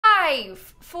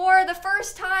live for the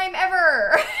first time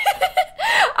ever.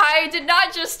 I did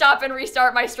not just stop and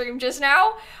restart my stream just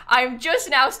now. I'm just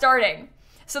now starting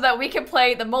so that we can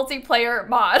play the multiplayer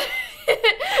mod.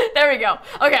 There we go.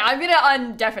 Okay, I'm gonna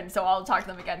undeafen, so I'll talk to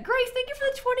them again. Grace, thank you for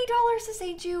the $20 to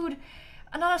St. Jude.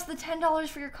 Anonymous, the $10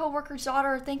 for your coworker's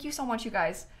daughter. Thank you so much, you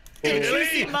guys.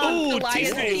 Juicy month.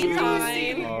 Juicy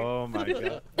time. Oh my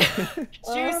god.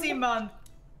 Juicy month.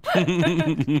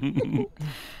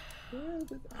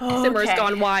 Simmer's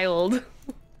gone wild.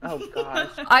 Oh gosh.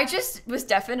 I just was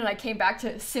deafened and I came back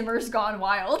to Simmer's Gone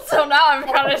Wild, so now I'm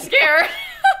kind of scared.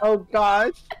 Oh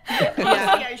gosh.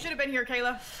 Yeah, you should have been here,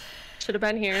 Kayla. Should have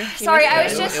been here. Sorry, I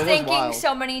was just was thinking wild.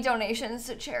 so many donations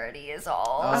to charity is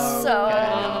all. Oh,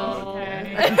 so.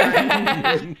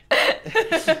 Okay.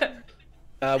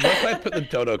 What if I put the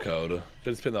dodo code?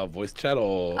 Should I put in our voice chat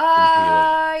or?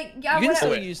 Yeah, You can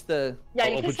still use the. Yeah,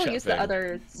 you Open can still chat use thing. the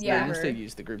other Yeah. You can still server.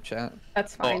 use the group chat.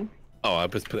 That's fine. Oh, I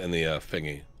just put it in the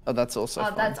thingy. Oh, that's also.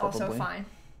 Fine, that's also probably. fine.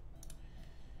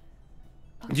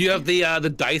 Do you have the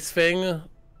dice thing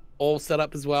all set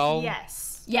up as well?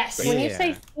 Yes. Yes. When you Yeah.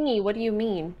 say thingy, what do you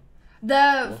mean?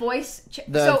 The voice.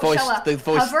 The voice- Shella, the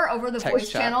voice hover over the text voice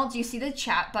chat. channel. Do you see the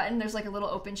chat button? There's like a little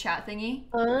open chat thingy.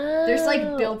 Oh. There's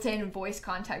like built-in voice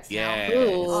context Yeah. now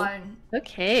Ooh. on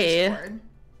Okay. Discord.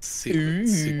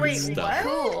 Secret Wait, stuff.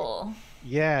 what? Cool.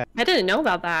 Yeah. I didn't know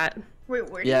about that. Wait,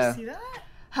 where Yeah. do you see that?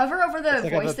 Hover over the It's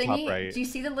like at voice the top thingy. right. Do you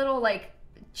see the little like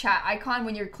chat icon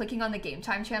when you're clicking on the game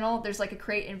time channel? There's like a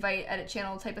create, invite, edit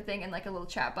channel type of thing and like a little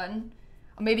chat button.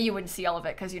 Or maybe you wouldn't see all of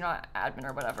it because you're not admin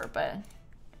or whatever, but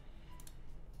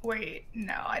Wait,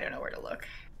 no, I don't know where to look.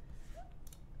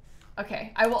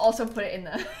 okay. I will also put it in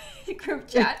the group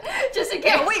chat just in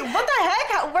case. Yeah, wait, what the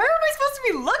heck? Where am I supposed to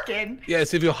be looking? Yeah,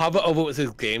 so if you hover over what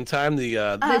says game time, the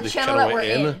channel that we're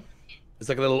in. it's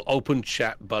like a little open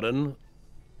chat button.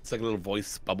 It's like a little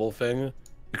voice bubble thing.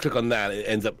 You click on that, it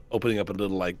ends up opening up a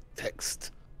little like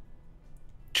text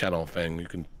channel thing. You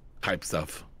can type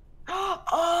stuff.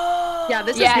 Oh. Yeah,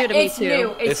 this Yeah, is new to me it's too. new.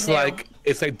 It's new.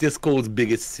 It's like Discord's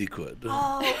biggest secret.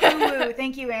 Oh, ooh,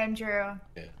 thank you, Andrew.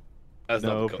 Yeah. That's No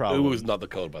not the code. problem. Ooh is not the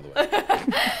code, by the way.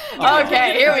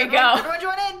 Okay, here we go. Everyone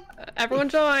join in. Everyone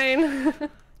join.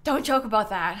 Don't joke about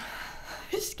that.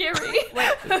 It's scary.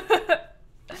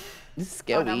 This is Oh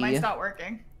scary. no, mine's not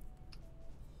working.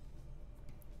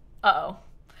 Uh-oh.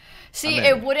 See, I'm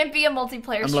in. it wouldn't be a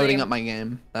multiplayer I'm stream loading up my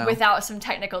game. Now. without some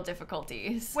technical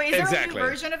difficulties. Wait, is there a Exactly. new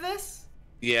version of this?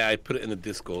 Yeah, I put it in the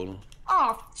Discord.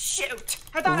 Oh, shoot.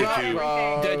 I thought I got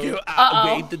everything. Did you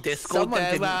Uh-oh. read the Discord? Someone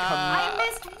didn't I come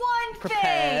missed one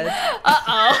prepared. thing.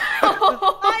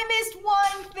 Uh-oh. I missed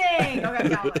one thing. Okay, I'm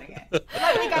downloading it.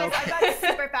 Luckily, guys, I got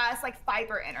super fast, like,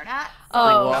 fiber internet.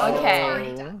 Oh, Whoa. okay.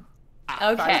 Already done.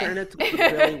 Okay. Internet's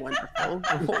really wonderful.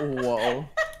 Whoa.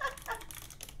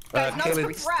 Guys, not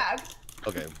Kayla, to brag.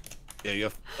 Okay. Yeah, you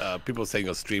have people saying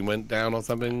your stream went down or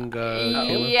something.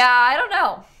 Kayla? Yeah, I don't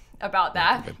know about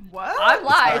that. Okay. What? I'm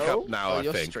Back live. up now, Oh, I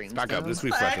your think. stream's Back up. down. Let's What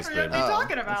the refresh heck the are you screen.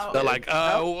 talking about? They're like,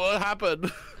 what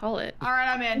happened? Call it. All right,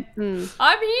 I'm in.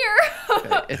 I'm here.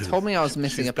 Okay, it told me I was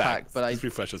missing She's a back. pack, but I Let's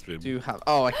refresh the stream. do have.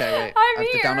 Oh, okay, wait. I'm I have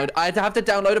here. to download. I have to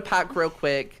download a pack real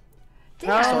quick.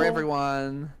 Damn. Sorry,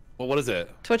 everyone. Well, what is it?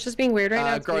 Twitch is being weird right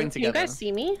now. growing Too. Can you together. guys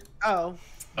see me? Oh.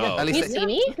 Oh, At Can you least see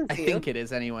me? I think it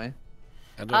is anyway.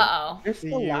 I don't- Uh-oh. You're See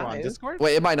still you on live. Discord?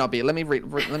 Wait, it might not be. Let me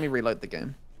reload the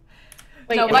game.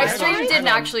 Wait, No, am my I stream live? didn't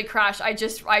actually crash. I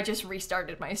just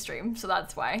restarted my stream, so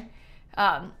that's why.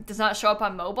 Does not show up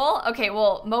on mobile. Okay,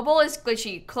 well, mobile is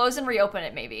glitchy. Close and reopen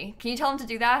it, maybe. Can you tell him to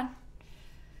do that?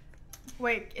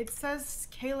 Wait, it says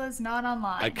Kayla's not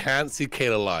online. I can't see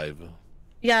Kayla live.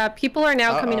 Yeah, people are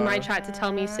now coming to my chat to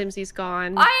tell me Simsie's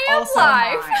gone. I am Also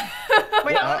live.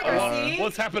 Wait, I want to go see.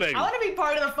 What's happening? I want to be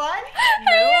part of the fun.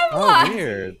 I am Oh, live.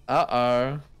 weird.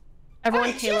 Uh-oh. Everyone,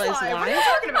 Wait, she's Kayla is live. What are you live.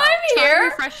 talking about? I'm Try here.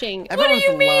 refreshing. What do Everyone's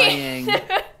you mean? lying.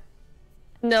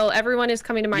 No, everyone is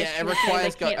coming to my Yeah, stream. it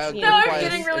requires They can't see No, I'm anybody.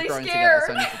 getting really growing scared. Together,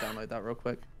 so I need to download that real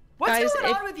quick. What's Guys,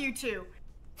 going if- on with you two?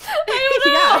 I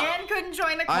don't know. Yeah. Dan couldn't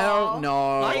join the call. I don't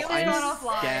know. Kayla's gone I'm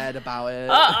offline. scared about it.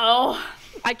 Uh-oh.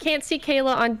 I can't see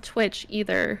Kayla on Twitch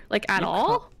either, like at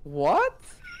all. What?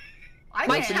 I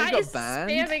My Wait, so can't. you chat got is banned?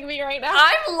 spamming me right now.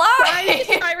 I'm Try,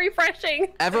 live. try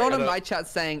refreshing. Everyone in my chat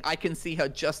saying I can see her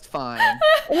just fine.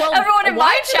 Well, Everyone in why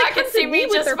my did it chat can come see to me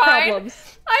with just their fine.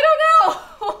 problems? I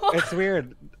don't know. It's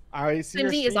weird. I see your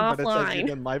Simsy is stream, but it says offline. you've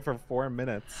been live for 4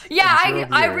 minutes. Yeah, and 0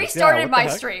 I viewers. restarted Yeah, what my the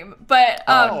heck? stream, but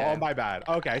Oh, my bad.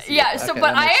 Okay, I see. yeah. it. So, Okay,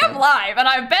 but that I makes am sense. live, and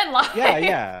I've been live. Yeah,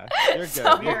 yeah. You're good.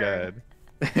 So You're weird.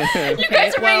 good. You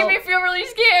guys are Well- making me feel really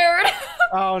scared.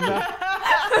 Oh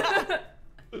no.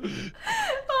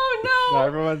 Oh No, no.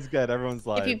 everyone's good. Everyone's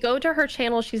live. If you go to her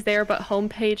channel, she's there, but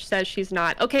homepage says she's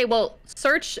not. Okay, well,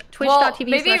 search Well, twitch.tv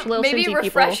maybe slash lilsimsie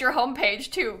refresh people. your homepage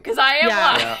too, because I am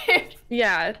Yeah. live.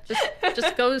 Yeah,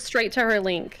 just go straight to her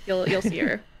link. You'll see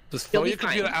her. Just throw You'll be your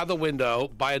computer fine. out the window,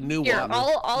 buy a new Here, one.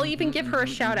 I'll even give her a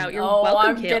shout out. You're Oh,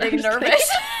 welcome, I'm Kayla. getting just kidding. nervous.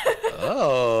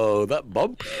 Oh, that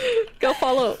bump. Go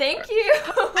follow. Thank you.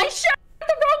 I shouted at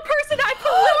the wrong person. I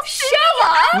put Shut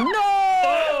up.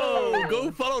 Oh,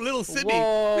 go follow little Simi.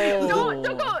 Whoa.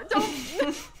 Don't go.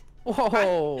 Don't.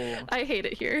 Whoa. I hate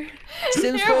it here.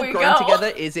 Sims Here 4 we growing go. together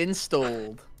is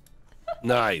installed.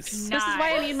 Nice. This is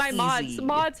why I need my mods. Easy.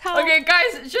 Mods help. Okay,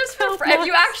 guys, just for if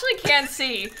you actually can't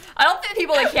see, I don't think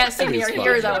people that can't see me It's are fine.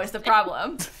 here though is the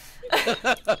problem.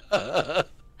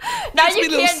 Now Fix you me,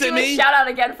 little can't do a Simi. shout out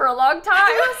again for a long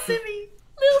time. Simmy.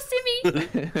 Little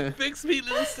Simmy. Fix me,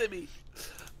 little Simi.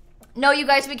 No, you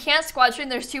guys, we can't squad stream.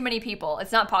 There's too many people.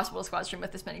 It's not possible to squad stream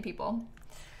with this many people.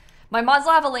 My mods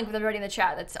will have a link with everybody in the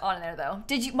chat that's on there though.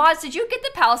 Did you get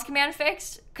the palace command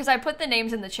fixed? Because I put the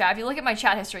names in the chat. If you look at my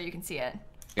chat history, you can see it.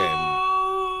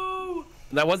 Oh.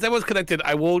 Now, once that was connected,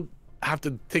 I will have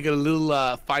to take a little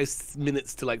 5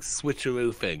 minutes to like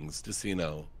switcheroo things, just so you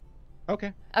know.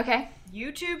 Okay. Okay.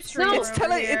 YouTube stream. No,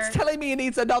 It's telling me it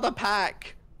needs another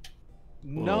pack.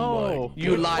 No.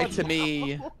 You lied to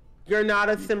me. You're not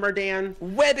a simmer, Dan.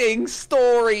 Wedding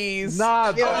stories. Nah.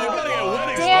 You gotta get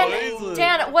wedding Dan, stories.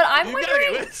 Dan, what I'm You gotta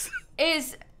wondering get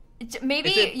is maybe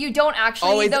Is it- you don't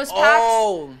actually need it's- those packs,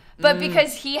 oh. but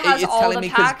because he has It's all telling the me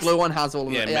because packs. Glue One has all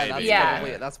of Yeah, them. Yeah, maybe. that's Yeah.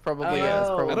 probably it. That's probably it. That's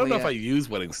Oh. probably I don't know if it. I use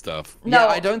wedding stuff. No, Yeah,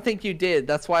 I don't think you did.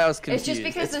 That's why I was It's confused. just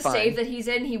because the fine. save that he's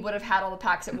in, he would have had all the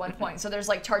packs at one point. So there's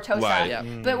like Tartosa. Right. Yeah.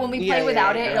 But when we play Yeah,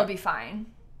 without yeah, it, yeah. it'll be fine.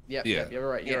 Yep, Yeah. yep, you're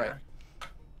right. You're right.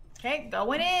 Okay,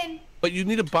 going in. But you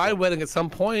need to buy wedding at some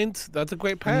point. That's a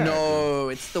great pack. No,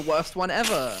 it's the worst one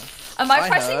ever. Am I I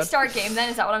pressing heard. start game then?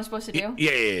 Is that what I'm supposed to do?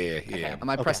 Yeah. Am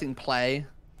I pressing play?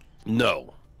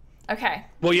 No. Okay.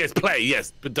 Well, yes, play,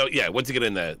 yes, but don't. Yeah, once you get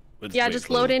in there. Yeah,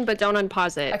 just load in, but don't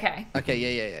unpause it. Okay. Okay,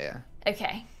 yeah.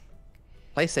 Okay.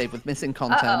 Play save with missing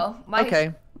content. Uh-oh, my-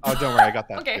 Okay. Oh, don't worry. I got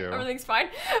that Okay, too. everything's fine.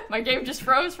 My game just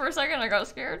froze for a second. I got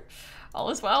scared. All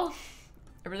is well.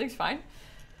 Everything's fine.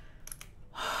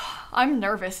 I'm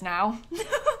nervous now.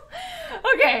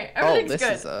 Okay, Oh, everything's this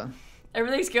good. is a.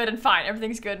 Everything's good and fine.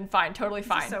 Everything's good and fine. Totally This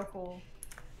fine. is so cool.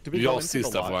 Do we You go all into see the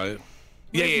stuff, lot? right?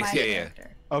 Yeah, Where's yes, my yeah.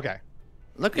 character? Okay.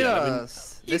 Look Yeah, at I mean-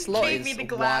 us. You This lot gave is me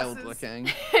the wild glasses. looking.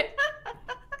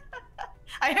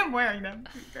 I am wearing them.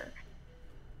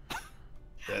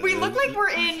 We look like we're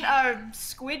in a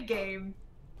Squid Game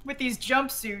with these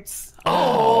jumpsuits.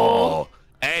 Oh.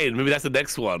 Hey, maybe that's the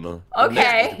next one.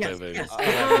 Okay. The next one. Yes.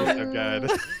 Oh, that'd be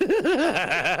so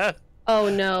good. Oh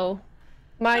no.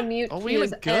 My mute Oh, key we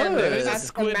is look M. good. There's a That's the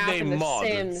Squid map in Game the mod.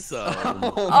 Sims. So.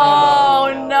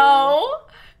 Oh no.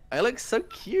 I look so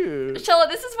cute. Shella,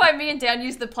 this is why me and Dan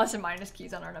use the plus and minus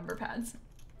keys on our number pads.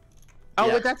 Oh,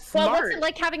 Yeah. but that's Well, smart. what's it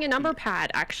like having a number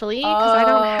pad, actually? Because I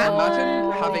don't have Imagine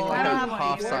one. having I like don't a have one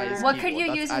half-size. either. What could keyboard. you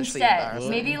That's use actually instead? embarrassing.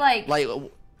 Maybe like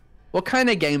What kind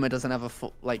of gamer doesn't have a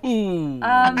full like? Ooh.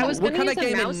 I was What gonna kind of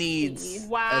use a gamer mouse needs key.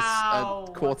 Wow.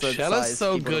 a quarter Shella's size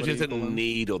so keyboard, good, she whatever you call doesn't them?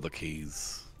 need all the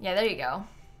keys. yeah, there you go.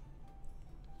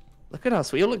 Look at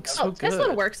us. We all look so Oh, good. this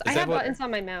one works. I that have what- buttons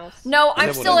on my mouse. No, I'm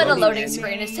that what still it in a is? loading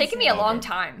screen. It's taken me a long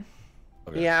time,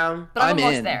 Yeah. but I'm I'm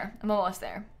almost in. there. I'm almost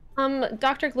there.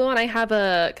 Dr. Gluon, I have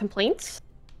a complaint.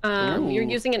 You're Ooh.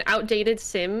 using an outdated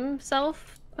sim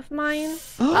self of mine.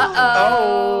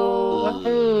 Uh-oh.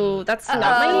 Oh, that's not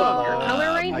my hair color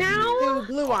right my now. Blue,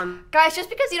 blue on. Guys, just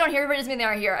because you don't hear everybody doesn't mean they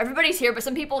aren't here. Everybody's here, but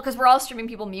some people, because we're all streaming,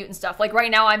 people mute and stuff. Like right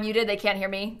now, I'm muted. They can't hear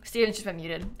me. Steven's just been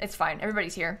muted. It's fine.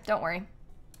 Everybody's here. Don't worry.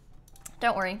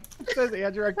 Don't worry. It says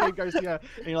Andrew Arcade Garcia,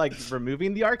 and you're like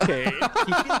removing the arcade, keeping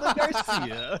the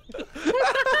Garcia.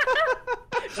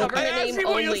 Government I asked name you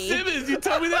what your only. sim is. You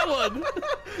told me that one.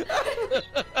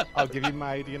 I'll give you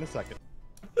my ID in a second.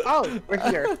 Oh, we're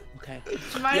here. Okay.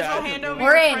 You might as well hand over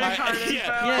We're your in. credit card info.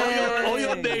 Yeah. All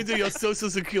your names are your social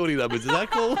security numbers. Is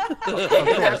that cool? Of course, of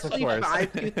Actually, course.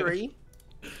 523.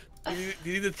 Do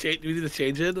you need to change? Do you need to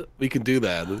change it? We can do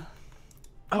that.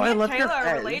 Oh, Me I and love your Kayla are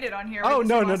pen. related on here. Oh with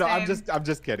the no, same no, no! last name. I'm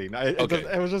just kidding. It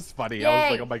Okay. was just funny. I was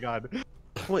Yay. like, oh my god.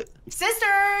 Wait,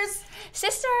 Sisters.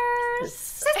 Sisters!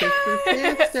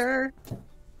 sister.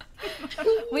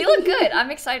 We look good.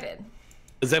 I'm excited.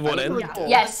 Is everyone in? Yeah. Yeah,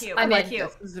 Yes, cute. I'm like in. you.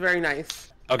 This is very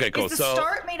nice. Okay, cool. Is the So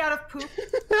start made out of poop?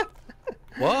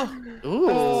 what? Ooh.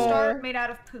 Start made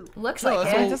out of poop. Looks No,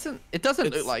 like that's it. all- It doesn't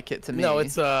It's- look like it to me. No,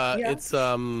 it's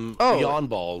yawn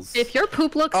balls. If your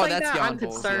poop looks Oh, like that's that, I'm yawn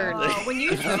balls, concerned. When you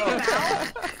spit them out,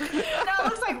 that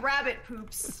looks like rabbit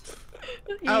poops.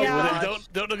 Oh, Yeah.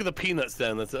 Don't look at the peanuts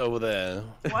then. That's over there.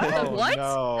 What? Oh, What?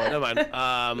 No. Never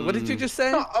mind. What did you just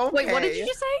say? Wait, what did you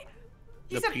just say?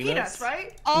 He The said peanuts? peanuts,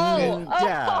 right? Oh, oh.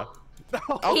 Yeah.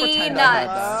 I'll pretend I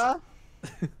heard Peanuts.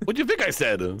 that. What do you think I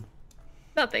said?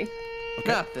 Nothing.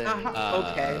 Nothing.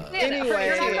 Okay. You're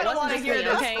Anyway, not gonna want to just hear me,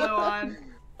 this, okay? Luan.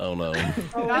 Oh no.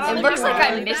 It looks like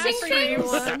I'm missing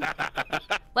things.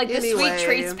 Like the sweet Anyway,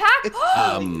 treats pack.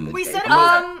 We said it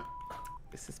was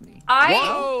This is me.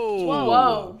 Whoa.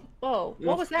 Whoa. Whoa,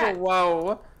 what was that?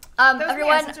 Whoa. That was me, I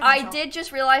Everyone, censored I myself. did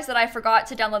just realize that I forgot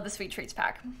to download the sweet treats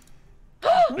pack.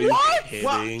 Are you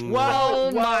kidding?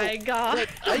 Oh my god.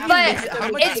 But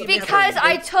it's because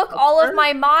I took all of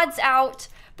my mods out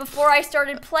before I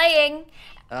started playing,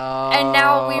 and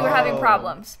now we were having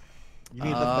problems. You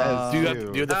need the fez Do you have,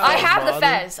 too. do you have the I fez have the mod?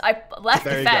 fez. I left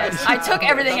There the you go. fez. I took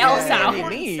everything else Yeah, out. you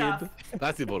Important need. stuff.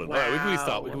 That's important. Alright, we can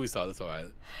restart. We can restart. That's alright.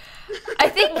 I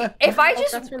think if I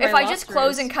just That's where my close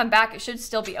lobster and come back, it should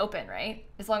still be open, right?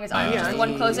 As long as I'm Yeah. the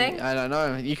one closing. I don't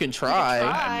know. You can try.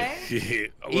 Hi. Either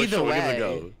We're gonna way.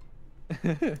 go.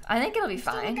 I think it'll be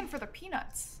Still looking fine. for the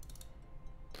peanuts.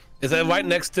 Is that right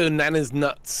next to Nana's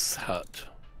Nuts hut?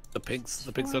 The pink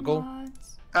circle?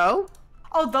 Oh?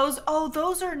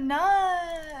 Those are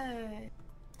nuts.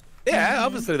 Yeah,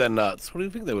 obviously they're nuts. What do you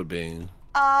think they would be?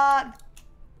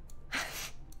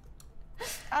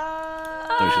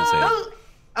 You should say it.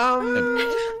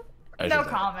 I No should say.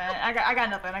 comment. I got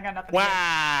nothing. I got nothing.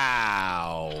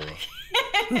 Wow.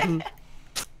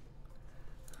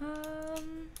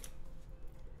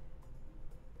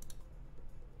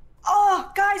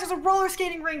 Oh, guys, there's a roller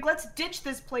skating rink. Let's ditch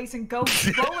this place and go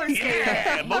roller skating.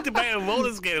 Yeah, multiplayer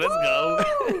roller skating. Let's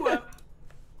go.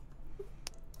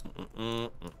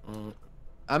 Woo!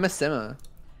 I'm a simmer.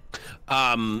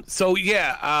 So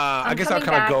yeah, I guess I'll coming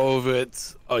kind of back. go over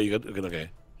it. Oh, you got okay.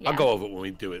 I'll Yeah. go over it when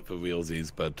we do it for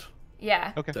realsies, but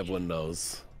Yeah. Okay. everyone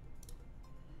knows.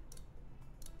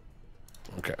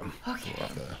 Okay. Okay.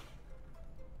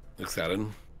 Excited.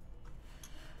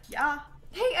 Yeah.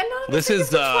 Hey, another This thing is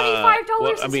for $25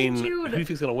 well, I to mean, see who do you Jude.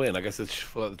 think's gonna win? I guess it's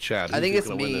for the chat. I think it's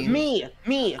Who's gonna win me. it?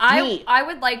 Me. I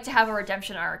would like to have a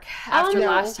redemption arc after no,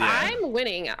 last time. I'm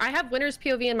winning. I have winner's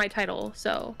POV in my title,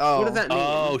 so Oh. What does that mean?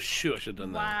 Oh shoot! I should have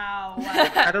done that. Wow.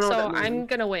 I don't know so what that I'm means.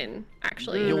 gonna win.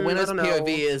 Actually, Your I winner's don't know. POV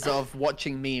is of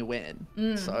watching me win.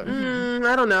 So.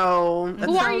 I don't know. That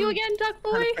who are you sounds again, Duck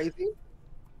Boy? kinda crazy.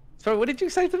 Sorry, what did you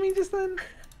say to me just then?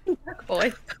 Duck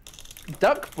Boy.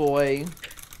 Duck boy.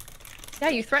 Yeah,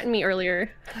 you threatened me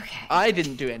earlier. Okay. I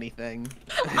didn't do anything.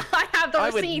 I have the I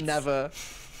would receipts. never.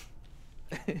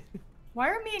 Why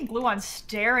are me and Gluon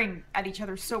staring at each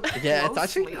other so closely? Yeah, it's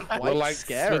actually quite Well, like,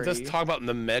 scary. let's talk about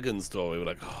the Megan story. We're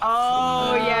like,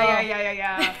 Oh, yeah.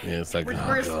 yeah, it's like, We're oh,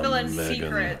 God, spilling Megan.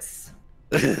 secrets.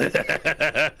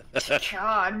 God,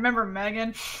 God, remember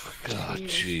Megan?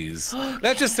 jeez.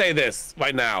 Let's just say this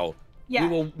right now.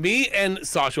 Yeah. Me and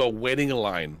Sasha were waiting in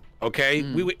line. Okay,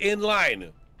 we were in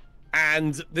line,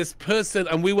 and this person,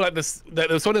 and we were like this. There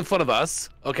was someone in front of us.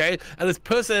 Okay, and this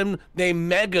person named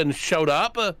Megan showed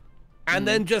up, and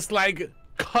then just like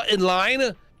cut in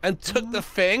line and took the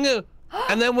thing,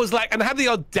 and then was like, and had the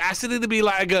audacity to be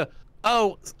like,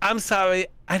 "Oh, I'm sorry,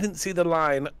 I didn't see the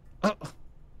line,"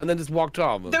 and then just walked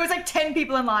off. There was like 10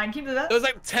 people in line. Can you believe that? There was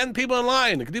like 10 people in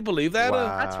line. Can you believe that?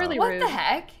 Wow. That's really What rude. the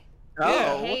heck? Yeah.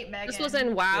 I hate Megan. This was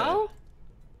in WoW.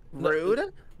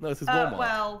 Rude. No, this is Walmart.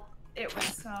 Well, it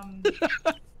was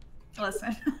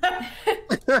listen.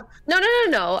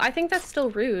 No. I think that's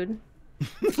still rude.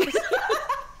 It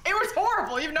was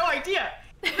horrible. You have no idea.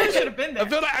 You should have been there.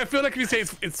 I feel like if you say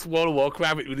it's World of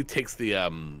Warcraft, it really takes the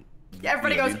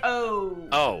Everybody yeah, goes, oh.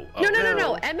 Oh.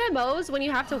 No. MMOs, when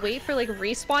you have to wait for like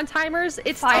respawn timers,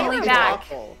 it's Finally terrible. back.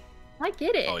 Awful. I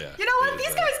get it. Oh yeah. You know what? Yeah,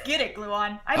 These yeah. guys get it,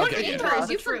 Gluon. I We're don't Okay, need yeah. to tell gamers.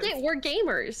 the You truth. forget we're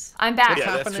gamers. I'm back. Yeah,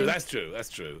 that's happening? true. That's true. That's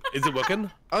true. Is it working?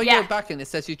 Oh, Yeah. you're back and it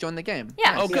says you joined the game.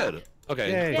 Yeah. Oh, good.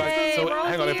 Okay. Yay. Yay, So we're all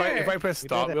hang on. If here. I press We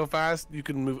start did it. real fast, you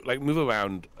can move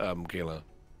around, Kayla.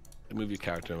 Move your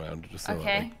character around. Just so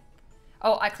Okay.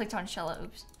 Oh, I clicked on Shella.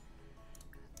 Oops.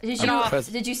 Press-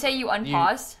 Did you say you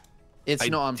unpaused? It's I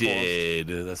not on pause. did.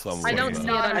 That's what I'm I don't worried see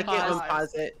about. it on I can't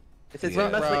pause. unpause it. It says Yeah.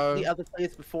 you must Bro. like the other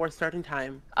place before starting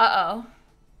time. Uh-oh.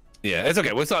 Yeah, it's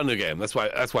okay. We'll start a new game. That's why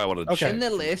I wanted to Okay. check. In the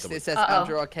list, it says Uh-oh.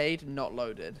 Andrew Arcade not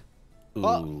loaded,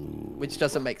 Ooh. which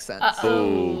doesn't make sense.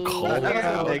 Oh, Uh-oh. call That out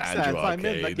doesn't make sense. Andrew I'm in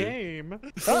the Arcade. game.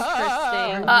 Interesting.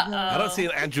 I don't see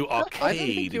Uh-oh. an Andrew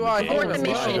Arcade. you in the are game. here. Abort the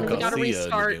I mission. don't We gotta see a new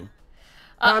restart. game.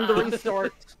 Time to Uh-oh.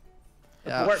 restart.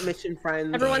 Yeah. Abort mission,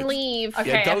 friends. Everyone leave. Okay,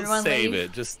 Yeah, don't everyone save leave.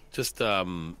 it. Just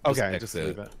Okay, just exit.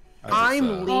 leave it. I'm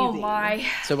uh, leaving. Oh my.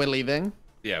 So we're leaving.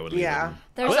 Yeah, we'll Yeah.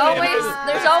 There's Well, always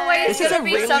This is gonna a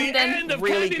be really something. end of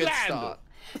Really good Candyland. start.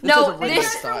 No, is a really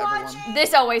this- good start, everyone.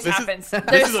 This always This is- happens.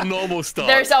 This is a normal start.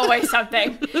 There's always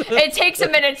something. It takes a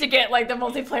minute to get like the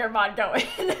multiplayer mod going.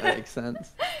 That makes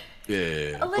sense. Yeah.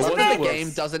 Elizabeth! What Well, if the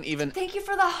game doesn't even... Thank you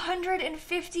for the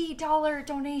 $150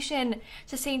 donation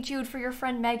to St. Jude for your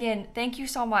friend Megan. Thank you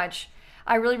so much.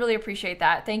 I really, really appreciate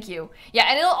that. Thank you. Yeah,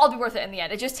 and it'll all be worth it in the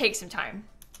end. It just takes some time.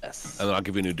 Yes. And then I'll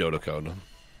give you a new Dodo code.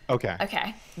 Okay.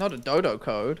 Okay. Not a dodo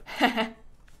code. Yeah,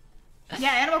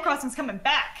 Animal Crossing's coming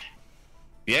back.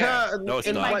 Yeah. No, it's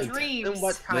in not. my dreams. In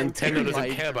what time? Nintendo doesn't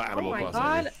Like- care about Animal Oh my Crossing.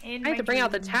 god. In I have my to bring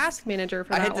out the dreams. task manager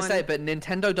for I that hate to one. say it, but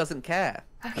Nintendo doesn't care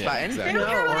about Yeah, anything They exactly. don't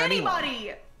care or about anyone.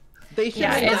 anybody. They should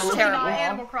Yeah, have it's announced- terrible. Not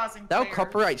Animal Crossing They'll players.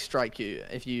 copyright strike you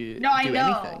if you No, I do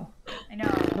know. anything. I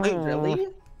know. Wait, really?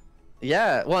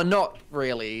 Yeah, well, not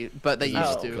really, but they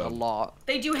used Oh, to a God. lot.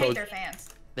 They do hate their fans.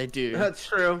 They do. That's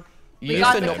true. You got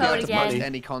used to the not be code able to post again.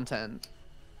 any content.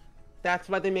 That's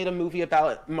why they made a movie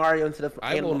about Mario instead of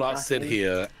I will Animal not Crossing. sit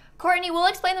here. Courtney, we'll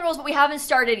explain the rules, but we haven't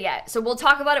started yet. So we'll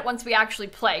talk about it once we actually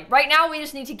play. Right now, we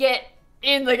just need to get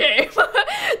in the game.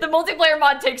 The multiplayer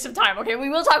mod takes some time, okay? We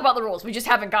will talk about the rules. We just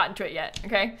haven't gotten to it yet,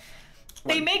 okay?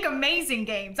 They make amazing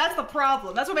games. That's the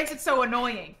problem. That's what makes it so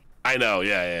annoying. I know,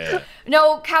 yeah.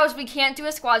 No, Cows, we can't do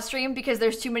a squad stream because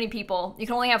there's too many people. You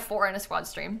can only have 4 in a squad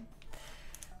stream.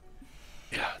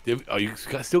 Yeah. Oh, you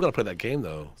still gotta play that game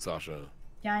though, Sasha.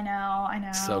 Yeah, I know. I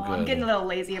know. So I'm good. getting a little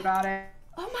lazy about it.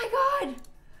 Oh my god!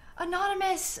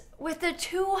 Anonymous with the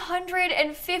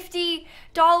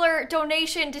 $250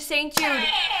 donation to St. Jude.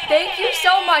 Thank you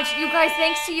so much. You guys,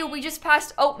 thanks to you, we just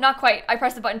passed... Oh, not quite. I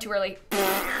pressed the button too early.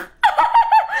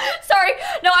 Sorry.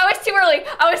 No, I was too early.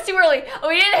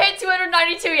 We didn't hit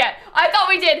 292 yet. I thought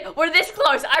we did. We're this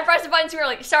close. I pressed the button too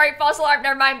early. Sorry, false alarm.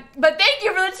 Never mind. But thank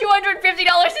you for the $250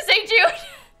 to St.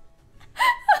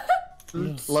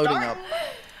 Jude. Loading up.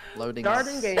 Loading up.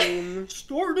 Starting game.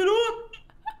 Start it up.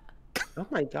 Oh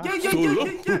my god. You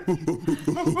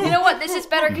know what? This is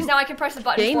better because now I can press the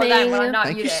button for them when I'm not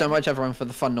Thank you muted. so much, everyone, for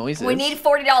the fun noises. We need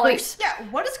 $40. Yeah,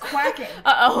 what is quacking?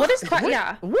 Uh-oh. What is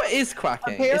yeah. What is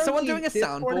cracking? Is someone doing Apparently a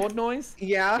Discord- soundboard noise?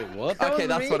 Yeah. Wait, what? That Okay, was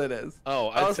that's me. what it is. Oh,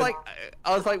 I was said- like,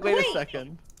 wait a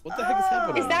second. what the heck is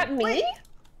happening? Is that me?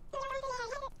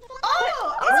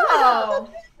 Oh!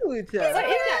 Cute.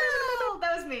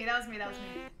 That was me.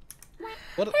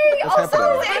 What, Hey, what's also,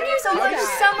 happening? thank you so much,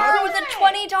 Yeah. Summer, with the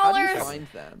How do you $20. find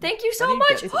them? Thank you How so do you much.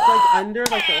 get- It's like under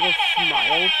like a little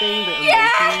smile thing. The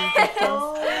Yes! emotions and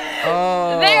stuff.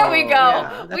 Oh, There we go.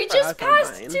 yeah, We that's how I just found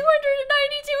passed mine.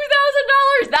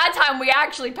 $292,000. That time we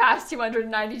actually passed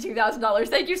 $292,000.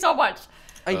 Thank you so much.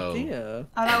 Idea.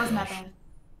 Oh, that was nothing.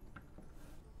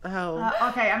 Oh.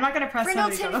 Okay, I'm not gonna press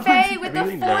Brenelton Faye with the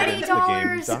Really right into the game,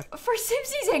 $40 Doc. for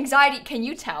Simsie's anxiety. Can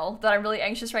you tell that I'm really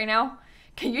anxious right now?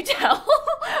 Can you tell?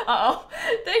 Uh-oh.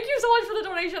 Thank you so much for the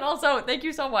donation also. Thank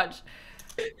you so much.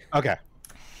 Okay.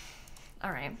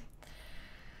 All right.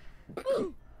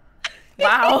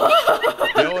 Wow.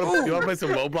 You want to play some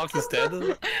Roblox instead? This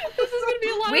is gonna be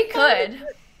a lot We of fun. could.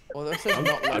 Well, this is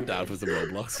not I'm down for some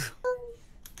Roblox.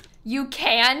 You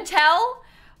can tell?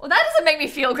 Well, that doesn't make me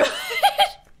feel good.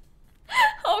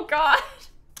 Oh, God.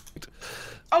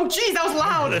 Oh, jeez, that was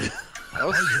loud. That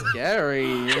was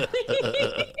scary.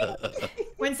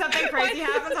 When something crazy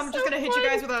happens, I'm just gonna hit you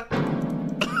guys with a.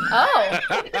 Oh.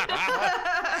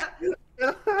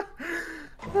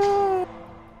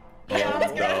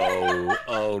 Oh no!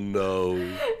 Oh no!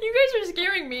 You guys are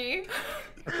scaring me.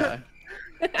 Okay.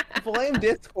 Blame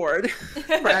Discord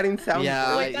for adding sound.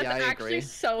 Yeah, Like, that's I actually agree.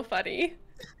 so funny.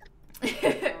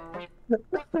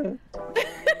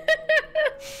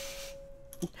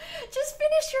 Just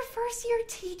finished your first year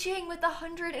teaching with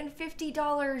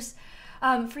 $150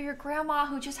 for your grandma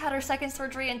who just had her second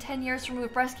surgery in 10 years to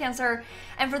remove breast cancer,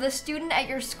 and for the student at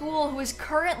your school who is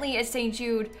currently at St.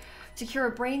 Jude to cure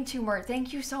a brain tumor.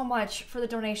 Thank you so much for the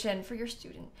donation for your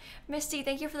student. Misty,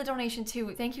 thank you for the donation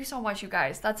too. Thank you so much, you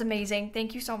guys. That's amazing.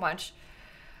 Thank you so much.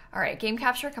 All right, game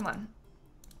capture, come on.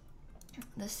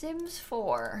 The Sims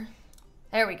 4.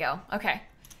 There we go. Okay.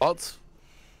 What?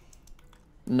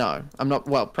 No, I'm not.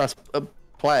 Well, press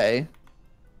play.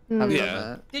 Haven't Yeah. done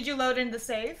that. Did you load in the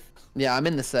save? Yeah, I'm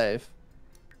in the save.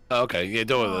 Oh, okay, yeah,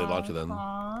 don't really launch it then.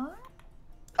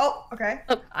 Oh, okay.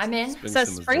 I'm in. Spring So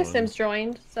Sim is Spring joined. Sims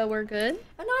joined, so we're good.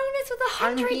 Anonymous with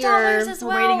I'm $100 here. as We're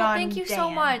well. waiting on Thank you so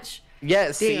Dan. much.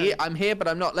 Yeah, see, Damn. I'm here, but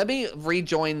I'm not. Let me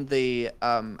rejoin the.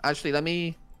 Actually, let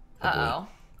me Uh-oh.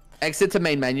 exit to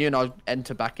main menu and I'll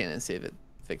enter back in and see if it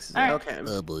fixes it. Alright. Okay.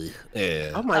 Oh boy.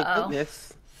 Yeah. Oh my Uh-oh.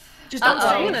 goodness. Just don't Uh-oh.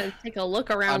 I'm save. gonna take a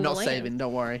look around I'm the not land. saving.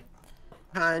 Don't worry.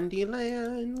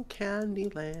 Candyland,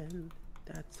 Candyland.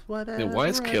 That's what Yeah, why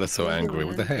is Kayla so angry?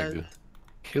 What the heck?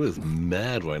 Kayla's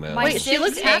mad right now. My Wait, she Sim's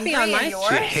looks happy on angry my and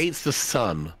She yours? hates the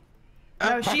sun.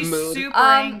 No, she's Mood. super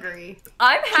angry.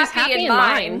 I'm happy, She's happy in in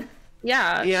mine. mine.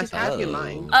 Yeah. Yeah, she's she's happy in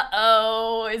mine.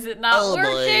 Uh-oh, is it not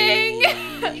working?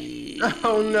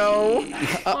 Oh no.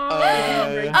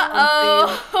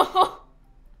 Uh-oh.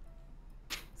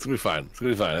 It's gonna be fine. It's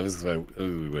gonna be fine. Everything's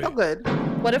fine. Wait. Oh, good.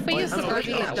 What if we Wait, use I'm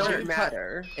Sophie? sorry, It don't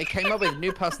matter. It came up with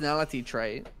new personality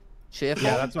trait. Cheerful.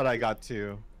 Yeah, that's what I got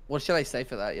too. What should I say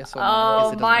for that? Yes or no? Oh, Yes, it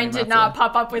doesn't mine really did matter. not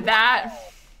pop up with that.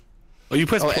 Oh, you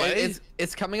press Oh, play?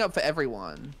 it's coming up for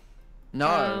everyone.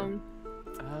 No.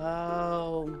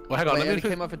 Oh. Well, hang on. Wait, it Let only me.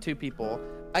 came up for 2 people.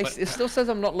 It still says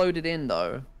I'm not loaded in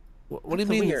though. What do you That's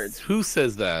mean? weird. Who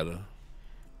says that?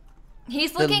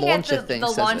 He's looking at launcher the thing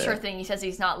says launcher it. thing. He says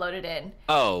he's not loaded in.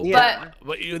 Oh, Yeah.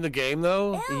 but you in the game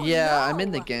though? Yeah, I'm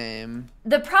in the game.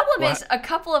 The problem What? is a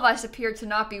couple of us appear to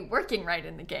not be working right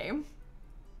in the game.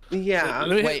 Yeah.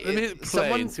 Let me Wait, hit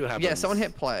play and see what happens. Yeah, someone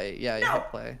hit play. Yeah, you hit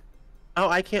play. Oh,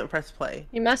 I can't press play.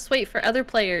 You must wait for other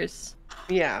players.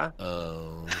 Yeah.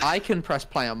 Oh. I can press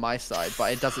play on my side,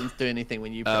 but it doesn't do anything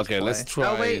when you press Okay, play. let's try.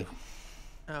 Oh wait.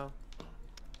 Oh,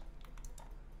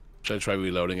 Should I try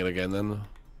reloading it again then?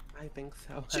 I think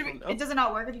so. I Should we, don't know. it does it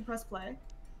not work if you press play? I'm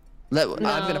No.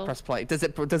 gonna press play. Does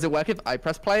it work if I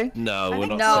press play? No, we're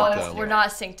think not No, synced up. we're not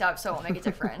synced up, so it won't make a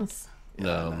difference.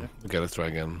 No. Okay, let's try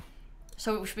again.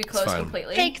 So should we close fine.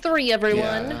 completely? Take 3,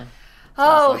 everyone. Yeah.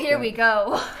 Oh, like here that. we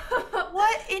go.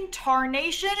 What in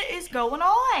tarnation is going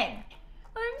on?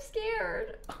 I'm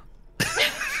scared.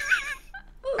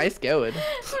 I scared.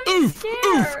 I'm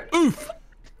scared. Oof!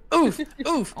 Oof!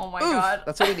 Oof! Oh my oof. God.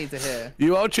 That's all we need to hear.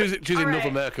 You are choosing North Alright.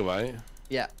 America, right?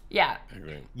 Yeah. Yeah. Okay,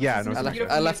 great. Yeah, no, I left.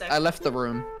 Beautiful music. I left the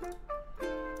room.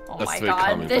 Oh That's my very God.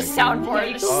 calming, This thank you.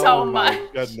 soundboard is oh so my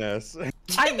much. goodness.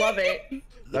 I love it.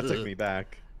 That took me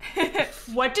back.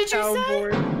 What did you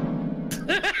say?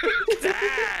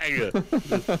 Dang!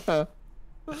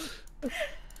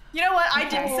 You know what? I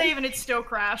didn't save and it still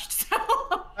crashed.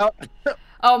 So.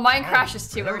 Oh, mine crashes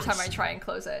too every time I try and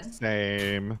close it.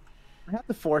 Same. I have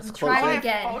to force Try close it it.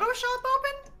 again. Photoshop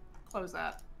open? Close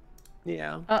that.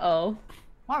 Yeah. Uh-oh.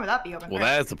 Why would that be open? Well,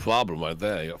 that's the problem right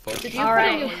there. You got focus. Did you All put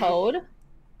right. a new code?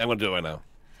 I'm gonna do it right now.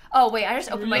 Oh wait, I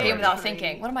just opened my game without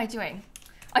thinking. What am I doing?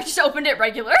 I just opened it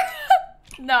regular.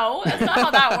 No, that's not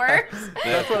how that works.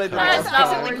 That's what I did. That's last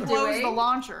not time. what we're Close doing. the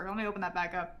launcher. Let me open that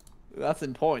back up. That's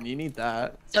important. You need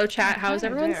that. So chat, how's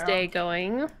everyone's there. day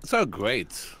going? So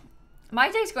great. My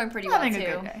day's going pretty well Having a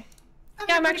too. good day.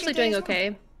 Yeah, I'm actually doing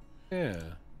okay. Yeah.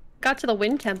 Got to the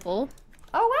Wind Temple.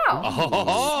 Oh wow.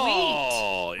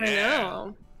 Oh, I yeah.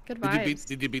 know. Good Did you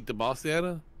vibes. beat the boss yet?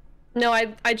 No,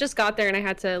 I just got there and I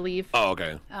had to leave. Oh,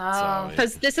 okay. Oh. Sorry.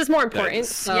 Because this is more important.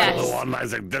 That's So Yes. the one I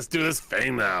was like, let's do this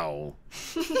thing now.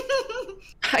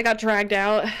 I got dragged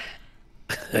out.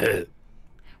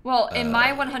 Well, in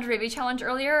my 100 baby challenge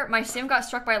earlier, my sim got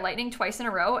struck by lightning twice in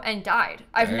a row and died.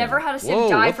 I've Damn. never had a sim Whoa,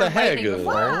 die what the from heck? lightning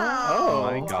before. Oh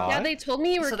my god. Yeah, they told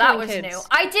me you were So that killing was kids. new.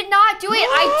 I did not do it.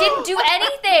 I didn't do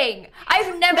anything.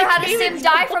 I've never had a sim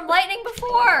die from lightning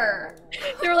before.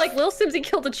 They were like, Lil Simsie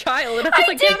killed a child. And I was I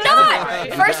like, did "That's not.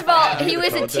 right." First of all, he was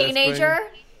a Protest thing. teenager.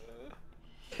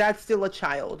 That's still a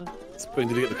child. Spring,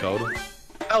 did you get the code?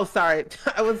 Oh, sorry.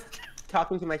 I was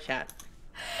talking to my chat.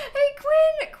 Hey,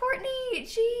 Quinn, Courtney,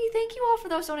 gee, thank you all for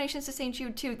those donations to St.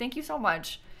 Jude too. Thank you so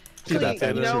much. Dude, Actually, that's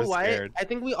it. you She know was what? scared. I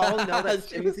think we all know that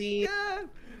Simsy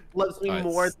loves me Alright,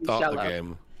 more than start the Shello.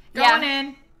 game. Going Yeah.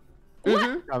 in.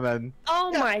 Come in.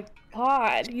 Oh my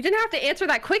god. You didn't have to answer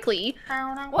that quickly.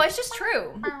 Well, it's just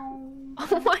true.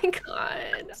 Oh my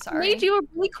god. Sorry. I made you a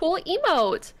really cool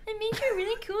emote. I made you a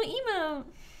really cool emote.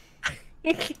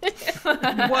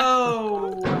 Whoa.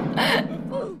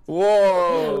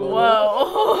 Whoa!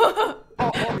 Whoa.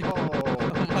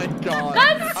 Oh my god.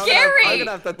 That's scary. I'm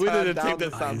gonna have to We turn didn't down take the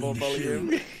that sample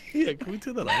volume. Yeah, can we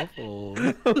turn that off? Or...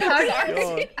 How do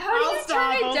you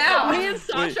turn it down? Me and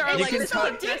Sasha are you like, can this is the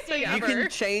turn- best thing You ever. can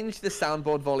change the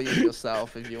soundboard volume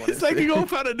yourself if you want It's like to. you all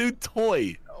found a new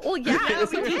toy. Well, yeah,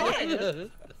 we did.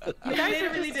 You guys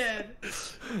really did.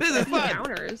 This is fun.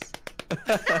 Downers.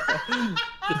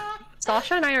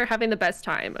 Sasha and I are having the best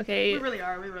time, okay? We really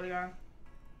are. We really are.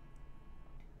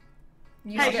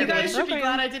 You Hey, scared you guys me. should be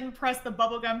glad I didn't press the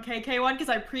bubblegum KK one because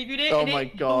I previewed it Oh and my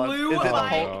it God. blew Is it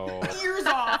my Oh. ears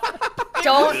off.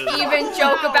 Don't even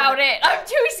joke about it. I'm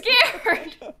too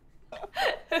scared.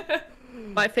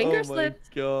 My finger Oh my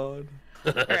slipped. god.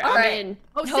 Alright, All I'm right. in.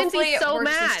 Oh, Hopefully Cincy's it so works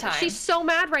this mad. time. She's so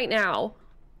mad right now.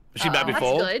 Was she mad That's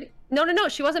before? That's good. No,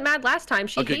 she wasn't mad last time.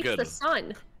 She Okay, hates good. the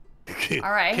sun.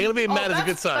 All right. Caleb being mad is a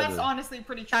good sign. That's honestly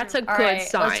pretty true. That's a All good right.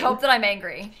 sign. Let's hope that I'm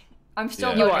angry. I'm still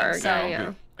Yeah. loading, You are, so.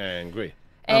 yeah. Angry.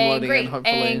 I'm loading in, Angry,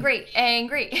 hopefully.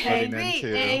 angry,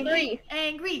 angry.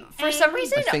 Angry. For some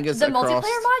reason, My fingers the are multiplayer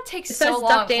crossed. mod takes It so says long.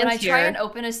 Duck When I Dance try here. and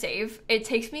open a save, it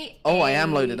takes me Oh, I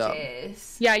am loaded up.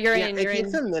 ages. Yeah, you're Yeah, in. it You're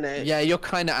takes a in. minute. Yeah, you're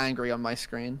kind of angry on my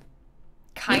screen.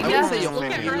 Kinda. I would say you're Look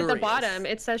at her at the furious. bottom.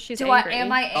 It says she's Do I? angry.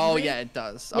 Am I angry? Oh yeah, it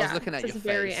does. I was Yeah, looking at it your says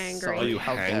face. very angry. Are you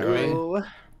How dare angry? I? Ooh.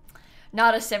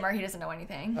 Not a simmer. He doesn't know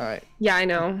anything. All right. Yeah, I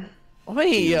know.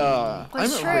 Wait,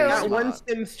 What's I'm true? really Got one smart.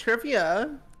 Sims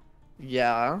trivia.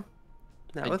 Yeah.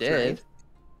 That I was did.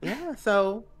 nice. Yeah,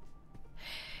 so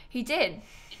He did.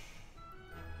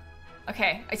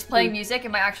 Okay, it's playing music.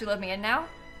 Am I actually let me in now?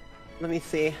 let me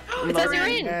see. It says you're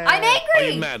in. I'm Are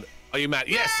angry. you mad? Are you mad?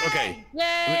 Yes. Okay.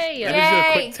 Yay! Let me just do a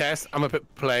Yay. quick test. I'm gonna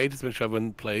put play just to make sure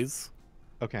everyone plays.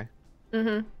 Okay.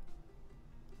 Mm-hmm.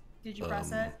 Did you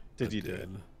press it? Did you do it?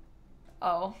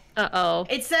 Oh. Uh-oh.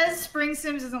 It says Spring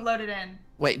Sims isn't loaded in.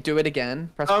 Wait, do it again.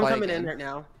 Press Oh, I'm play coming again. in right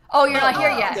now. Oh, you're not here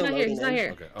Oh. yet. He's not here. He's not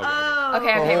here. Okay. Oh.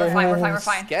 Okay, we're fine. We're fine. We're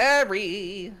fine.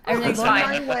 Scary. Everything's I'm on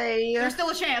fine. my way. There's still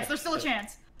a chance. There's still a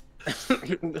chance. Let's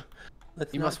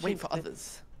You not must wait jinx for it.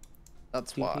 others.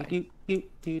 That's why.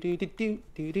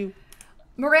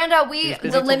 Miranda, He's busy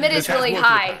the limit talking is to really the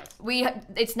high.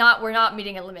 past. We're not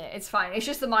meeting a limit. It's fine. It's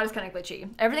just the mod is kind of glitchy.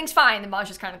 Everything's fine. The mod's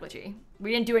just kind of glitchy.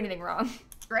 We didn't do anything wrong.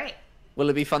 Great. Will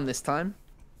it be fun this time?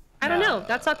 I don't know.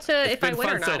 That's up to It's if I been win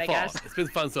or fun so not, I far. guess. It's been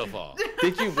fun so far.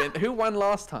 Did you win? Who won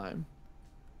last time?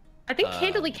 I think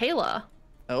candidly Kayla.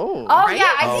 Oh. Oh Right?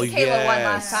 yeah, I Oh, think Kayla won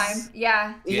yes. last time.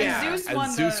 Yeah. Yeah. Zeus and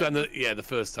won Zeus the- won the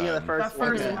first time. Yeah, the The first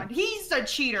first one. one. He's a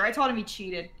cheater. I told him he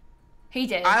cheated. He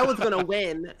did. I was gonna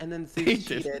win, and then He Zeus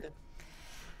did. cheated.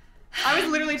 I was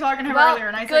literally talking to him well, earlier,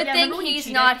 and I good said, yeah, thing remember when you he's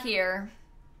cheated? not here.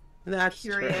 That's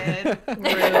true. Period.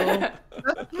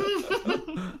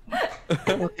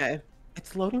 Okay,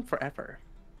 it's loading forever.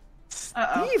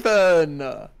 Uh-oh.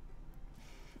 Steven!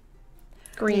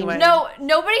 Green. Anyway. No,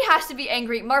 nobody has to be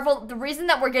angry. Marvel, the reason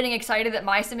that we're getting excited that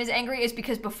my sim is angry is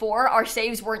because before our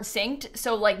saves weren't synced,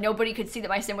 so like nobody could see that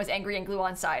my sim was angry and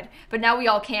Gluon's side. But now we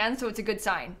all can, so it's a good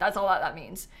sign. That's all that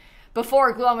means.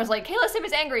 Before, Gluon was like, Kayla's sim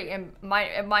is angry, and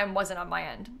mine wasn't on my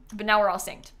end. But now we're all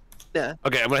synced. Yeah.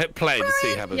 Okay, I'm gonna hit play to see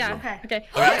what happens. Yeah. Okay. Okay.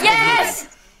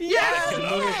 Yes!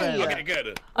 Okay,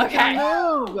 good. Okay.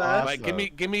 No. Like,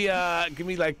 give me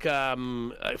like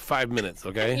 5 minutes,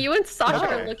 okay? You and Sasha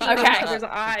are Okay. looking Okay. at each other's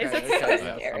eyes. Okay, That's so okay.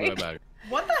 I'll be scary. right back.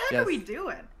 What the heck Yes. are we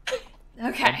doing?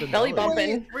 Okay. Belly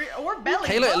bumping. We're belly.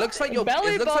 Kayla, it looks like you're.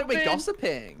 Belly It looks like we're bumping.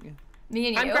 gossiping. Me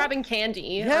and you. I'm grabbing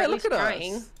candy. or Yeah, at look least at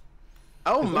trying. us.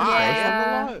 Oh my.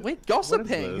 Yeah. We're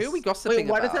gossiping. Who are we this? gossiping Wait,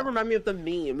 why about? does that remind me of the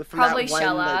meme from Probably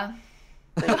that one?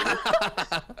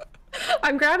 Shella.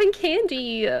 I'm grabbing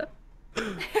candy. No,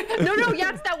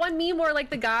 yeah, it's that one meme where like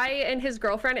the guy and his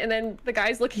girlfriend, and then the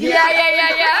guy's looking.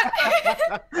 Yeah.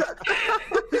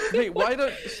 Wait, why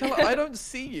don't Shella, I don't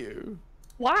see you?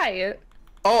 Why?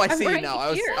 Oh, I I'm see you right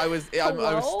now. here. I was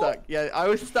Hello? stuck. Yeah, I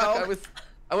was stuck. Oh.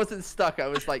 I wasn't stuck. I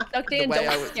was like Duck the Dan, way don't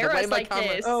I was, the scare way us my like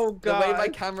camera. this. Oh The way my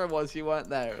god. camera was, you weren't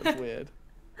there. It was weird.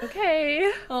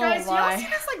 Okay. Oh Guys, do y'all my. see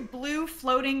this like blue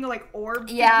floating like orb?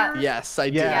 Yeah. figure? Yes, I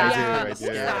do. Yeah, Yeah. I do.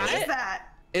 What Yeah. is that?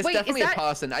 It's Wait, is definitely that- a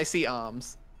person. I see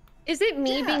arms. Is it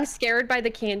me Yeah. being scared by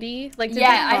the candy? Like, did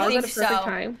Yeah, they I pause think at a perfect so.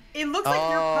 time? It looks like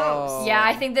your Oh. post. Yeah,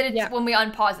 I think that it's Yeah. when we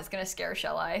unpause, it's gonna scare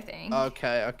Shella, I think.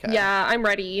 Okay. Okay. Yeah, I'm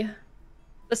ready.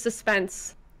 The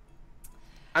suspense.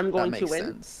 I'm That going to makes win.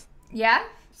 sense. Yeah?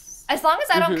 As long as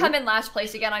I don't Mhm. come in last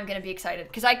place again, I'm gonna be excited.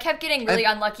 Because I kept getting really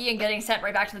unlucky and getting sent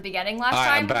right back to the beginning last Alright,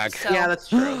 time. I'm back. So... Yeah, that's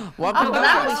true. Welcome Oh, well,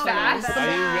 that was back. fast.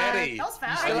 Are you ready? That was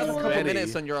fast. Still have a couple Ready.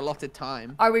 minutes on your allotted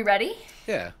time. Are we ready?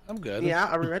 Yeah, I'm good. Yeah,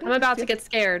 are we ready? I'm about to get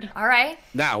scared. All right.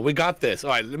 Now we got this. All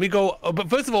right, let me go. Oh, but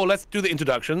first of all, let's do the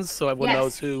introductions so everyone Yes.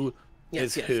 knows who Yes,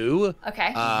 is yes. who.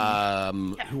 Okay.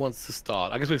 Who wants to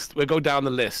start? I guess we'll go down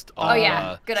the list. Oh,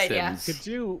 yeah. Good idea. Sims. Could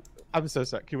you? I'm so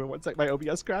sorry. Can you wait one sec? My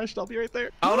OBS crashed. I'll be right there.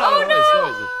 Oh no! Oh, no,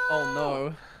 worries. Oh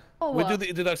no. Oh, We'll do the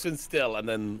introductions still, and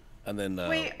then.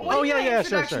 Wait, we'll- what Oh, are yeah, the yeah, sure,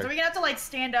 introductions? sure. Are we gonna have to like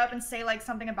stand up and say like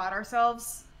something about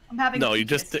ourselves? I'm having. No, you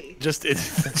just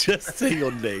PTSD. just say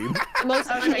your name. Most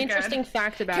Okay, good. uninteresting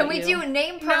fact about Can we you. do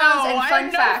name, No, pronouns, and I fun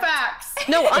have no facts? facts.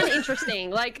 No, uninteresting.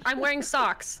 Like, I'm wearing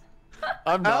socks.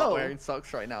 I'm not Oh. wearing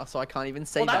socks right now, so I can't even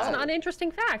say Well, that's that. an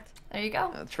uninteresting fact. There you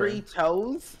go. True. 3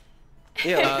 toes.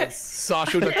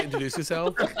 Sasha, would you like to introduce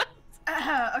yourself?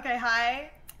 Okay, hi.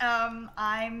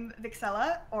 I'm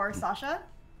Vixella or Sasha,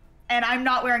 and I'm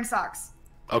not wearing socks.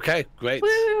 Okay, great. Woo!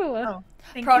 Oh,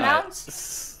 thank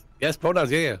Pronouns? Yes,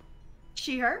 pronouns. Yeah, you.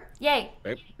 She, her. Yay.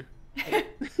 yeah. Right.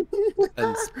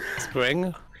 And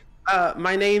Spring.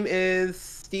 My name is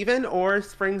Steven or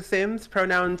Spring Sims,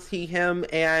 pronouns he, him,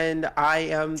 and I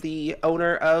am the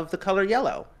owner of the color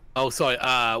yellow. Oh, sorry.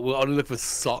 We'll only look for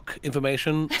sock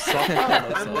information. Sock.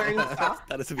 I'm wearing socks.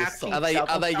 That is to be a sock.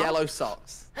 Are they yellow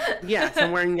socks? Yes,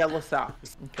 I'm wearing yellow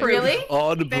socks. Really?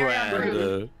 On Very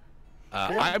brand.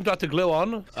 I am Dr.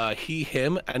 Gluon, he,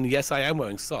 him, and yes, I am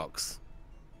wearing socks.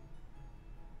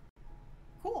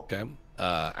 Cool. Okay.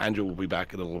 Andrew will be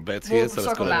back in a little bit We'll here, so let's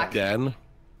circle go back. again.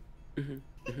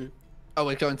 Oh,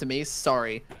 we're going to me.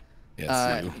 Sorry.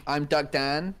 Yes, you. I'm Doug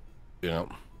Dan. Yeah.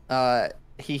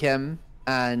 He, him,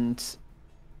 and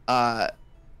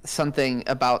something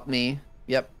about me.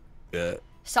 Yep. Yeah.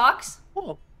 Socks?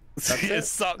 Cool. Yes,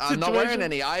 sock I'm not situation. wearing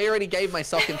any. I already gave my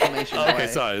sock information Oh, away. okay,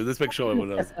 sorry. Let's make sure everyone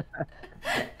knows.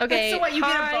 Okay. So what, you get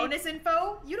hi. a bonus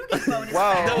info? You don't get bonus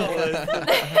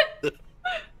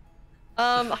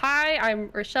Whoa. Hi, I'm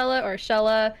Rochella or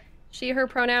Shella, she, her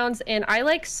pronouns, and I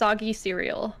like soggy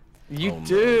cereal. You Oh, no,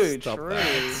 do, stop true.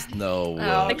 that. No.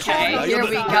 Okay, Now here you're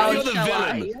we the- go. now you're the Shella.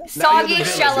 villain. Now Soggy you're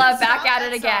the villain. Shella back at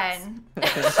it again.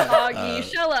 Soggy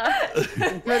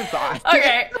Shella. Goodbye.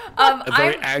 Okay. I'm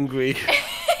very I'm angry.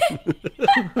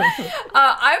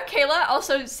 I'm Kayla,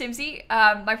 also Simsie.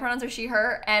 My pronouns are she,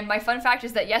 her, and my fun fact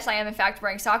is that yes, I am in fact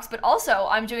wearing socks, but also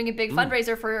I'm doing a big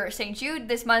fundraiser for St. Jude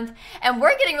this month, and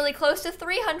we're getting really close to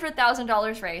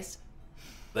 $300,000 raised.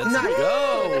 Let's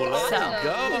go. Let's So-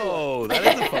 go.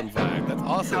 That is a fun fact. That's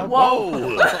awesome.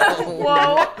 Whoa.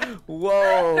 Whoa.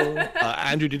 Whoa.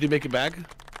 Andrew, did you make it back?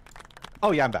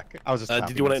 Oh yeah, I'm back. I was just.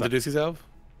 Did you want to introduce yourself?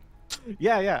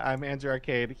 Yeah. I'm Andrew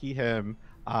Arcade. He, him.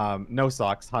 No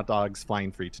socks. Hot dogs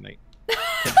flying free tonight.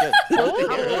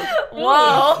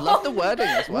 Whoa. Love the wording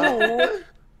as well.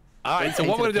 All right, so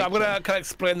what we're going to do, I'm going to kind of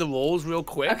explain the rules real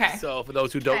quick. Okay. So for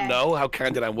those who don't Okay. know how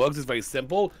Candyland works, it's very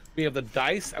simple. We have the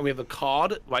dice and we have the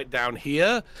card right down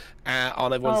here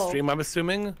on everyone's Oh. stream, I'm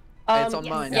assuming. It's on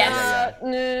mine. Yes.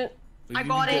 I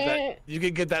got it. You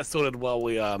can get that sorted while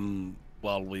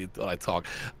I talk.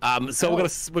 So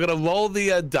we're gonna roll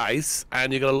the dice,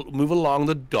 and you're gonna move along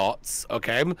the dots.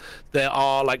 Okay, there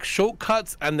are like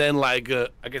shortcuts, and then like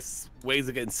I guess ways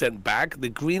of getting sent back. The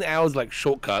green arrows are like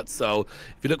shortcuts. So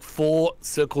if you look 4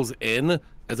 circles in,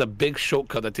 there's a big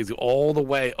shortcut that takes you all the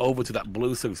way over to that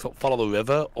blue circle. So follow the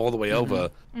river all the way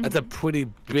over. That's a pretty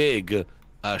big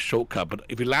shortcut. But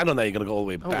if you land on there, you're gonna go all the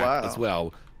way back wow. as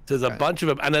well. So there's a bunch of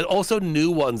them, and then also new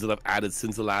ones that I've added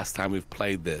since the last time we've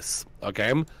played this.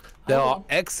 Okay, there are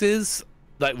X's,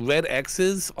 like red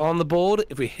X's on the board.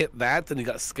 If we hit that, then you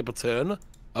got to skip a turn.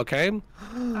 Okay,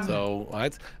 so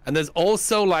right, and there's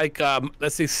also like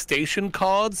let's say station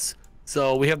cards.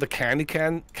 So we have the candy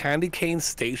cane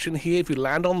station here. If you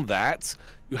land on that,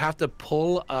 you have to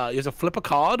pull. You have to flip a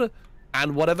card,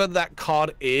 and whatever that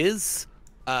card is.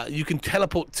 You can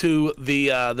teleport to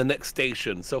the next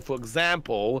station. So, for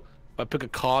example, if I pick a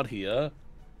card here,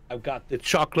 I've got the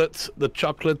chocolate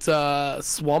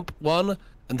swamp one,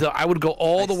 and so I would go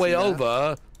all the way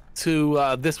over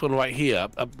to this one right here,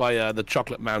 up by the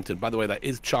chocolate mountain. By the way, that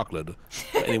is chocolate.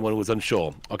 For anyone who was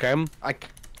unsure. Okay.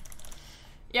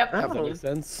 Yep. Does that make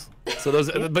sense? So those,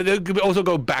 but they could also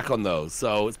go back on those.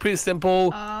 So it's pretty simple.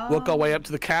 Work our way up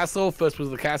to the castle. First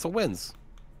person to the castle wins.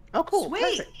 Oh, cool. Sweet.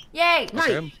 Perfect. Yay.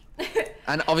 Okay.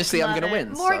 And obviously I'm Love going to it.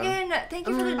 win. Morgan, thank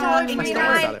you for the Oh, dog. don't worry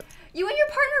about it. You and your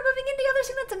partner are moving in together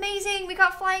soon. That's amazing. We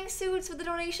got flying suits with the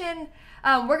donation.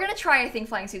 We're gonna try, I think,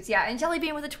 flying suits. Yeah, and Jelly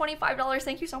Bean with the $25.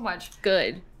 Thank you so much.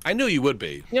 Good. I knew you would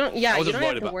be. You don't. Yeah. I wasn't you don't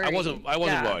worried have to about. worry. I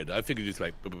wasn't Yeah. worried. I figured just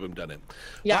like boom, boom, boom, done it.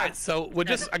 Yeah. All right, so we're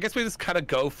just. I guess we just kind of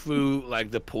go through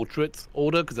like the portrait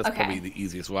order because that's Okay. probably the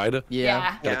easiest, right?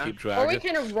 Yeah. Gotta Yeah. keep track. Or we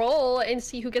can roll and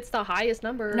see who gets the highest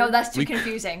number. No, that's too We-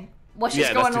 confusing. Let's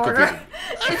Yeah, just go that's in too order.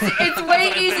 It's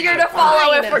way easier to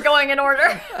follow if we're going in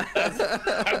order. I'm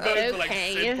going for like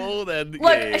Okay. simple, then. Look,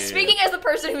 yeah. speaking as the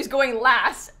person who's going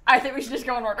last, I think we should just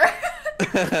go in order.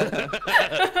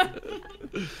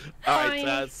 All right,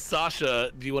 Fine.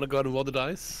 Sasha, do you want to go ahead and roll the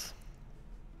dice?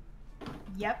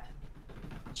 Yep.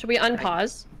 Should we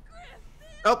unpause?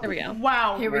 Oh, There we go.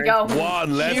 Wow. Here we go.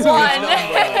 One. Let's You go. won.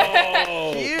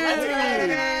 Oh,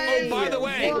 Yay! by the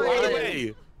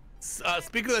way.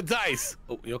 Speaking of the dice.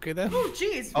 Oh, you okay there? Oh,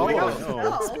 jeez. Oh, my gosh, no.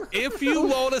 no. If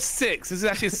you roll a 6, this is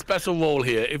actually a special roll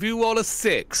here. If you roll a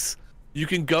 6, you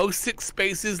can go 6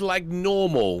 spaces like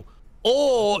normal,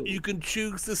 or you can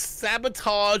choose to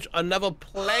sabotage another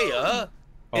player.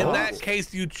 In Oh. that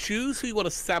case, you choose who you want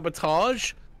to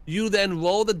sabotage. You then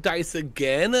roll the dice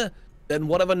again. Then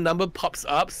whatever number pops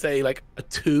up, say like a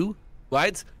 2,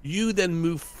 right? You then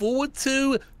move forward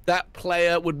 2. That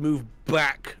player would move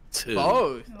back 2.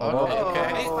 Oh.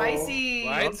 Okay. Spicy.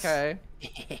 Right? Okay.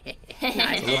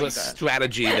 A little bit of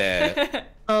strategy there.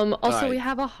 Also, Alright. we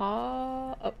have a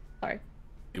Oh, sorry.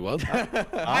 You what?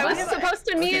 I was supposed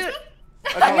to mute.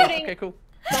 Okay, okay, cool.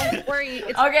 Don't worry.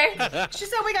 It's Okay. She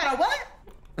said we got a what?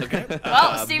 Okay.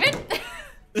 Well, Steven.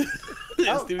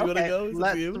 Oh, Steve, you wanna okay, go? Is it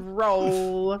let's you?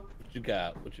 roll. What you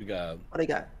got? What you got? What do you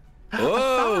got?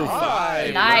 Oh,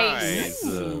 five. Nice. Nice.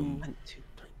 1, 2,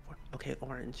 3, 4. Okay,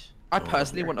 orange. I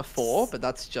personally want a 4, but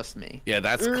that's just me. Yeah,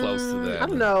 that's close to that. I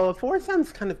don't know. 4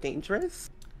 sounds kind of dangerous.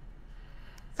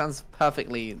 Sounds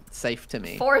perfectly safe to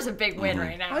me. 4 is a big win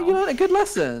right now. Oh, you learned a good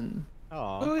lesson.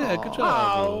 Oh yeah, good Oh,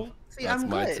 job. see, That's I'm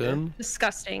my good. turn.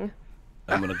 disgusting.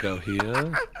 I'm gonna go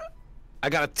here. I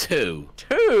got a 2.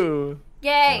 2.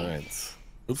 Yay. Alright.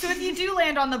 Oops. So if you do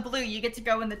land on the blue, you get to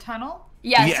go in the tunnel?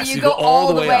 Yeah, Yes, so you you go go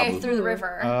all the way up. through the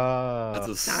river. That's a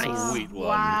Nice. sweet one.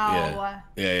 Wow.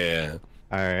 Yeah.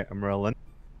 All right, I'm rolling.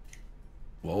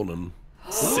 Rolling.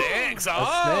 6.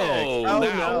 Oh, Oh, now.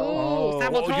 no.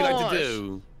 What would you like to Sabotage.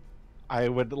 do? I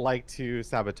would like to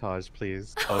sabotage,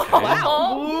 please. Okay.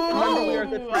 Wow. Remember we were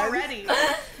good friends? Already.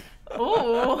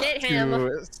 Ooh. Get him.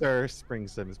 To Sir Spring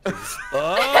Sims, please. Oh,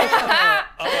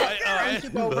 all right.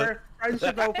 Friendship over.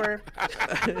 Friendship over.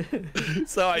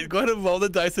 So I go ahead and roll the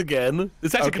dice again.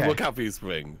 This actually could Okay. work out for you,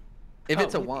 Spring. If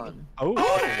it's a 1. Oh.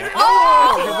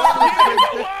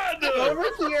 Over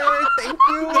here. Thank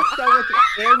you so much,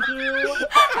 Andrew.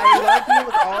 I love you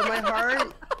with all my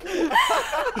heart.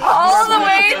 All the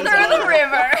way through the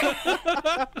river.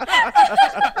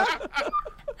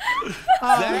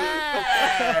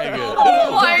 Dang.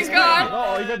 Oh my god.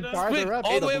 Oh, even farther up.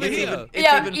 all the way over It's here. it's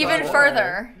Yeah, even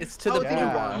further. It's to the blue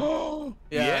yeah. one.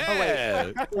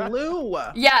 Yeah. Blue.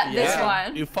 Yeah, this Yeah.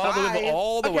 one. You follow the river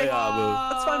all the way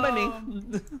up. That's fine by me.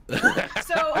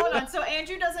 So hold on. So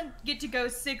Andrew doesn't get to go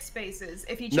 6 spaces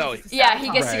if he chooses No. to Yeah, he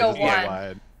sabotage. gets to go Yeah.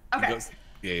 one. Okay.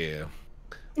 Yeah.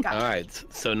 Gotcha. All right.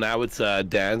 So now it's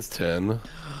Dan's turn.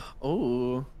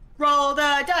 Ooh. Roll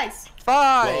the dice.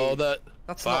 5. Roll the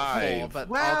That's not 4, 5. but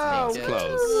Wow. I'll take it.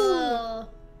 Close.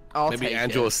 I'll Maybe take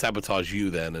Andrew it. will sabotage you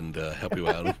then and help you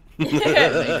out. Maybe. Could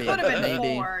have been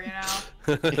Maybe. 4, you know.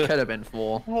 It could have been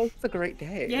 4. Oh, it's a great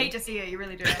day. You hate to see it. You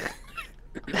really do.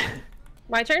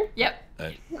 My turn? Yep.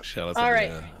 Shall All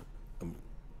right.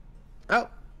 Oh,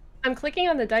 I'm clicking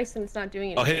on the dice and it's not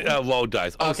doing Oh, anything. hit roll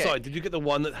dice. Oh, Okay. sorry. Did you get the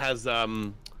one that has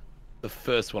the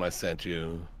first one I sent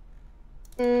you?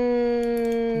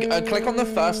 Click on the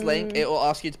first link. It will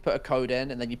ask you to put a code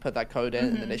in, and then you put that code in,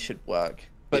 and then it should work.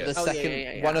 But Yeah. the Oh, yeah, second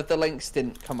yeah. one of the links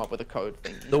didn't come up with a code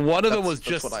thing. The one of them That's- was that's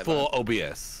just what I for learned.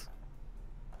 OBS.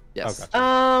 Yes.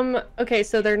 Okay. Okay,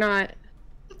 so they're not.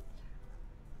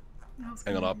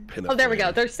 Hang on, I'll pin it. Oh, there for we go.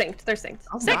 you. They're synced. They're synced.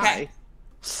 oh Six. my.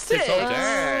 6. Oh,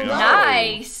 dang. Oh.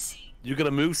 Nice. You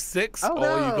gonna move 6, Oh, or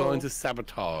are you no. going to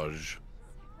sabotage?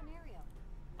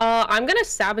 I'm gonna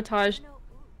sabotage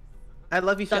I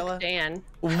love you, Duck Sheila. Dan.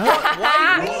 Oh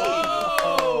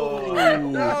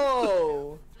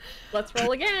no! Let's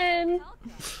roll again.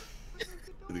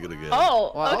 You're gonna get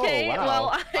Oh, Wow. okay. Oh, wow. Well,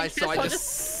 I So I guess I'll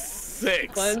just-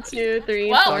 6. 1, 2, 3,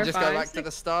 Well- 4, I'll just go 5, back to 6.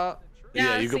 the start.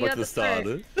 Yeah, you so go back at to the start.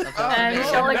 start. And Oh,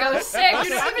 Sheila no. goes 6.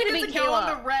 You don't even get to go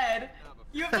on the red.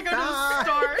 You have to go to the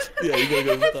start. Yeah, you gotta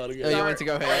go to the start Oh, again. you want to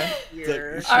go here? It's like,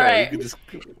 Here. sure, Alright. you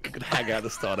can hang out the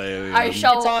start area. I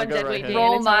shall It's on go dead right weight here. Dan.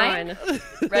 roll It's mine. on.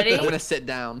 Ready? I'm gonna sit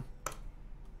down.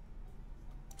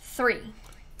 3.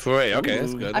 3. Okay,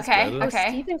 that's Ooh. good. That's Okay, good. okay.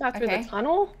 Steven got through Okay. the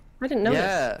tunnel? I didn't notice.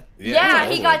 Yeah. Yeah,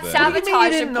 he got that. What do you mean you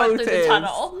sabotaged didn't and put through the notice?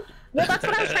 tunnel. Well, that's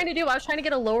what I was trying to do. I was trying to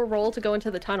get a lower roll to go into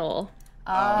the tunnel.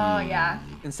 Oh, yeah.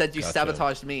 Instead, you Gotcha.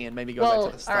 sabotaged me and made me go Well,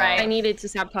 back to the start. alright. I needed to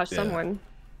sabotage Yeah. someone.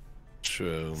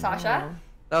 True. Sasha,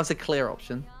 That was a clear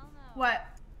option. What?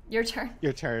 your turn.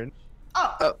 Your turn.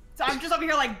 Oh, Oh. so I'm just over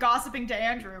here like gossiping to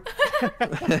Andrew.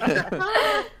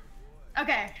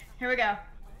 Okay, here we go.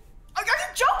 Oh, are you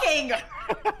joking?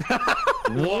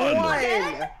 1.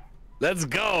 One. Let's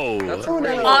go. That's Oh,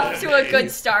 great. no. Off to a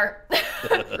good start.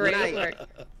 Great Nice. work.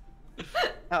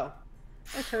 Oh,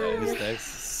 Who's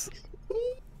next?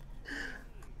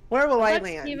 where will I That's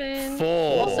land? Steven.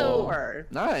 4. Also- 4.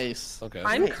 Nice. Okay.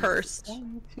 I'm Nice. cursed.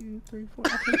 1, 2, 3, 4.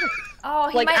 Okay. Oh,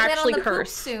 he Like, might land on actually the poop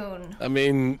cursed. soon. I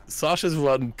mean, Sasha's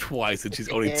run twice and she's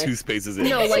only Yeah. 2 spaces in.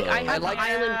 No, like, so- I have like-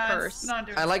 island Yeah, curse. it's not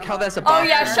doing I like so how there's a well. Oh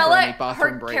yeah, bathroom Shella, for any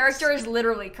bathroom her breaks. character is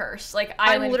literally cursed. Like I'm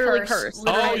island literally curse. cursed.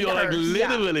 Oh, literally you're like cursed.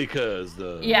 literally cursed.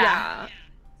 Yeah.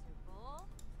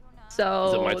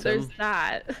 So my there's turn?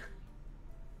 that.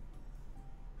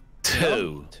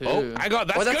 2. Two. Oh, I got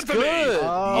that's, Oh, that's good for me. good.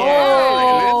 Oh.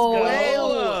 Yeah, Oh.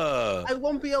 let's go. I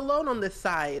won't be alone on this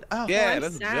side. Oh, Yeah, I'm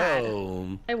let's sad.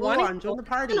 go. I Oh, wanted I'm to joining the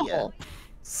party. tunnel.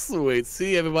 Sweet.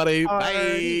 See you, everybody.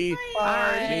 Party.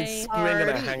 Bye. Me and Spring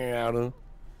are Party. hanging out.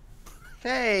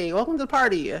 Hey, welcome to the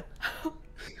party.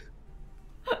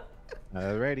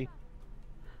 Alrighty.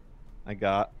 I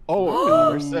got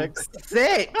number 6.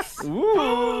 6.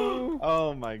 Ooh.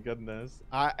 Oh my goodness.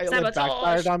 It Sabotage.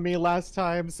 backfired on me last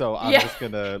time, so I'm just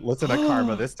gonna listen to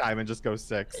karma this time and just go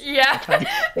 6. Yeah,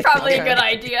 probably a good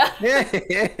idea.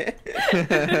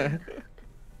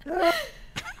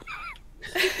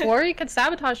 Or you could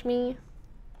sabotage me.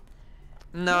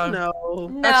 No. No.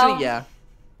 No. Actually, yeah.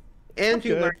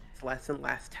 Andrew Okay. learned his lesson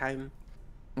last time.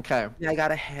 Okay. I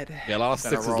got ahead. Yeah, a lot of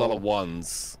Gonna 6s, a lot roll. of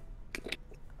 1s.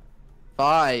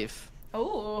 5.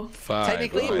 Oh. 5.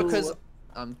 Technically, right. because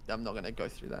I'm not gonna go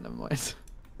through that. Never mind.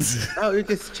 Oh, you're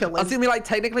just I chilling. was gonna be like,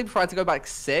 technically, before I had to go back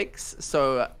 6,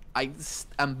 so I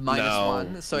am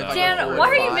 -1. So if I go Dan, forward why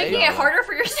are you 5, making it harder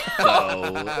for yourself?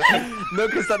 No. No,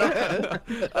 because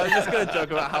I'm just gonna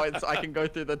joke about how I can go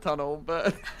through the tunnel,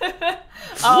 but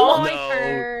Oh. My No.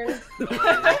 turn.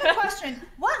 I have a question.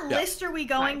 What Yeah. list are we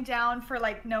going down for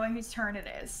like knowing whose turn it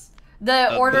is?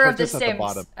 The order of the just at the Sims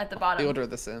bottom. at the bottom. the order of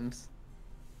the Sims.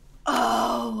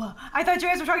 Oh, I thought you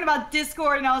guys were talking about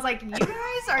Discord, and I was like, you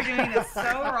guys are doing this so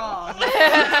wrong.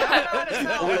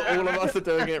 All of us are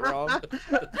doing it wrong.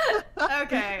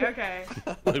 Okay.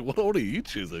 Like, what order are you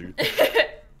choosing?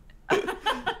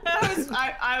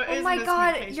 Oh my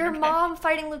god, your mom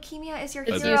fighting leukemia is your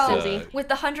It's hero. you, Susie. With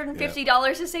the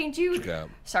 $150 to St. Jude. Yeah.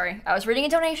 Sorry, I was reading a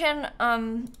donation.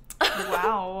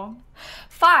 Wow.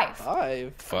 5.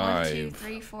 5. 5. 1, 2,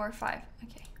 3, 4, 5.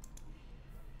 Okay.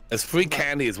 There's free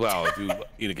candy as well if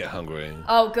you get hungry.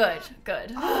 Oh, good.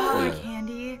 Oh, Yeah.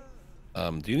 candy.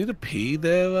 Do you need a pee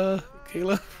there,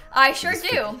 Kayla? I sure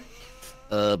do.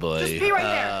 Oh boy. Just pee right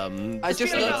there. I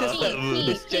just Pee, noticed that pee,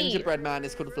 this pee. gingerbread man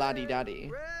is called Vladdy Daddy.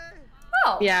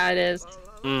 Oh. Yeah, it is.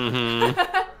 Mm-hmm.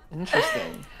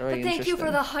 Interesting. Very But thank you for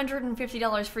interesting. the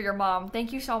 $150 for your mom.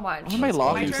 Thank you so much. Why am I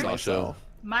laughing turn. to myself?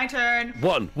 My turn.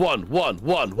 1.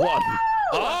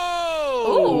 Oh!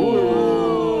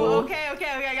 Ooh. Okay.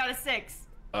 I got a 6.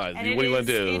 All right, And what do you want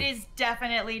to do? It is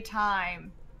definitely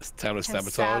time It's time to to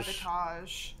sabotage.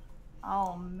 sabotage.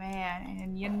 Oh man,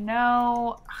 and you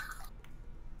know,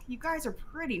 you guys are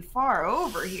pretty far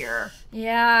over here.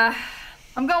 Yeah.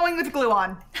 I'm going with glue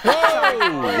on.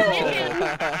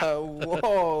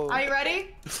 Whoa. Are you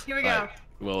ready? Here we go. Alright,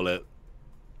 roll it.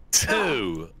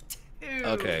 2. Ooh,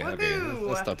 Okay.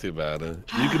 woohoo. That's not too bad.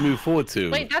 You can move forward 2.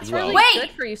 Wait, that's as well. really Wait!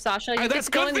 good for you, Sasha. You Hey, get that's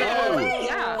to go good in for the- you!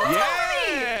 Yeah.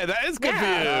 Yeah, that is good for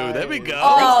you. There we go.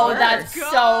 Oh, work. that's Go!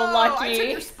 so I took lucky.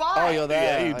 your spot. Oh, you're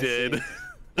there. Yeah, you I did. see.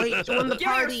 Wait, join the Give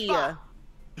me your party. spot.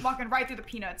 Walking right through the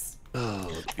peanuts. Oh,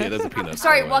 yeah, there's a peanut.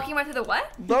 Sorry, by the way. walking right through the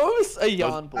what? Those are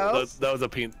yarn balls. That was a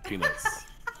peanuts.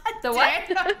 The what?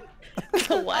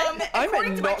 The what? I'm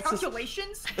according to my not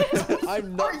calculations,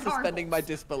 I'm not are yarn suspending my balls.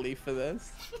 disbelief for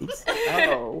this.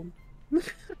 Oh.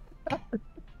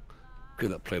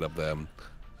 Good that played up there. All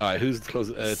right, who's close?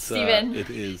 It's Steven. It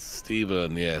is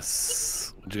Steven.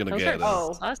 Yes. What you gonna Those get? are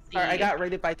Oh, saucy. Sorry, I got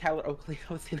rated by Tyler Oakley.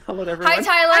 I was saying hello to everyone. Hi,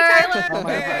 Tyler. Oh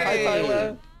my God. Hi,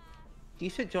 Tyler. You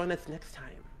should join us next time.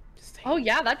 Just saying. Oh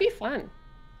yeah, that'd be fun.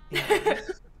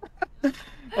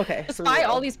 Okay. Just so buy we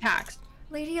all go. these packs.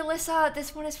 Lady Alyssa,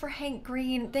 this one is for Hank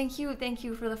Green. Thank you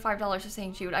for the $5 to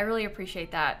St. Jude. I really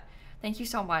appreciate that. Thank you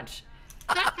so much.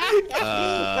 Could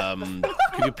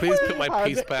you please put my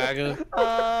piece bag?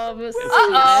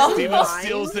 Uh-oh. Steven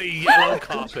steals the yellow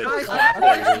carpet. Of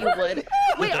course you would.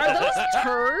 Wait, are those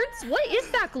turds? What is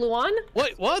that, Gluon?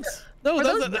 Wait, what? No, Are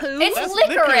that's those not. poos? It's That's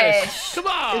licorice. Come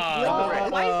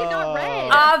on. Why is it not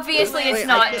red? Obviously, it's Wait, I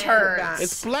not can't do turds. that.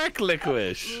 It's black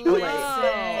licorice. Wait.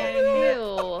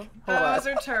 Oh, ew. Those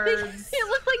are turds. They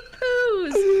look like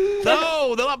poos.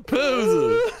 No, they're not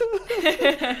poos.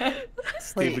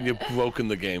 Steven, you've broken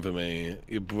the game for me.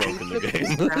 You've broken the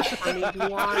game. Crap for me,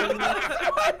 Luan. I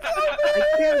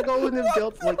can't go in the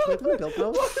build. Like, can I go in the build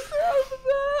mode?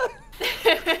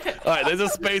 All right, there's a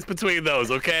space between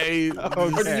those, okay? Or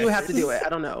do you have to do it? I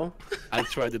don't know. I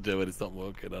tried to do it. It's not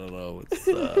working. I don't know. It's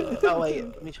Oh wait,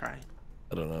 let me try.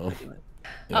 I don't know.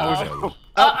 Uh-oh.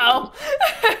 Uh-oh.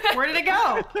 Where did it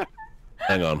go?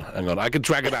 Hang on. I can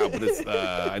drag it out, but it's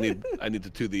I need to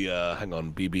do the hang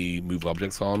on, BB move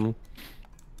objects on.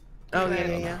 Oh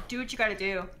yeah. Do what you gotta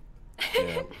do.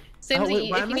 Yeah. Simsy, wait,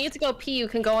 why if am you I- need to go pee, you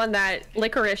can go on that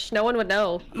licorice. No one would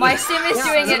know. My sim is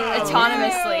doing it no.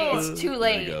 autonomously. It's too There you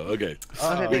late. go. Okay. Okay,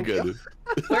 We're thank good. you.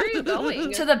 Where are you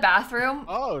going? To the bathroom.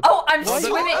 Oh. Oh, I'm Well,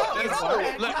 swimming.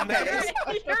 Look,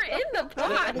 You're in the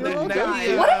pot. What am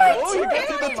I Oh, you doing? got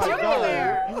to the What bottom.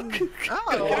 there?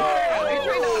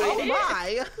 Oh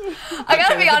my! I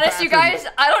gotta be honest, you guys.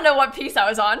 I don't know what piece I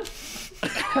was on.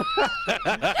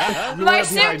 My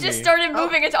sim just started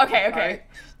moving it. Okay. Alright.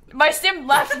 My sim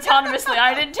left autonomously.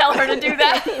 I didn't tell her to do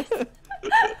that.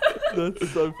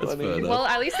 That's so funny. fair enough. Well,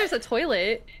 at least there's a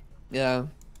toilet. Yeah.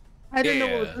 I didn't know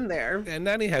what Yeah. was in there. And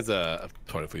Nanny has a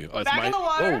toilet for you. Oh, it's Back in the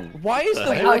water. Oh, Why is the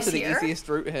Wait, water it's the here? easiest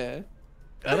route here?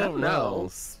 I don't know. know.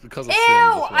 It's because of Ew! Sims,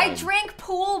 that's I why. drank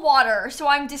pool water, so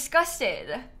I'm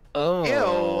disgusted. Oh.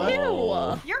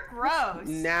 Ew. You're gross.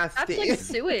 Nasty. That's like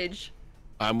sewage.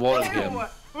 I'm one of Ew. him.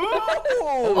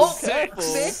 Oh,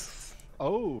 Six.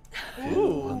 Oh. Okay,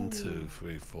 1, 2,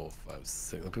 3, 4, 5,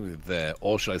 6. I'm putting it there.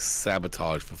 Or should I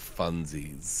sabotage for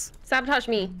funsies? Sabotage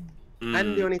me. I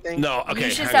didn't do anything. No, okay.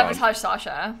 You should hang on. sabotage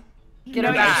Sasha. Get No,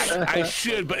 her you back. shouldn't. I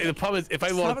should, but the problem is, if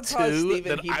I want Sabotage to, Steven,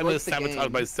 then he I'm gonna broke the sabotage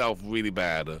game. myself really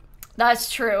bad.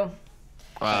 That's true.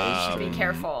 Be Um,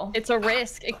 careful. It's a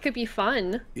risk. It could be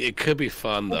fun. it could be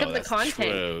fun though. Think of the That's content.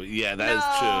 true. Yeah, that is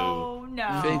true.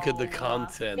 No. Think of the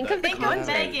content. Think of the Think of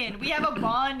content. Megan. We have a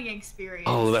bonding experience.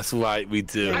 Oh, that's right, we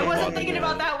do. I The wasn't bonding thinking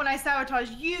about area. that when I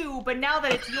sabotaged you, but now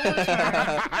that it's your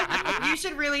turn, you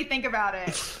should really think about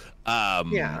it.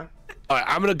 Yeah. All right,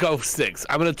 I'm gonna go 6.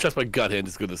 I'm gonna trust my gut here and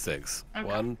just go to 6. Okay.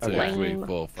 1, 2, Okay. 3,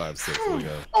 4, 5, 6. Here we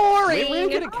go. Wait, we're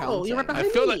good at Oh, you were counting. I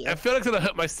feel behind me. like it's gonna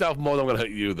hurt myself more than I'm gonna hurt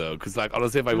you though, because like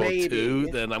honestly, if I roll Maybe. 2,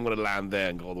 then I'm gonna land there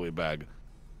and go all the way back.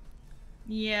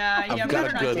 Yeah, I've yeah, got a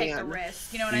better not good- take the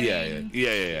risk. You know what I Yeah, mean?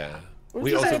 yeah. What We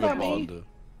did you also say have a about me? bond.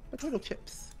 Potato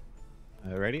chips.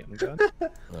 Ready? I'm going.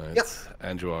 Alright, Yep.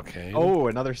 Andrew Arcane. Oh,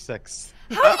 another 6.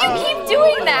 How do you keep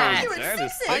doing that? That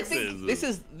is I sixes. think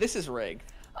this is rigged.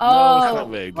 No, it's not Oh,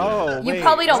 rigged. Oh, you wait,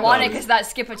 probably don't hold want it on. because that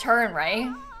skip a turn, right?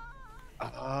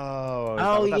 Oh. is that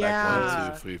Oh, what that yeah. actually is?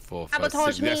 1, 2, 3, 4, 5,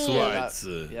 Sabotage 6. That's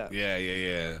me. right. Yeah.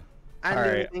 Yeah. I didn't do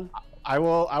Alright. anything. I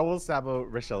will sabo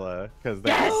Richella because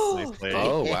that's Yes! nicely.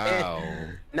 Oh wow.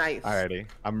 Nice. Alrighty,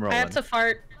 I'm I rolling. have to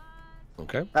fart.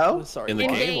 Okay. Oh, Sorry. In the In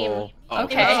game. game. Or... Oh,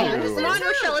 Okay. oh. Come on,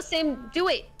 Rochella, same. Do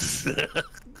it.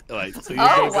 Like, so Oh,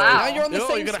 gonna go- wow. Now you're on the Oh,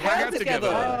 same you're gonna square hang out together.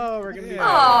 together. Oh, we're gonna be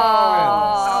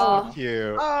Aww. so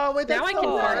cute. Oh, wait, that's Now I so can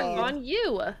fart nice. on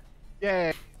you.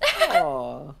 Yay.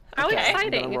 Aw. How Okay. I'm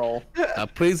exciting. gonna roll.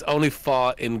 Please only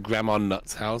fart in Grandma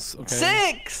Nut's house. Okay.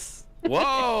 6!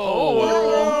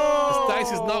 Whoa! This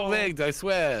dice is not rigged, I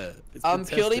swear. It's been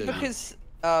Purely tested.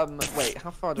 because wait,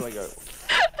 how far do I go?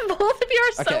 Both of you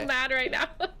are so Okay. mad right now.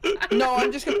 No,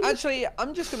 I'm just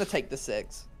gonna take the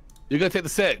 6. You're gonna take the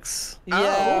 6.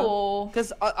 Yeah. Oh.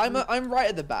 Because I'm right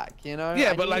at the back, you know?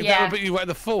 Yeah, I but like need- that Yeah. would put you right at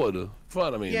the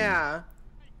front. I mean. Yeah.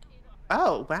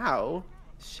 Oh, wow.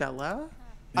 Shella?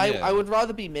 Yeah. I would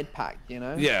rather be mid-pack, you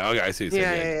know? Yeah. Okay, I see. what you're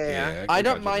Yeah, saying. yeah. I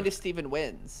don't gotcha. mind if Steven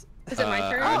wins. Is it my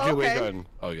turn? Andrew, where you okay. going?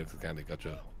 Oh, yeah, it's Candy.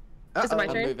 Gotcha. Is it my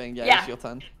I'm turn? moving. Yeah, Yeah. it's your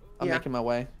turn. I'm Yeah. making my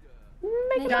way.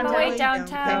 Making my way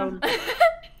downtown.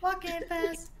 Walking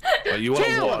fast. Oh, you want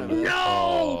a Two. 1?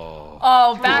 No.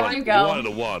 Oh, back you You go. wanted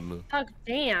a 1. Oh,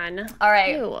 Dan. All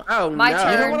right. Ew. Oh, My no. You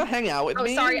turn. don't want to hang out with Oh,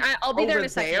 me? sorry. I'll be there in Over a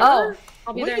second. there? Oh,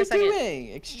 I'll be What there are in you a second. doing?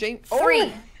 Exchange. 3.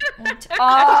 Oh!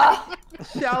 Ah.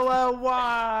 Shella,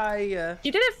 why?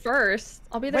 You did it first.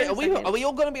 I'll be there Wait, in a second. are we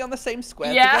all gonna be on the same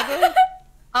square Yeah. together?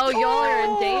 Oh, y'all are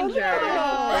in danger.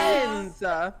 Friends.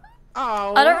 Oh.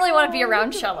 I don't really want to be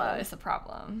around Shella is the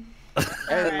problem. She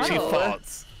Oh.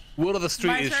 farts. Word of the street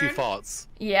My is she turn? farts.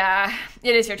 Yeah,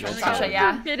 it is your turn, Sasha.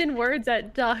 Yeah. Forbidden words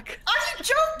at duck. Are you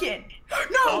joking?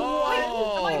 No.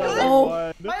 Oh. Am I good? Oh.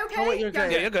 Am I okay? Oh, wait, you're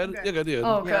good. Yeah, you're good. Okay. You're good. You're good.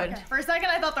 Oh, Yeah. good. Okay. For a second,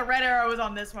 I thought the red arrow was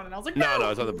on this one, and I was like, No, no,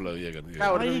 it's on the blue. You're good. You're That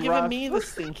good. would Why are you have giving rough. me the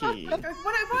stinky? Why is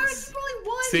only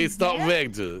one? See, it's not man?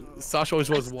 rigged. Sasha always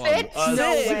was 1. Six? No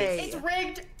Six. way. It's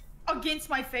rigged against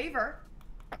my favor.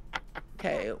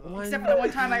 Okay, one. Except for the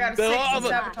one time I got a 6 There are in other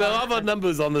sabotage.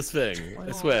 numbers on this thing.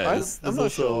 I swear. I'm There's not also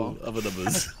sure. other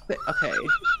numbers. Okay.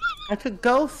 I could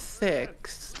go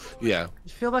 6. Yeah, I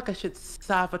feel like I should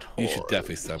sabotage. you should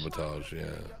definitely sabotage.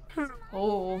 Yeah.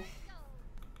 Oh.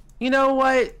 You know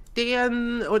what,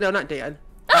 Dan? Oh no, not Dan.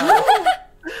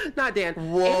 Not Dan.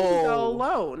 Whoa. Andrew, go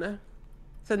alone.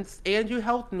 Since Andrew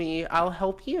helped me, I'll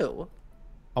help you.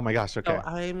 Oh my gosh. Okay. So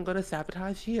I'm gonna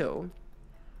sabotage you.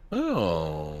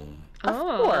 Oh.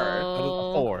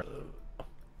 Oh.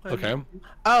 4. Okay.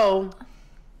 Oh,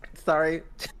 sorry.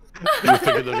 You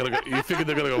figure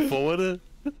they're gonna go forward?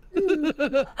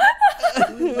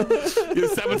 You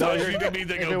sabotage you didn't mean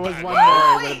to If go it was back. 1 more,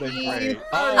 it would have been great.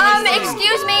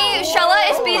 Excuse me,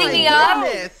 Shella is beating me up.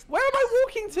 Goodness. Where am I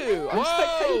walking to? I'm Whoa.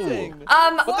 spectating.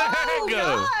 What the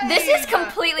Oh, heck? This is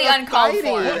completely uncalled Fighting.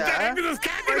 for. What the heck is this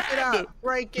Break it Candyland? up.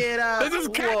 Break it up. This is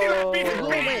Candyland Whoa. beating Who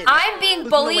me. wins? I'm being Who's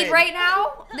gonna bullied win? right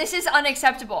now. This is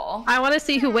unacceptable. I want to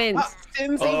see who wins.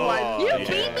 Simsy Oh, won. You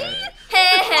beat me?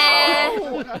 Heh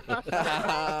heh.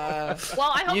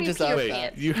 Well, I hope You you deserve pee your that.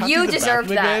 pants. You, have to You use the deserve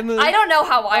bathroom that. again? I don't know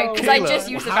how I, because I Kayla, just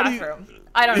used the how do you- bathroom.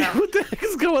 I don't know. What the heck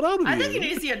is going on with I you? think you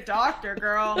need to see a doctor,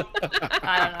 girl.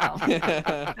 I don't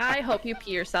know. I hope you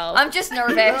pee yourself. I'm just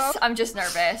nervous. I'm just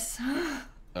nervous.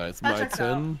 It's That my checks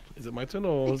turn. Is it my turn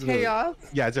or is it? Chaos.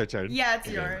 Yeah, it's your turn. Yeah, it's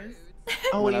yours.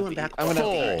 Oh, I'm you gonna went back. have to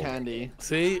Four. eat candy.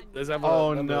 See? There's have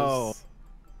Oh, numbers. no.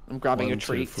 I'm grabbing 1, a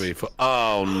treat. 2, 3, 4.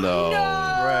 Oh no.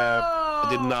 Rip. I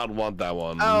did not want that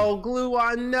one. Oh, glue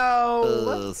on,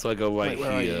 no. So I go right Wait,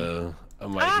 where are here.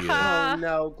 I'm right here. Oh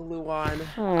no, glue on.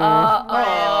 Oh.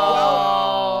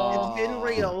 It's been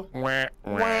real. Wah,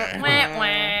 wah. Wah,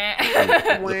 wah.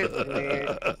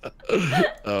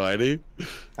 Alrighty.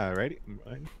 Alrighty.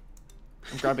 I'm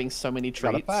grabbing so many Got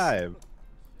a treats. 5.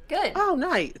 Good. Oh,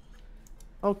 nice.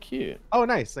 Oh, cute. Oh,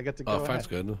 nice. I get to go. Oh, ahead. 5's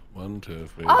good. 1, 2,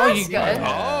 3. Oh, that's you good. got it.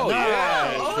 Oh,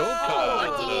 yeah. Oh,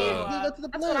 Shortcut. You go to the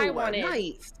That's what I blue. wanted.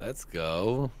 Nice. Let's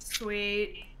go.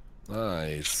 Sweet.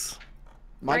 Nice.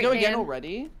 Am I Right, go again Dan.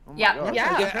 already? Oh my Yeah. gosh.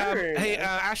 Yeah. Hey,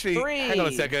 Ashley, hang on a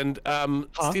 3. second.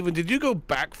 Steven, did you go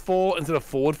back 4 instead of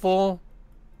forward 4?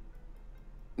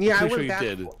 Yeah, I pretty went sure back.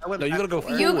 you did. I went No, you back gotta go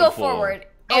forward. You forward go four. forward.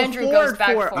 Oh, Andrew goes forward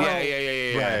back four. forward.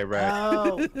 Yeah. Right, right.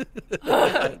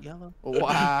 Oh. Yellow.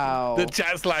 Wow. The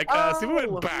chat's like, Steven Oh.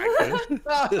 went back.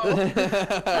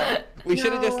 We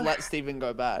should have just No. let Steven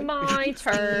go back. My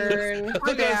turn. Look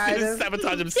at bad. Steven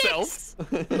sabotage himself.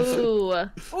 Ooh.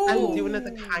 I'm doing it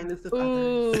the kindness of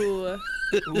others. Ooh.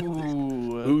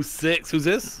 Ooh. Who's 6? Who's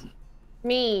this?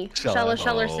 Me. Shella.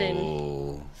 Shella Shellerson.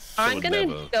 Oh, I'm should gonna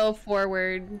never. go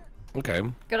forward. Okay.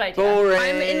 Good idea. Boring.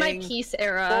 I'm in my peace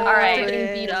era. All right. I'm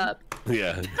getting beat up.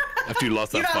 Yeah. After you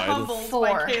lost You that got fight. humbled 4.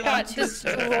 by Kayla. Got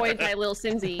destroyed by Lil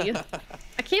Simsie.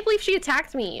 I can't believe she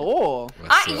attacked me. Oh. You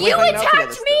hanging out together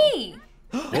attacked still. me.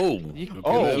 Whoa. You, Okay,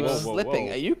 oh, there. keep Whoa, whoa, slipping.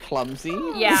 whoa. Are you clumsy?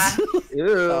 Yeah.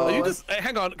 Ew. Oh, You just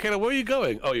hang on, Kayla. Where are you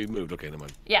going? Oh, you moved. Okay, never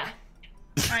mind. Yeah.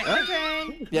 Alright, my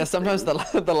turn. Yeah, sometimes the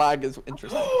lag is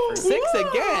interesting. 6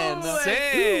 again.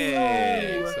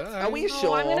 6. Are we Oh,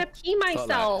 sure? I'm gonna pee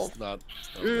myself. It's not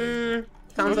good.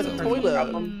 Sounds Go like to a the toilet.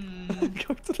 problem.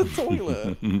 Go to the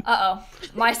toilet. Uh-oh.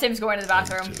 My Sim's going to the 1,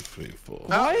 bathroom. 2, 3, 4.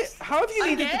 Why? How have you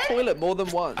needed Again? the toilet more than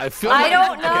once? I feel I like,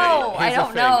 don't know. Okay, I here's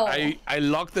the don't know. thing. I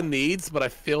locked the needs, but I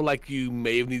feel like you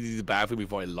may have needed the bathroom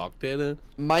before I locked it.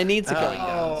 My needs are going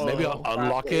Oh. down. Maybe I'll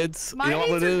unlock it. My you know what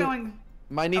I'm needs gonna are do? going.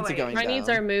 My needs Oh, are going My down. needs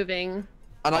are moving.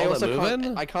 And I Oh, also they're moving?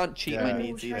 can't. I can't cheat my Yeah.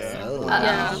 needs either.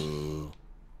 Yeah.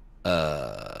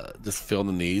 Just fill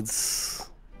the needs.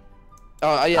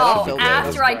 Oh yeah. Oh, that filled it.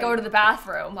 after That's I go to the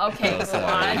bathroom. Okay, Oh, come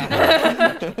on.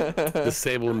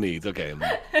 Disable needs. Okay,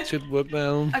 should work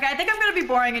now. Okay, I think I'm gonna be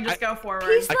boring and just go forward.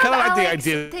 Peace I love, kinda like the Alex.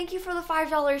 idea- Thank you for the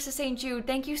 $5 to St. Jude.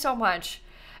 Thank you so much.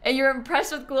 And you're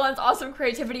impressed with Gluon's awesome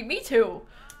creativity. Me too.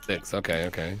 6. Okay.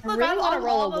 Look, really I'm wanna on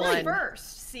roll all a the way 1.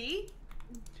 first. See?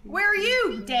 Where are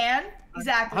you, Dan?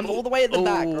 Exactly. I'm all the way at the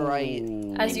back, right?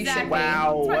 As you should Exactly. be.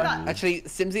 Wow. That's what I thought. Actually,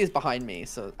 Simsy is behind me,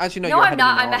 so actually no. No, you're I'm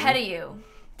not. ahead I'm of me now. ahead of you.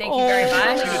 Thank you very She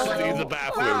much. just needs the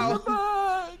bathroom.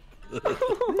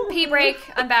 Pee break.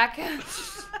 I'm back.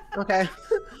 Okay.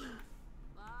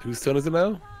 Whose turn is it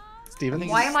now? Steven?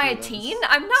 Why am I a teen?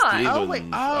 I'm not. Stevens, wait.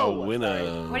 our Oh,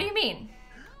 winner. What do you mean?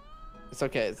 It's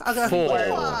okay. It's I'll go 4.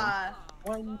 Ah,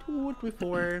 1, 2, 3,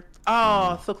 4.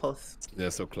 Oh, so close.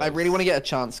 They're so close. I really want to get a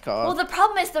chance card. Well, the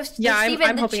problem is the Yeah, I'm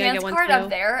Steven, the hoping I get chance one card too. up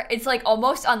there, it's like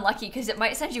almost unlucky because it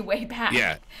might send you way back.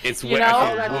 Yeah, it's You way know?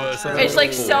 actually worse than It's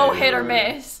like before. so hit or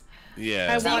miss.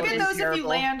 Yeah. so you want get it those if you terrible.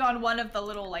 land on one of the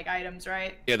little like items,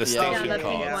 right? Yeah, the Yeah, station the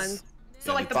pink cards. ones.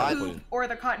 So Yeah, like the the poop or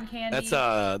the cotton candy.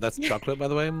 That's chocolate, by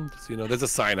the way. So, you know, there's a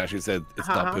sign actually said it's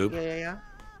not poop. Yeah.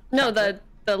 No, the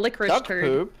licorice Duck turd.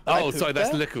 poop. I Oh, pooped sorry, that's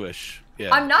there? licorice.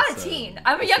 Yeah. I'm not a it's, teen.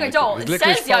 I'm a it's young licorice. adult. It's It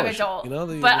licorice says young forage, adult. you know,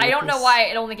 the but I don't know licorice- why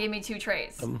it only gave me 2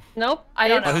 traits. Nope. I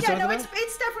don't know. Who's Yeah, turn no, is it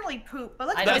it's definitely poop. But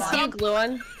let's I move don't It's know. on.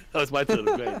 you, Gluon. Oh, it's my turn.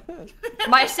 Great.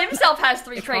 My sim self has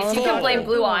 3 traits. You can blame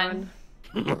Blue on.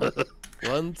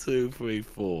 1, 2, 3,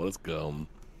 4. Let's go.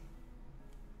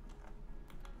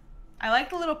 I like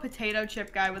the little potato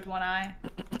chip guy with one eye.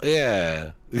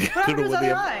 Yeah. happened to his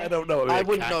other eye? I don't know. I a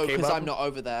wouldn't cat know came because up. I'm not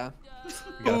over there.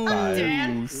 You got a 5.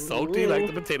 Dan, Ooh, salty like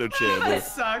the potato that chip.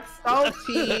 sucks.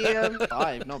 Salty.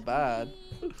 5, not bad.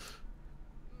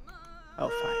 Oh,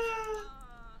 5.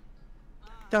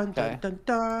 Dun dun Okay. dun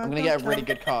dun. I'm gonna get a really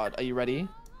good card. Are you ready?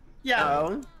 Yeah.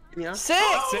 Oh, yeah. 6.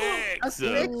 A 6.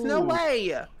 6? No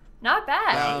way. Not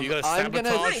bad. You gotta I'm gonna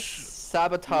sabotage?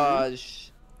 sabotage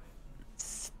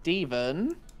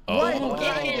Steven. Oh.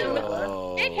 Get him.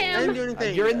 Oh. Get I him. didn't do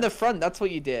anything. You're in the front. That's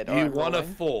what you did. You Alright, won a rolling.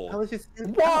 I 4. was just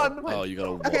in... One. Oh, you got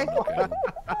a 1. Okay. Okay.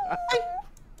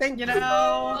 Thank You you.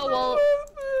 know. Oh well.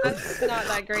 That's not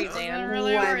that great, Dan.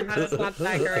 really hard. That's not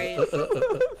that great.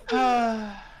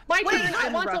 My turn. I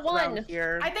want the one.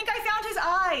 Here. I think I found his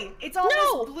eye. It's on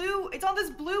No. this blue. It's on this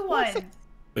blue one.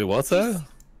 Wait, what's that?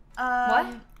 What?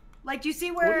 Like, do you see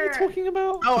What are where? you talking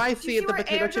about? Oh, I Do see you it. see The where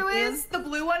potato chip Andrew man. is? The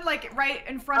blue one, like right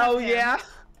in front Oh of him. yeah.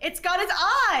 It's got his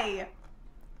eye.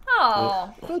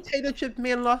 Oh. Potato chip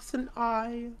man lost an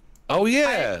eye. Oh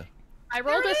yeah. I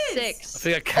rolled There a it is. 6. I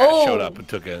think a cat Oh. showed up and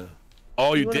took it.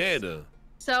 Oh, you What? did.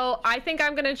 So I think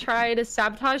I'm gonna try to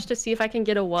sabotage to see if I can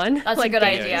get a 1. That's a like good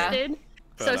Dan idea. just did.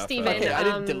 Fair So enough, Steven, fair Okay, I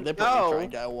didn't deliberately Oh. try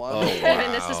and get one. Oh,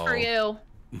 Steven, this is for wow.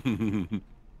 you.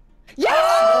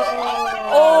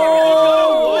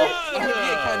 Oh. I hope you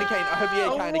get candy cane. I hope you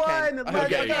get candy cane. I hope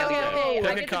you Okay, get candy cane. okay. Pick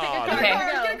I a get to pick a card. card. Okay.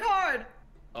 Get a card.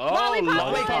 Oh, Lollipop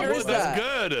lollipop. one. That's That.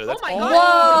 good. That's my awesome.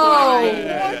 God. Whoa.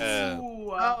 Yeah. Ooh.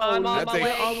 I'm on That's my a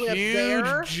way. all the way up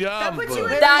there. huge jump. puts you in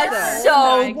That's that. so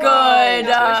Oh my good.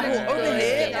 God. Over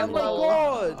here? Oh my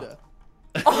god. Oh.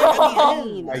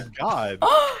 Oh my god.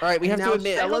 Alright, we have Now to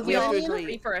admit, Stella's we have to in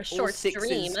agree. for a All short 6s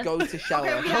stream. go to shower.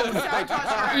 Okay, we have to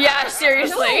sabotage her. Yeah,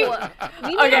 seriously. No, we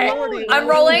need Okay, a loading. I'm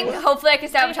rolling. Hopefully I can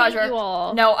sabotage hate you her.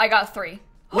 all. No, I got 3. Wait,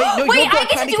 no, Wait, you got I get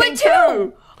to candy do cane it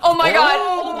too. Oh my god.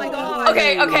 Oh my god.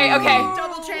 Okay.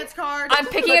 Double chance card. I'm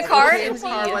picking a card. Pick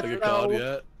a card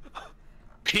yet.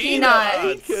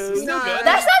 Peanuts. Still good.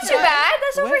 That's not too bad.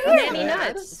 That's over Where- here. Nanny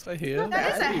nuts. That's right here.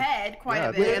 That is ahead quite Yeah,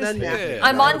 a bit. banana napkin. Yeah.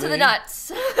 I'm on to the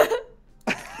nuts.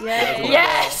 Yay.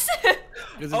 Yes.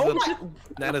 This is Oh the my-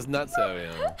 Nana's nuts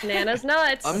area. Nana's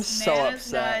nuts. I'm so Bananas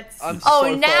upset. nuts. I'm Oh,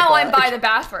 so now far I'm back. by the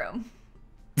bathroom.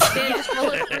 Dan, just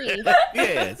roll a 3.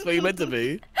 Yeah, that's where you meant to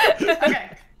be.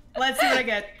 Okay, let's see what I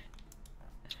get.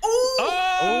 Ooh!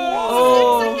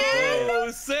 Oh, Six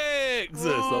again? 6. It's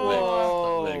not big. It's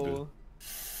not big. Whoa.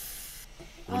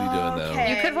 What are you doing now? Okay.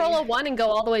 You could roll a 1 and go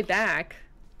all the way back.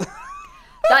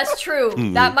 That's true.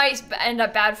 That might end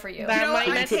up bad for you. That You know what? might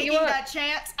I'm mess you taking up. that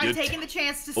chance. I'm You're taking the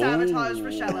chance to sabotage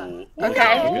Rochella.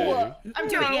 Okay. No. I'm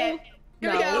doing it.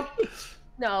 Here we No. go.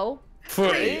 No. 3.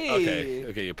 Hey.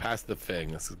 Okay, you passed the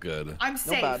thing. This is good. I'm Not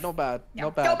safe. bad, not bad, Yeah,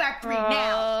 not bad. Go back 3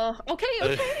 now. Okay.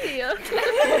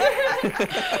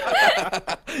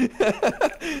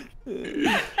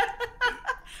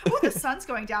 Ooh, the sun's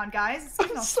going down, guys. It's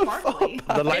getting all sparkly.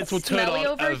 The lights will It's turn smelly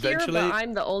on over eventually. here, but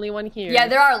I'm the only one here. Yeah,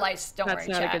 there are lights. Don't That's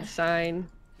worry, not a Chad. good sign.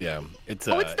 Yeah, it's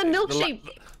Oh, it's the milkshake.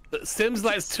 The Sims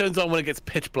lights turns on when it gets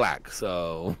pitch black.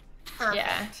 So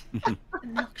Yeah.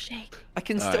 Milkshake. I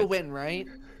can still win, right?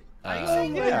 Are you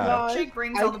saying that yeah. milkshake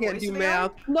brings I all the can't boys do to the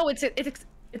math. yard? No,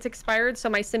 it's expired, so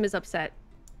my sim is upset.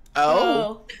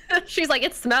 Oh. She's like,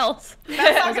 it smells. That's I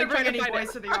not was, gonna like, bring trying to any find boys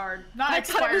it. to the yard. Not I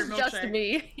thought it expired was just milkshake.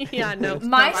 me. Yeah, no.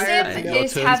 My no, sim I- Your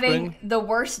is turn, having Spring? the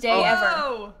worst day ever.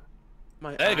 Whoa!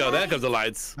 My there you go. There comes the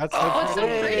lights. That's Oh, so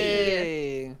pretty.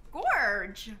 Hey.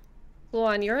 Gorge.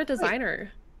 Luan, you're a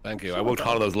designer. Thank you. I worked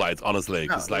hard on those lights, honestly.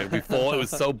 Because like before, it was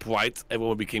so bright,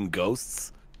 everyone became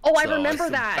ghosts. Oh, I So, remember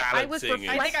some that. I was balancing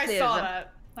I think I reflective. saw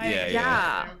that. Yeah,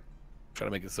 yeah. Trying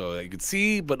to make it so that you could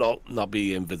see, but not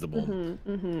be invisible.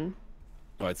 Mm-hmm.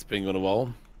 All right, spinning on the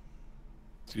wall.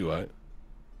 It's you, right?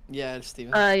 Yeah, it's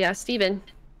Steven. Yeah, Steven.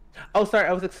 Oh, sorry.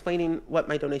 I was explaining what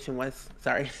my donation was.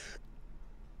 Sorry.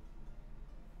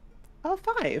 Oh,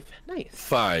 5. Nice.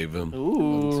 5.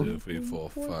 Ooh. 1, 2, 3, 4,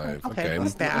 5. Okay, Okay. not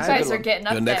You bad. guys are getting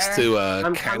up You're next there. to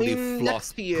I'm Candy coming Floss,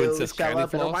 next to you, Princess Candy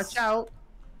Shella, better Floss. watch out.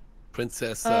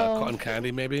 Princess Oh. Cotton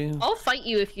Candy, maybe? I'll fight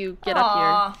you if you get up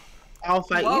Aw. I'll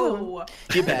fight you. Whoa.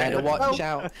 You better watch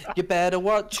out. You better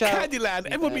watch out. Candyland,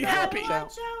 everyone be happy. Watch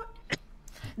out.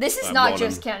 This is I'm not rolling.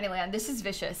 just Candyland. This is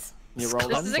vicious. You're here.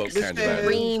 rolling. This is Folk Candyland.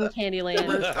 extreme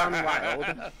Candyland. I'm wild.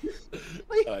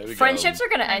 All right, here we Friendships go. are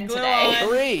gonna end Go today. on.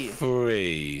 3.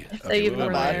 3. So you where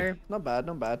were am I? there. Not bad,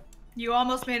 not bad. You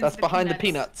almost made it. That's to behind the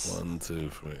peanuts. peanuts. 1, 2,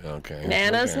 3. Okay.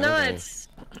 Nana's okay, okay. nuts.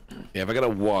 Yeah, if I got a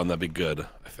 1, that'd be good,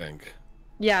 I think.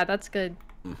 Yeah, that's good.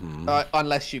 Mm-hmm.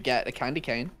 Unless you get a candy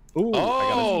cane. Ooh,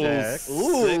 Oh, I got a 6.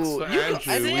 Ooh, 6 for you got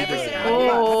Andrew. We everything. did.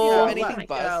 Oh. Anything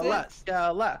but a left.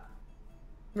 Left.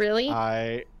 Really?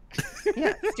 I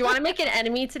Yeah. Do you want to make an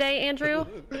enemy today, Andrew?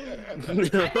 I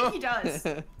think he does.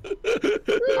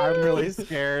 I'm really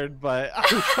scared, but I'm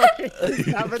trying to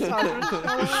sabotage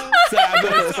her.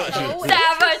 Sabotage. So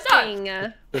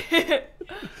Sabotage.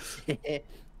 interesting.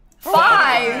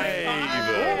 5.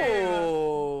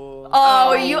 Oh.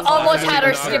 Oh, you almost had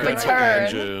her Knock skip a it, turn.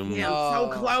 Andrew. Yeah, so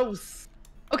close.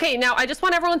 Okay, now I just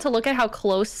want everyone to look at how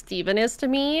close Steven is to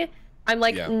me. I'm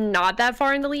like Yeah. not that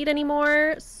far in the lead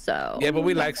anymore, so. Yeah, but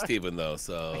we like Steven though,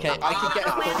 so. Okay, I could get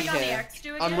a Landing 3 on the here. X,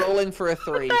 do I'm again? rolling for a What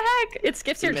 3. the heck? It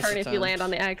skips your You missed turn a if you turn. land on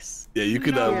the X. Yeah, you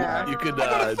could No. you could I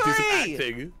got a do some 3.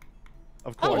 acting.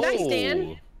 Of Oh, course. nice,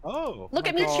 Dan. Oh. Look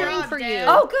at my me God. cheering for you. Dan.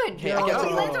 Oh, good. Okay, I Oh, get he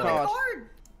the landed on the card. card.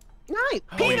 Nice.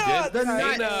 Oh, he did? The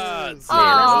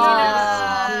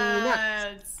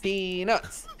Peanuts.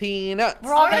 Peanuts. Peanuts.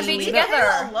 We're all gonna be Peanuts.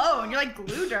 together. Alone, you're like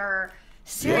glued her.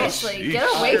 Seriously, Sheesh. get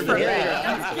away from me.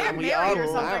 Yeah. Get We married are or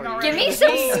something married. already. Give me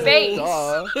some space.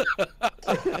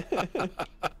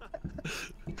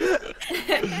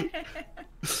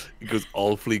 It goes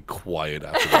awfully quiet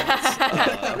after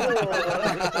that.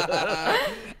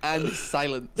 And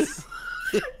silence.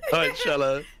 Alright,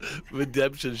 Shella.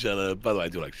 Redemption Shella. By the way, I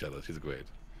do like Shella. She's great.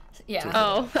 Yeah.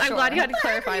 Oh, I'm Sure. glad you had to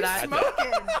clarify that.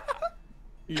 Smoking.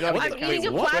 You gotta I'm get eating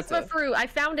a what? plasma fruit. I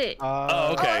found it. Oh, Oh,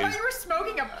 I okay. thought you were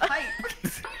smoking a pipe.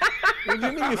 What do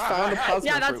you mean you found a plasma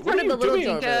Yeah, that's fruit? What part are of the you little doing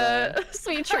over there? Dinka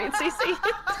sweet treat, CC.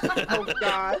 Oh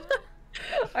God.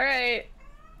 All right.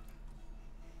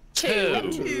 Two.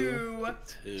 Two.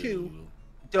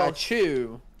 A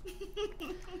chew. There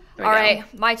we All go. right,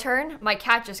 my turn. My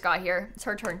cat just got here. It's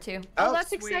her turn too. Oh, that's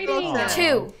sweet. exciting. Well,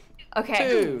 2. Okay.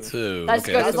 Two. That's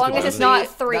Okay, good, as long as it's not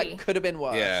 3. That could have been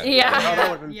worse. Yeah. Oh, Yeah. that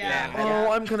would've been Yeah. bad.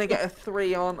 Oh, I'm gonna get a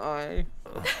 3, aren't I?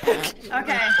 Okay,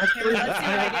 let's see what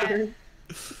I get.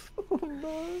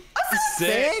 6.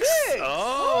 Six.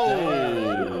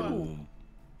 Oh.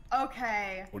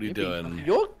 Okay. What are you doing?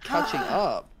 You're catching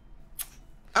up.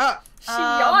 She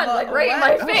yawned like right in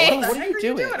my what face. What the are heck you are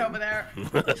doing? you doing over there?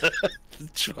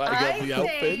 Trying out the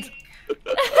outfit.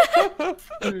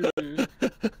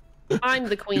 I'm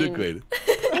the You queen. look great.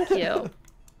 Thank you.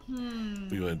 What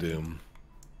do you want to do?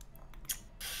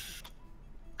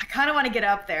 I kind of want to get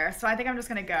up there, so I think I'm just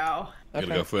gonna go. You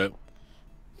gonna go for it?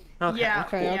 Okay. Yeah,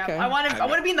 okay, yeah. okay. I want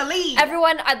to be in the lead.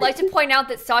 Everyone, I'd like to point out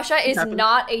that Sasha is happened?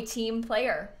 not a team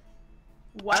player.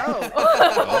 Wow.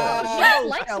 Yeah,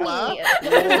 likes me.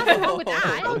 There's nothing wrong with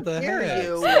that. What the Dare heck?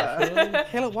 you?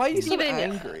 Kayla, why are you so Steven,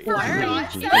 angry? Why are you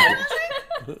sabotaging?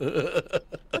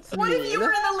 What if you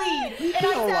were in the lead and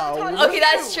I sabotaged Okay,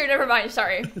 that's true. Never mind.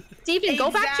 Sorry. Steven,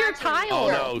 go back to your Exactly. tile.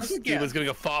 Oh no, Look at Steven's getting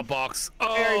a fart box.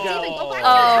 There you go. Steven, go back to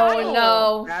your Oh tile.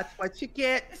 no. That's what you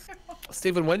get.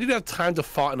 Steven, when did you have time to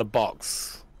fart in a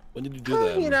box? When did you do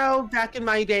that? You know, back in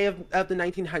my day of the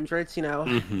 1900s, you know.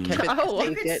 Mhm. kept it- Oh. You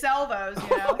saved could it. sell those,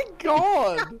 you know.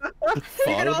 God! You Fart could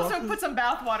in a also box? put some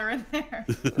bathwater in there.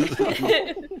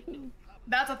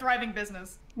 That's a thriving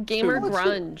business. Gamer What's it?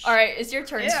 grunge. All right, it's your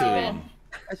turn, Ew. Steven.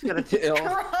 I just gotta tell.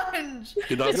 Crunch.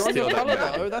 Do not You're on steal the that color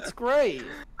now. though, that's great.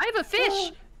 I have a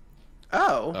fish.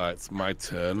 Oh. Alright, it's my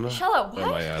turn. Shella, Where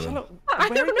am what? I at? Shut up. I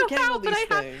Where are don't you know getting how, all but these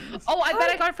I have. things? Oh, I bet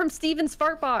I got it from Steven's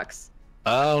fart box.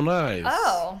 Oh, nice.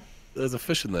 Oh, There's a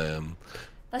fish in there.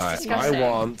 that's Alright, disgusting.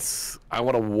 I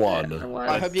want a 1.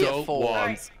 I hope you get don't 4.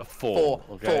 want a 4. Four.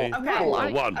 Okay? Four. Okay. Four.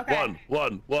 Okay. One. Okay.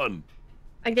 One.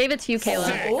 I gave it to you, Kayla.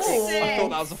 Six. Ooh. I thought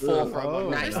that was a 4 for a Oh,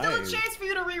 moment. There's still a nice. chance for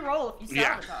you to re-roll if you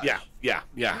Yeah. sabotage.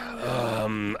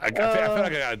 I feel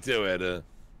like I gotta do it.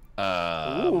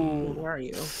 Ooh, where are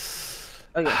you?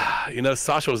 Oh, yeah. You know,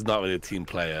 Sasha was not really a team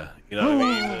player. You know what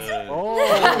I mean? Oh.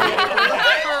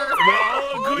 We're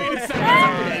all agreed to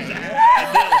sabotage.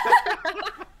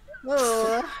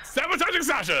 Sabotaging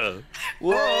Sasha.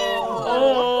 Whoa!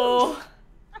 Oh.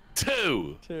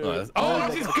 2. Two. Nice. Oh, Oh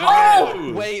this is my good. God. for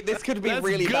you. Wait, this could be That's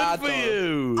really good bad for though.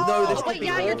 you. No, this Oh, could Wait, be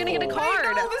yeah, you're gonna get a awful. card.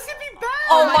 Wait, no, this could be bad.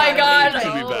 Oh my It god.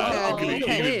 could be bad. Oh, It could be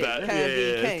Candy, bad. Candy,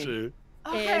 Yeah, Candy. true.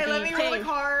 Okay, Candy let me roll a cane.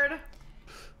 card.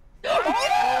 Oh,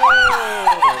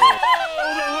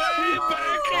 the way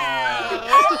back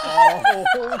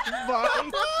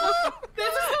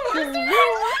This is the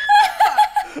worst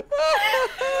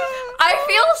I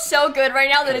feel so good right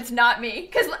now that it's not me,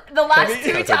 because the last Me?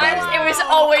 2 That's okay. times it was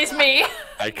always me.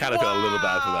 I kind of feel a little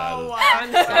bad for that. Wow.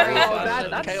 I'm sorry. Oh,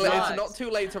 that Kayla, sucks. it's not too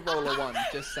late to roll a 1,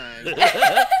 just saying.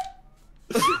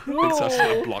 I think Sasha's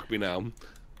gonna block me now.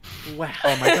 Wow.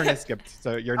 Oh, my turn is skipped,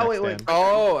 so you're Oh, next, wait, wait. Dan.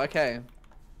 Oh, okay.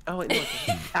 Oh, wait, no.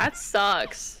 That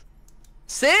sucks.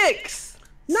 6!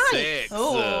 Nice. 6.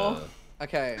 Ooh.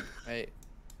 Okay, wait.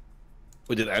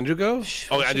 Wait, did Andrew go? What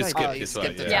Oh, should Andrew I skipped. do? That's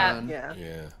Skipped right. a Yeah. turn. Yeah.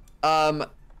 Yeah.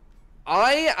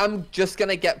 I am just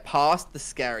gonna get past the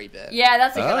scary bit. Yeah,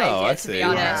 that's a good Oh, I idea, to see. be Yeah,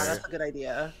 honest. that's a good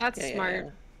idea. That's Yeah, yeah, smart.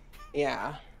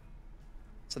 Yeah.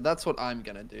 So that's what I'm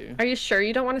gonna do. Are you sure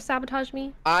you don't want to sabotage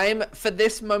me? For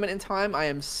this moment in time, I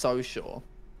am so sure.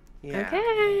 Yeah.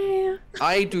 Okay.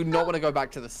 I do not want to go back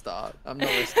to the start. I'm not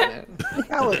risking it.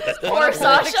 That was Poor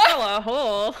Sasha.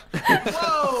 Oh.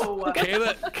 Whoa.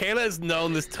 Kayla has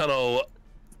known this tunnel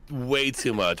way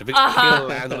too much. I think Uh-huh. Kayla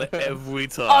lands on it every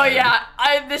time. Oh yeah,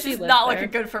 this She is lived not there.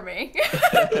 looking good for me.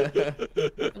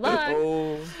 Good luck.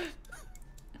 Oh,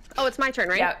 Oh, it's my turn,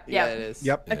 right? yeah, yeah, yeah. it is.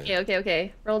 Yep.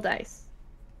 Okay. Roll dice.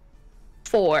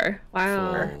 4.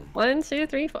 Wow. 1, 2,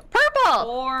 3, 4. Purple!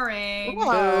 Boring.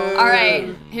 Whoa. All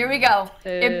right, here we go.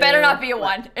 It better not be a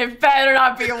 1. It better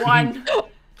not be a 1.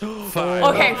 5.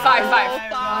 Okay, 5,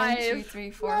 5. 5. 1, 2,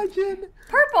 3, 4. Imagine.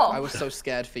 Purple. I was so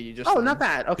scared for you just Oh, then. not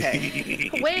bad. Okay.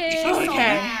 Win! So Okay.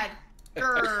 bad.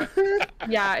 Grr.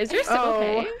 Yeah, is yours still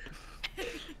okay?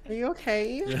 Are you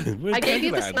okay? I gave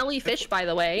you the smelly fish, by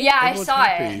the way. Yeah, I saw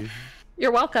it.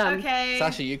 You're welcome. Okay.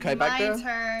 Sasha, you okay back there? My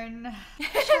turn.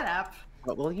 Shut up.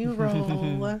 What will you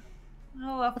roll?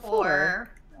 Oh, a 4.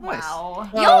 Nice. Wow.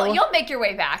 Well, You'll make your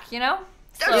way back, you know?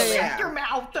 Don't Slowly. shut your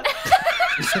mouth.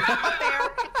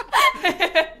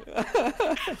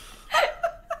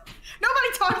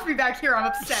 Nobody talks to me back here. I'm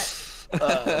upset.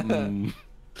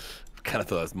 Kind of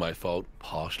thought that was my fault,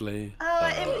 partially.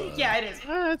 Yeah, it is.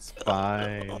 That's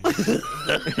fine. And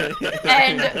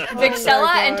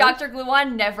Vixella and Dr.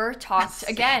 Gluon never talked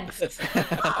again. You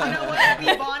know what?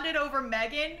 We bonded over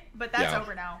Megan, but that's Yeah.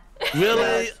 over now.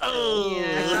 Really?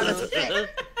 Yeah.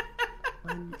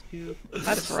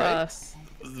 That's rough.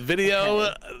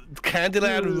 Video,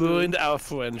 Candyland ruined our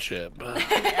friendship.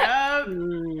 Yep.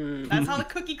 That's how the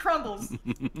cookie crumbles.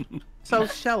 So,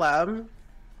 Shella,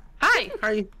 Hi!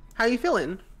 how you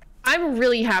feeling? I'm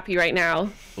really happy right now.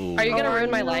 Are you gonna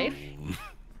ruin my life?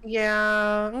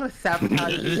 Yeah, I'm gonna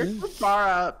sabotage you. You're so far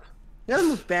up. You gotta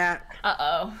move back.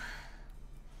 Uh-oh.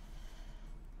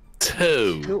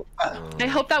 2. I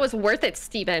hope that was worth it,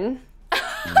 Steven.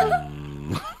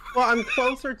 Well, I'm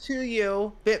closer to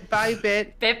you, bit by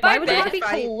bit. Bit by Why would you want to bit. be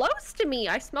Fight. close to me?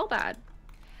 I smell bad.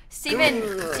 Steven,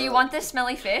 do you want this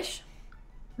smelly fish?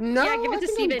 No, Yeah, give it I to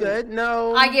think I'm Steven. good.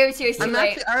 No, I gave it to you, Steven.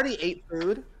 I already ate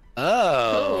food.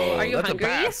 Oh, Are you that's hungry? a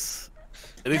pass.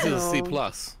 At least it's a C+. No.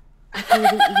 I can't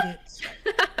even eat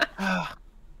it.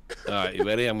 Alright, you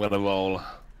ready? I'm gonna roll.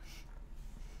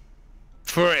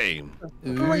 3.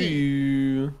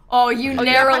 Ooh. Oh, you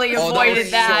narrowly Oh, that avoided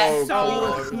was that. So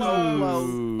close. Oh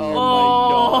my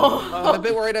Oh. god. I'm a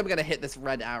bit worried I'm gonna hit this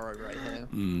red arrow right here.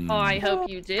 Oh, I hope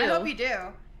you do. I hope you do.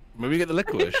 Maybe get the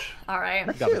licorice. All right.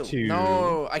 Got a 2.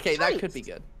 No, okay, that could Nice. be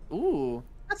good. Ooh,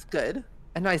 That's good.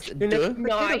 a nice Your next duh. potato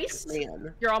Nice. chip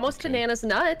man. You're almost to Nana's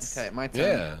nuts. Okay, my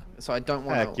turn. Yeah. So I don't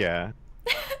want Heck to. yeah.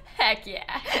 Heck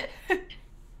yeah.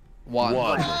 1.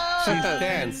 She's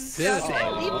dancing.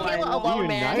 Leave Kayla alone,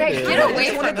 man. Yeah, United. get away I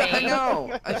from wanted to hang me.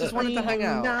 out. I just wanted to hang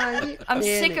out. I'm And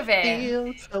sick of it.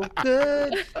 Feels so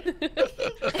good.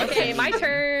 Okay, my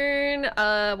turn.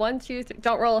 1, 2, 3.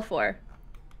 Don't roll a 4.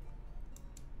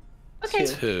 Okay.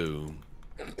 2.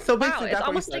 So Wow, basically, it's that's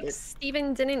almost what like we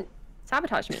Steven didn't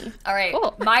sabotage me. All right.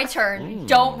 Cool. My turn.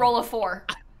 Don't roll a 4.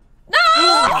 No!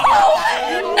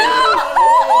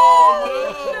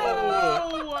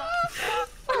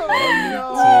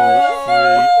 No!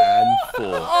 And 4.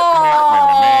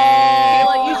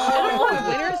 Kayla, you should have put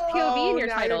winner's POV in your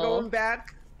now You're going title.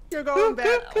 back. You're going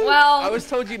back. Well, I was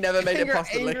told you never made it You're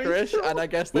past the angry. licorice, and I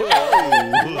guess no,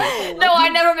 I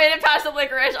never made it past the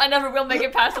licorice. I never will make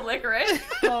it past the licorice.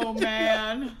 Oh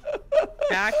man.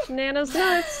 Back to Nana's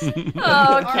nuts.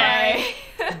 Okay.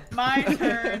 My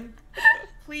turn.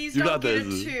 Please You don't got get a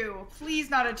this. 2. Please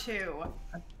not a 2.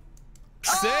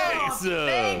 6.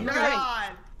 Thank Nice. God.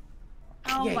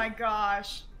 Oh Yay. my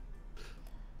gosh.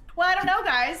 Well, I don't know,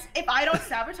 guys. If I don't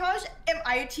sabotage, am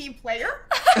I a team player?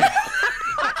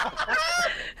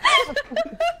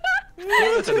 Look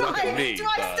at Do me, I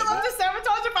still have to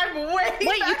sabotage if I'm way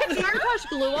Wait, you back can here? sabotage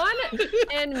Gluon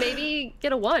and maybe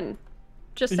get a 1.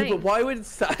 Just Yeah, saying. but why would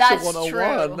Sasha That's want a true.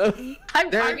 1? I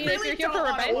There- mean, if Really you're here for don't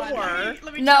want revenge. one.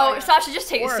 Let me No, tell you. Sasha, just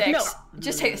take the Or- 6. no.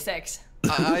 Just take the 6.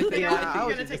 I think Yeah, I I'm think gonna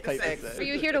you should take just the take 6. Are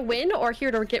you here to win or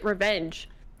here to get revenge?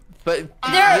 But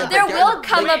There will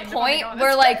come a win, if I'm point honest.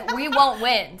 where like we won't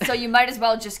win, so you might as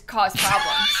well just cause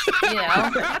problems. You know?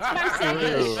 That's what I'm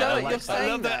saying. Shut up, I you're saying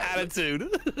love that that. attitude.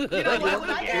 You know what? When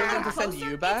I You get want them to send closer,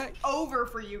 you back? it's over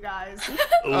for you guys.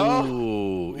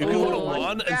 Ooh, you can Ooh. roll a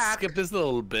 1 and Back. skip this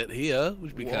little bit here,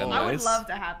 which would be kind of I would nice. love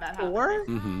to have that happen. 4?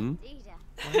 Mm-hmm.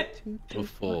 1, 2, 3,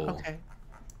 4. Okay.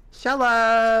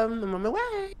 Shalom. I'm on my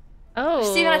way. Oh.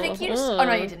 Steven, I think you just. Oh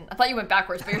no, you didn't. I thought you went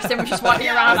backwards, but your sim was just walking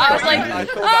Yeah, around. I was like, I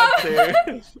thought that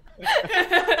too.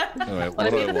 Alright, Let what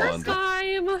it do be I the first want?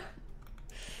 time.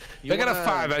 If I get a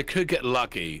 5, I could get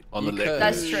lucky on the You licorice. could.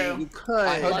 That's true. You could.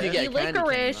 I hope Lucky you get candy cane,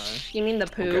 licorice. You mean the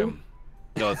poo? Okay.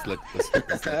 No, it's It's poop.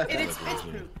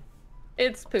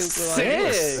 It's poo,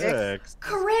 Gluon. 6.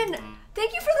 Corinne,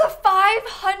 thank you for the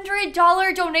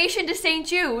 $500 donation to St.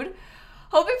 Jude.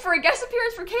 Hoping for a guest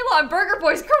appearance for Kayla on Burger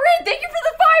Boys. Corinne, thank you for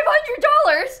the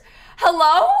 $500.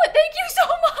 Hello? Thank you so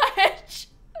much.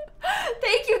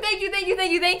 Thank you, thank you, thank you,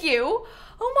 thank you, thank you.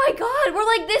 Oh my god, we're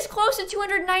like this close to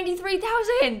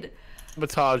 293,000.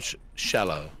 sabotage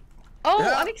Shello. Oh,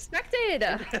 unexpected!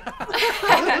 I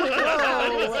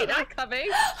didn't see that coming.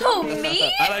 Oh,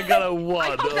 me? And I got a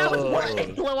 1. I thought that was worth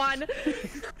it, Fluon.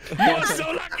 You are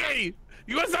so lucky!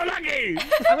 You are so lucky!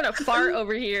 I'm gonna fart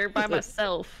over here by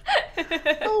myself.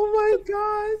 Oh my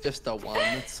god. Just a 1.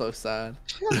 That's so sad.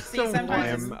 See,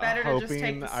 sometimes it's I'm better to just take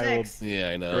hoping the I will 6. Yeah,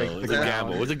 I know. Break It's the a ground.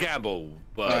 gamble. It's a gamble.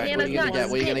 But Alright, what are Nana's you gonna nuts. get?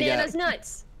 What are you gonna Nana's get?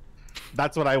 nuts.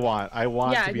 That's what I want. I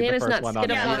want Yeah, to be the Nana's first nuts. one Get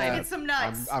on a Yeah, pie. let's that. get some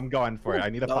nuts. I'm going for it. I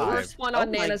need a 5. First one on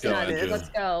Oh my Nana's God. nuts. Let's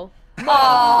go. that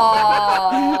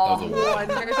was a Oh. 1.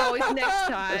 There's always next There's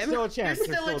time. still a chance.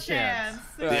 There's still a chance.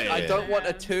 Right, Yeah, I yeah, don't yeah. want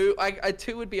a 2. A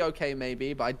 2 would be okay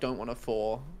maybe, but I don't want a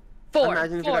 4. Four.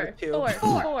 Imagine if you got a two.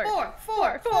 Four.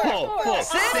 Well,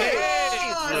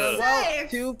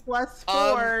 2 plus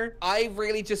 4. I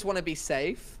really just want to be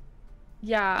safe.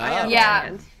 Yeah, I Oh.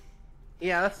 understand.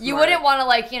 Yeah, that's You smart. wouldn't want to,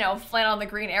 like, you know, land on the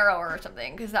green arrow or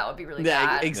something, because that would be really Yeah,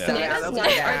 bad. exactly. Yeah, Nana's that's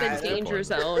nuts bad. are the danger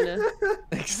zone.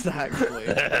 Exactly.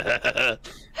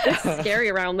 It's scary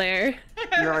around there.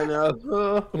 Yeah, I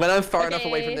know. When I'm far enough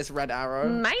away Okay. from this red arrow.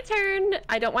 My turn.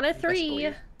 I don't want a 3.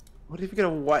 believe. What if you get a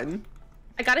 1?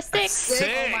 I got a 6. 6.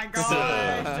 Oh my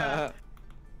god.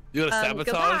 You got a sabotage?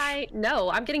 Goodbye.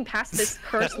 No, I'm getting past this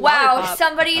cursed Wow, lollipop.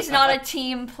 somebody's not a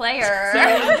team player.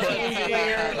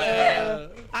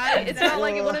 It's not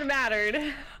like it would have mattered.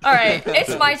 All right,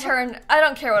 it's my turn. I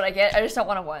don't care what I get. I just don't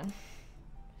want a 1.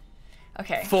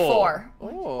 Okay, 4.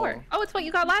 Oh. Oh, it's what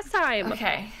you got last time.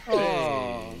 Okay.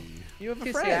 Oh. You have a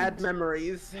Too friend. sad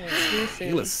memories.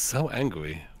 You look so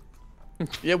angry.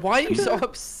 Yeah, why are you so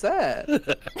upset?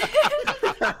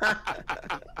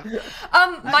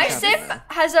 My sim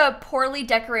has a poorly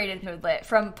decorated moodlet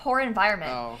from Poor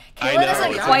Environment. Oh. I Kayla know,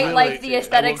 doesn't it's quite really- like the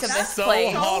aesthetics it of looks this so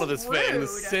place. hard on this thing. The rude.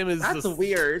 sim is That's just...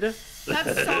 weird. That's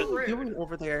so What are you rude. doing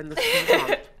over there in the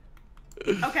swamp?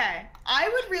 Okay, I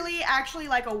would really actually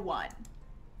like a 1.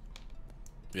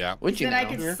 Yeah. Would you Then I know?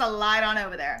 could slide on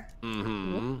over there.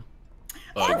 Mm-hmm. Or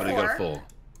Oh, but I got a 4. 4.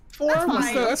 4 That's was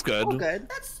fine. That's good. Oh, good.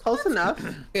 That's Close enough.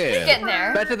 Yeah. Getting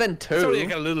there. Better than It's only 2.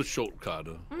 like a little shortcut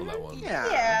on that one. Yeah.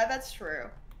 yeah, that's true.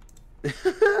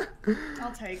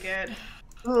 I'll take it.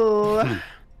 Oh,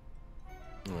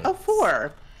 a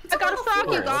 4. I got a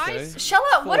frog, you Oh, guys. okay.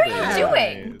 Shella, what are you Nice.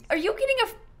 doing? Are you getting a...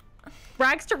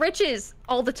 Rags to riches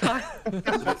all the time.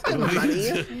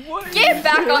 Money. Get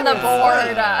back on the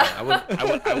board!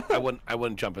 I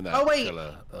wouldn't jump in that. Oh, wait.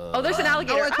 Shella. Oh, there's an Oh,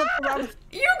 alligator. I clicked the wrong.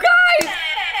 You guys!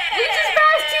 We just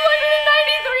passed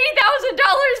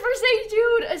 $293,000 for St.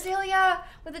 Jude! Azalea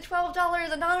with the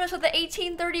 $12, Anonymous with the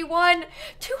 $18.31.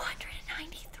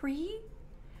 $293?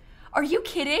 Are you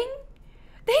kidding?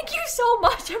 Thank you so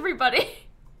much, everybody.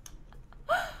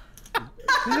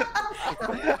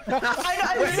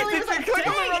 I literally was like,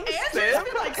 dang, Andrew's been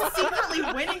like secretly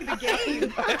winning the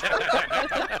game.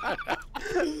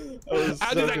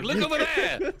 I'll be like, look over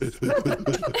there.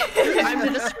 I'm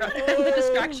the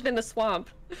distraction in the swamp.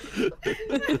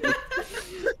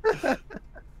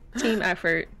 Team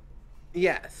effort.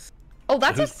 Yes. Oh,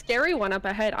 that's a scary one up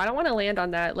ahead. I don't want to land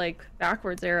on that, like,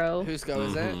 backwards arrow. Whose go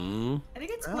is it? Mhm. I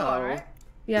think it's blue, Oh. right?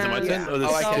 Yeah. Is it my turn? Or Oh, the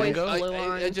I, second always go? blue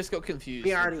I on. just got confused.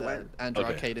 We already with the went. Andrew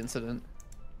Okay. Arcade incident.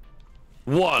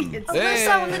 1. It's-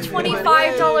 Alyssa with the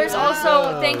 $25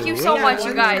 also. Thank you so Yeah, much, you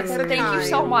one guys. step at a Thank you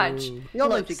so time. much. You'll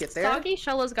Look, live to get there. Soggy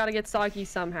Shella's got to get soggy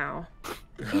somehow.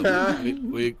 Where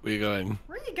you going?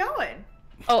 Where are you going?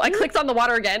 Oh, I clicked on the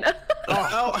water again.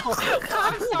 Oh,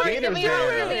 I'm sorry, get me out,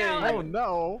 get me out. Oh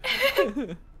no.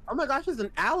 oh my gosh, there's an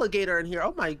alligator in here.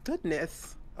 Oh my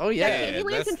goodness. Oh yeah. Hey, he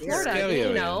lives in that's Florida, scary you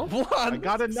area. know. I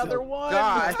got another one.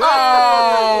 God.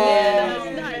 Oh! Oh,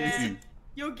 nice. man.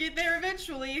 You'll get there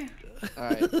eventually. All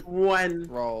right. 1.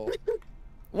 Roll.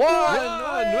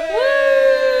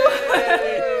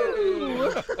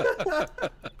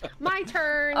 My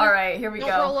turn. All right, here we Don't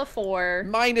go. roll a 4.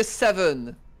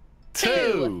 -7.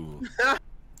 2.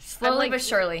 Slowly like- but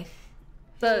surely.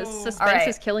 The Ooh. suspense Alright.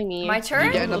 is killing me. My You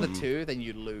turn? get another 2, then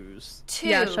you lose. 2.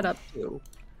 Yeah, shut up. 2.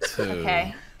 2.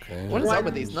 Okay. What is up with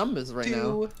One, these numbers right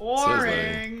now? 2.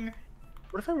 Boring.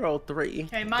 What if I roll 3?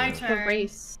 Okay, my The turn.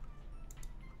 race.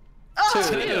 Oh,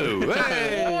 2.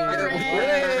 Hey.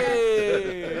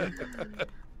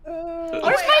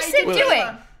 What is my I sim did doing?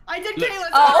 Kayla. I did Kayla.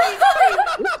 Oh.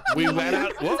 We ran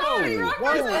out. Sorry, Whoa. wrong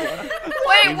person.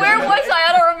 Wait, where was I?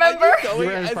 I don't remember. You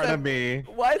were in front of me.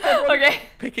 Why is everyone Okay.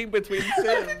 picking between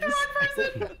Sims?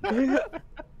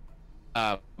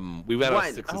 We ran out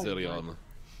One. 6 Oh, early my. on.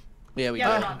 Yeah, we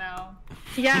Yeah, did. we're on now.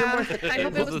 Yeah, I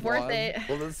hope it was One. worth it.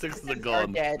 Well, the 6s are Are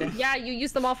gone. dead. Yeah, you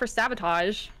used them all for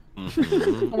sabotage.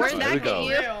 Mhm. Where'd There that we get go.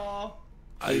 you? Real.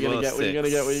 What are you gonna get? What are you gonna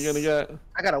get? What are you gonna get?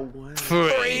 I got a 1.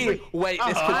 3. Wait,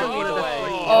 this could go either way.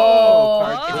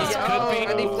 This could be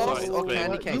Candy floss or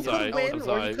candy You cane. could sorry, win I'm or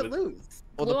sorry, you could but- lose.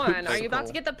 Or the poop Luan, are you about to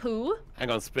circle. get the poo?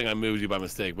 Hang on, Spring, I moved you by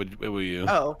mistake. Where were you?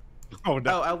 Oh, Oh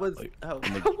no. I was. Like, Oh, on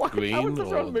the green or...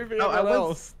 no, I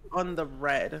was on the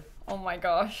red. Oh my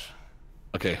gosh.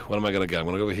 Okay, what am I gonna get? I'm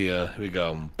gonna go over here. Here we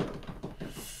go.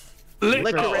 Licorice.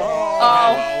 Licorice. Oh.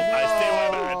 I stay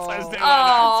my bets.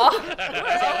 Oh.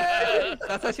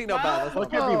 That's actually not bad. That's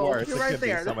What not could bad. be Oh, worse? you're It right could be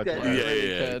there, so that's much good. worse.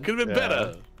 Yeah. Could have been Yeah.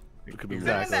 better. It could be Could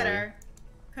have Exactly. been better.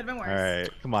 Could have been worse. All right,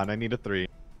 come on. I need a 3.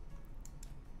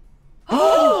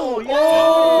 Oh, yeah.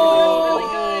 Oh.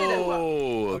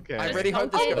 Okay. I really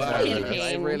hope this Okay. goes Candy better. I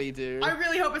cane. really do. I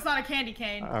really hope it's not a candy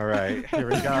cane. All right, here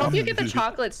we I go. hope you get the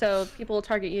chocolate so people will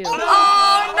target you. Oh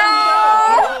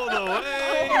All the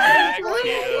way back here.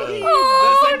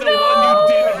 That's like the one you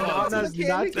didn't want. That's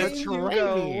not the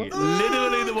train.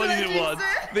 Literally the one you didn't want.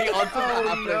 The odds of that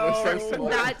happening were so small.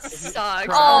 That sucks.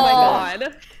 Oh. Oh my god.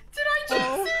 Did I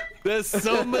jinx it? There's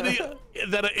so many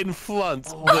that are in front.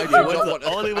 I do But not the want a-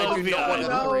 only I one do not want a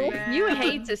behind. 3. You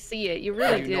hate to see it. You I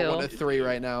really do not want a do. 3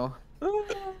 right now.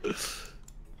 Alright,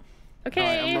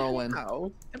 Okay. I'm rolling.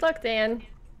 Oh. Good luck, Dan.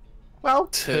 Well,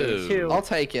 2. I'll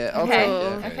take it. I'll Okay. take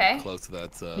it. Okay. Close to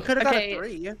that. you could have got Okay. a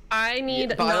 3. I need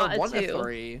But I not don't want a a 2.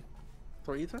 3.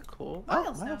 3s are cool.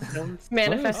 Milestones. Milestones.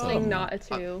 Manifesting Oh. not a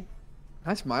 2.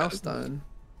 That's milestone.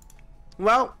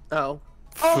 Well, oh.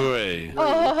 3.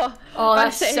 Oh, Oh,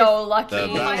 that's That's so lucky. That-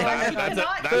 Oh my gosh, you That's a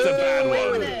cannot bad get away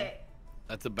with one. it.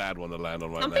 That's a bad one to land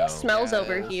on right something now. smells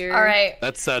over Yes. here. All right,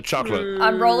 That's chocolate.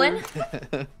 I'm rolling.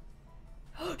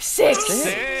 6.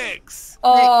 6.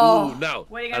 Oh. Ooh, no.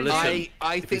 What are you gonna Now do? listen,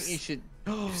 I if think you you should.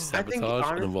 sabotage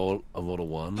honest- and roll a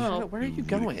 1. Oh. Where are you really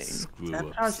going? Screw up.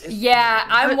 Sabotage is- Yeah,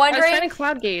 I'm I was wondering trying to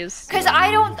cloud gaze. because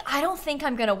I don't think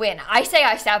I'm gonna win. I say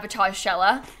I sabotage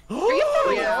Shella. Are you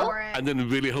for Yeah, real? for it. And then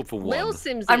really hope for 1. Lil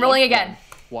Simsie. I'm rolling again.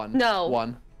 1. No.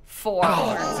 1. 4.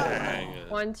 Dang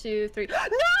it. 1, 2, 3.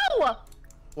 No!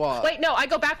 What? Wait, no, I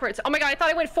go backwards. Oh my god, I thought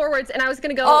I went forwards and I was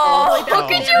gonna go Oh, all the way down.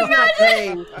 could you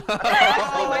imagine?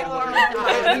 Oh my god.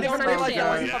 I didn't don't realize that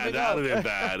was understand. Yeah, that would have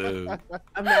been bad.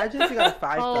 Imagine if you got a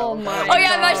 5 Oh though. my Oh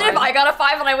yeah, imagine if I got a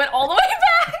 5 and I went all the way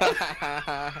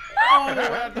back. Oh,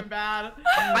 that would have been bad.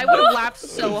 I would have laughed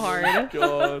so hard.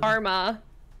 God. Karma.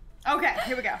 Okay,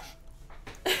 here we go.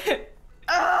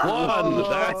 1.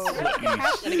 That's what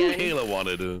Again. you Kayla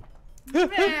wanted. Man,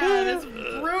 it's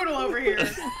brutal over here.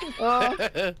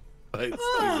 Right,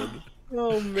 Steven.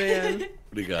 Oh man. What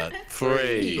do you got?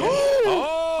 3.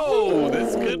 Oh,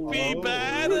 this could be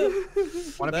bad. Want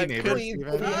to That be neighbors, could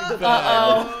Steven? be bad.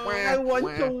 Uh-oh. I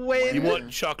want to win. You want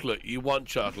chocolate. You want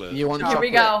chocolate. You want Here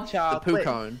we chocolate? go. The poo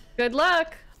cone. Good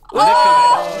luck.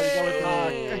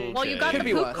 Oh, Well, you got Could the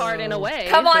be poop worse. card in a way.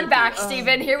 Come on back,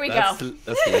 Steven. Here we go.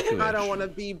 That's I don't want to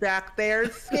be back there.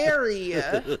 It's scary.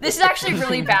 This is actually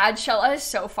really bad. Shella is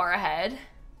so far ahead.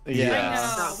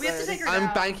 Yeah. No, we have to take her I'm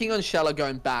down. banking on Shella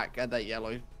going back at that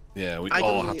yellow. Yeah, we I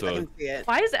all can, have I to. can see it.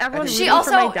 Why is everyone She rooting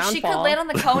for my also downfall? she could land on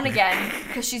the cone again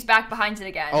because she's back behind it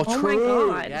again. Oh, Oh my true.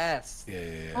 God. Yes.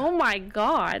 Yeah. Oh my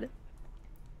god.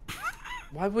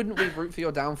 Why wouldn't we root for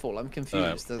your downfall? I'm Alright,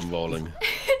 confused. I'm rolling.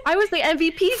 I was the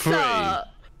MVP, 3. so.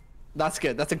 That's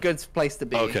good. That's a good place to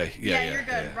be. Okay. Yeah, Yeah. you're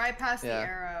good. Yeah. Right past the Yeah.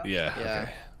 arrow. Yeah. Yeah.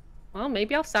 Okay. Well,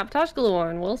 maybe I'll sabotage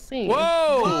Gluon. We'll see.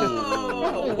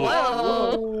 Whoa!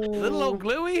 Whoa. Little old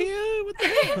gluey here. What the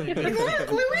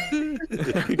heck?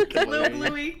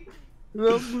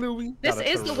 Little Bluey. This Got a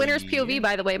is the winner's 3. POV,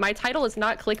 by the way. My title is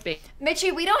not clickbait.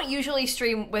 Mitchie, we don't usually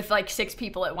stream with like 6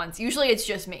 people at once. Usually it's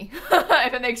just me.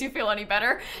 If it makes you feel any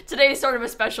better. Today is sort of a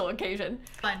special occasion.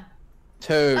 Fun.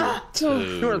 2.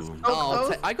 2.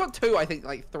 Oh, I got 2, I think,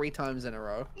 like 3 times in a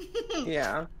row.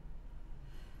 Yeah.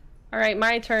 All right,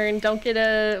 my turn. Don't get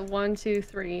a 1, 2,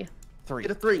 3. 3.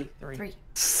 Get a 3. 3.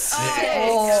 6.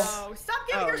 Oh, no. Stop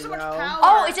giving her so much no. power.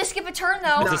 Oh, it's a skip a turn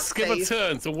though. It's a Not skip a safe.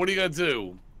 turn. So what are you gonna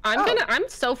do? I'm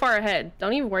so far ahead.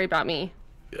 Don't even worry about me.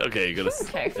 Okay, you're gonna.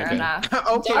 Okay, fair enough. Okay.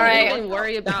 Don't All right. even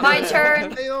worry about My me.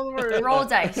 turn. Hey, don't worry. Roll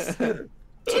dice. 2.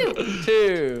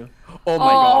 2. Oh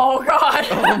my god.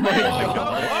 Oh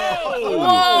god.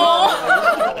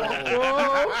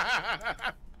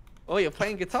 Whoa. Oh, you're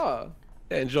playing guitar.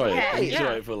 Yeah, enjoy it. Okay. Enjoy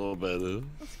Yeah. it for a little bit.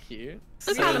 That's cute.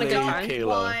 Just having a good time.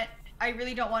 Kayla. I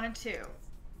really don't want a 2.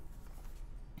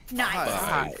 Nice.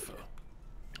 5.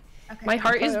 Okay. My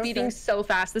heart is Okay, beating okay. so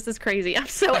fast. This is crazy. I'm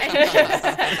so anxious.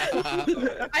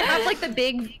 I have like the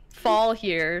big fall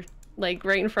here, like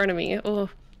right in front of me. Oh,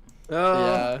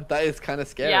 Yeah, that is kind of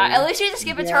scary. Yeah, at least you just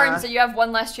skip a Yeah. turn so you have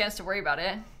one less chance to worry about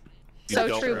it. You so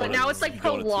don't true. But wanna- now it's like you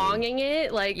don't want to. prolonging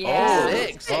it. Like, Yeah. Oh,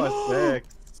 6. Oh,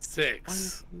 6.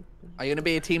 6. Are you gonna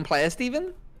be a team player,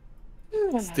 Steven?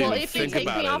 Well, Steven, if you think take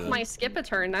about me it. off my skip a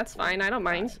turn, that's fine. I don't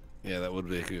mind. Yeah, that would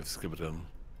be a good skip it on.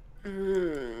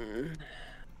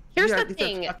 Here's Yeah, the these are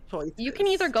thing. tough choices. You can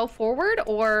either go forward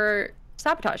or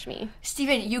sabotage me.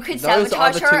 Steven, you could Those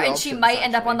are sabotage the her two and she options, might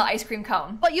end up actually. on the ice cream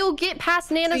cone. But you'll get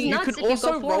past Nana's See, you nuts could if you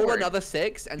also go roll forward. another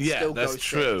 6 and Yeah, still that's go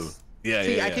true. 6. Yeah,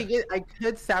 See, yeah, yeah. I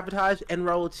could sabotage and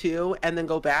roll 2 and then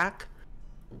go back.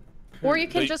 Or you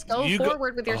can But just go you go-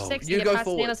 forward with your oh, 6 you and go get past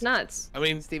forward. Nana's nuts. I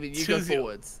mean, Steven, you go choose your-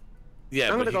 forwards.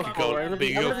 Yeah, I'm but gonna you go could go, forward. I'm but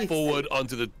you gonna go be forward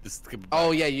onto the skip.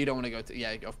 Oh yeah, you don't want to go to.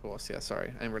 Yeah, of course. Yeah, sorry,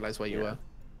 I didn't realize where you were.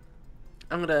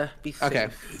 I'm gonna be safe. Okay.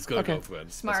 He's gonna Okay. go for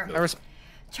it. Smart. Let's I go. res-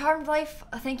 Charmed Life,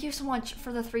 thank you so much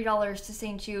for the $3 to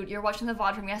St. Jude. You're watching the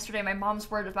VOD from yesterday. My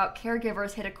mom's word about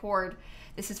caregivers hit a chord.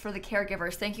 This is for the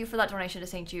caregivers. Thank you for that donation to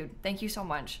St. Jude. Thank you so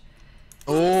much.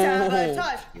 Oh.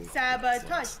 Sabotage.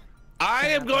 Sabotage. I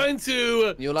am going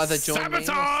to You'll either join me or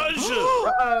sabotage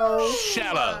Oh.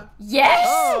 Shallow. Yes!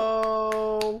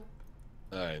 Oh.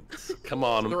 All right, come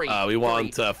on. Three, We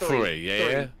want three, 3.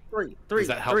 Yeah. Three. Does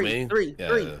that help me? Three.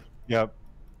 Yep.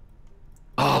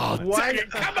 Oh, What? dang it,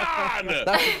 come on!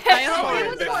 That's I hope Sorry, it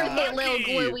was this worth is it, little lucky.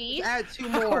 Gluey. Add 2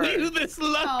 How more. are you this Oh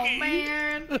lucky?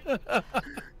 man.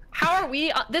 How are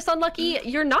we this unlucky?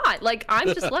 You're not. Like, I'm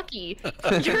just lucky.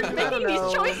 You're making these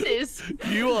know. choices.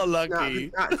 You are Not,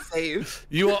 lucky. not safe.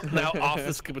 You are now off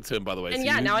the skipper turn, by the way. And so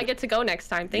yeah, you... now I get to go next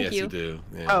time. Thank yes, you. you do.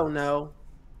 Yeah. Oh no.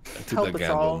 I took help that us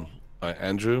gamble. all. All right,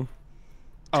 Andrew.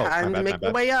 Oh, Time my to bad, my make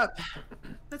your bad. way up.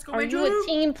 Let's go, Are Andrew. you a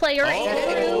team player? Oh. What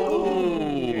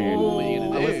are you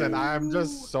gonna do? Listen, I'm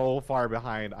just so far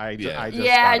behind. I Yeah. just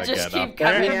Yeah, gotta just get keep up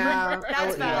there. coming. Yeah.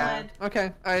 That's valid.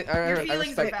 Okay, I Your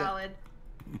feelings are respect it. valid.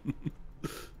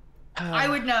 I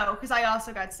would know, because I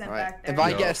also got sent All right. back there. If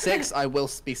I No. get a 6, I will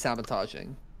be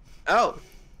sabotaging. Oh.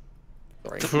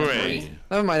 Sorry. 3.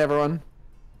 Never mind, everyone.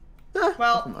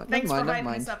 well, mind, thanks never for mind,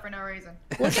 hyping never this up for no reason.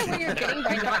 Look at where you're getting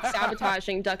by not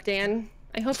sabotaging, Duck Dan.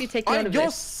 I hope you take note of You're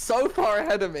this. so far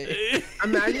ahead of me.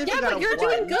 Imagine if Yeah, you got but a you're 1.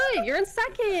 doing good. You're in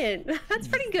second. That's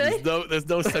pretty good. There's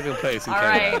no second place in All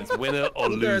Canada. right. It's winner or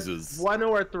Either losers. 1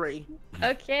 or 3.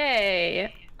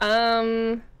 Okay.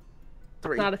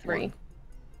 3. Not a 3.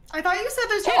 I thought you said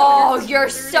there's two. Oh, There's you're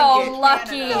two. so Canada.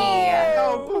 lucky.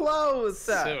 So close.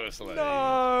 Seriously.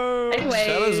 Anyway,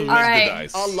 Fellas rigged All right. the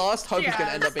dice. Our last hope is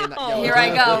gonna end up being that Oh. yellow. Here I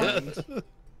tile. go.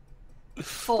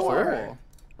 4.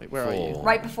 Wait, where are you? 4.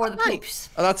 Right before the poops.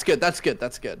 Oh, that's good. That's good.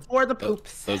 That's good. For the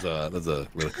poops. Those are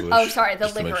licorice. Oh, sorry, the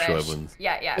Just to make sure licorice. everyone's,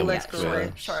 Yeah, yeah, The yeah.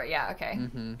 licorice. Sure, yeah, okay.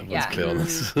 Mm-hmm. Yeah. clear on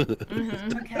this.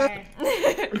 Okay.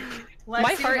 Let's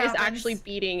my see heart what is happens. actually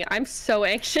beating. I'm so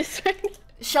anxious right now.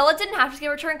 Shella didn't have to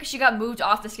skip a turn because she got moved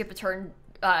off the skip a turn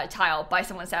tile by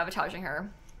someone sabotaging her.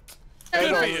 Good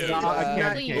for Oh, you. Not a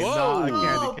candy Please. cane. Not a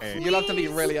Oh, candy cane. You'll have to be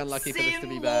really please, unlucky for this to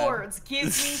be Sim bad. Lords, give me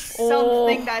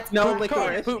something that's No good. Cone,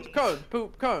 licorice. poop, cone,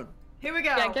 poop, cone. Here we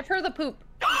go. Yeah, give her the poop.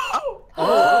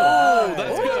 Oh,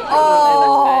 that's good.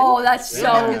 Oh, that's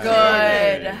so Yeah.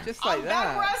 good. Just I'm like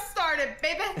back where I that. started,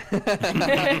 baby.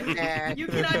 Nah. You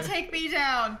cannot take me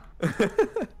down.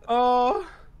 Oh.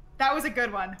 That was a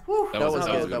good one. Whew. That That was was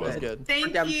a good. good That was one. good. Thank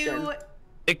Redemption. you.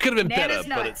 It could have been Nana's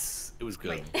better, but nuts. it was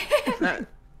good. Wait.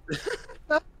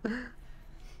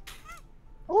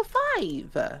 Oh,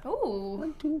 5. Ooh.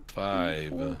 1, 2, 5.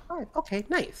 4, 5. Okay,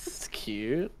 nice. It's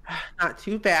cute. Not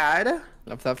too bad.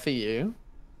 Love that for you.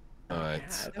 All right.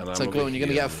 And I'm So, over Glenn, you're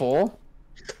gonna here. get a 4?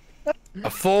 A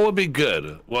 4 would be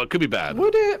good. Well, it could be bad.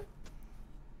 Would it?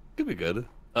 Could be good.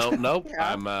 Oh no,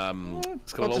 Yeah. I'm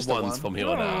it's got Well, all just a 1s one. from here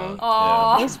on out.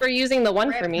 Aw. Thanks for using the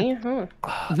one for me. Huh.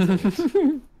 Yeah.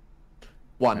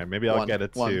 1. Alright, maybe I'll One, get a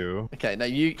one. 2. Okay, now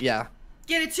you, yeah.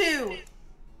 Get a 2.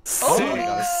 Oh, I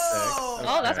got a 6.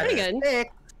 Oh, that's pretty good.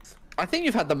 6. I think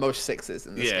you've had the most 6s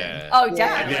in this game. Yeah. Oh, And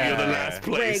definitely. then you're the Yeah. last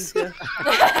place. Rigged.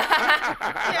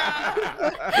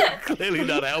 Yeah. Clearly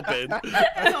not helping.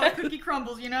 That's how a cookie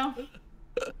crumbles, you know?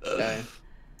 Okay.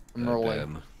 I'm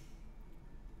rolling. Ben.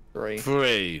 3.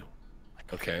 3.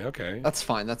 Okay, okay. That's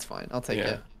fine, that's fine. I'll take Yeah.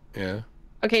 it. Yeah.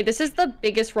 Okay, this is the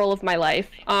biggest roll of my life.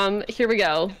 Here we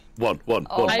go. 1.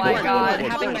 Oh my God.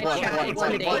 Having my chat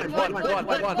intimidate.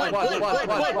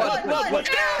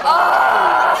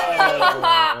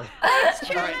 Oh!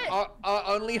 Right, our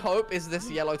only hope is this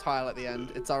yellow tile at the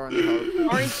end. It's our only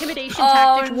hope. Our intimidation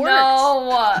Oh tactic worked.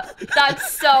 no!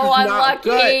 That's so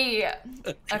unlucky.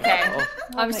 Okay,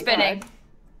 I'm my spinning.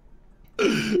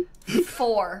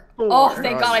 4. Oh,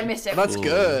 thank God I missed it. That's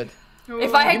good.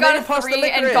 If I You had made got it a past the 3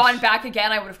 and licorice. gone back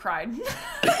again, I would have cried.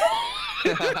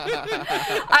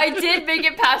 I did make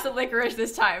it past the licorice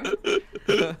this time.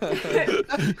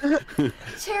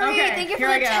 Terry, thank you for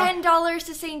the $10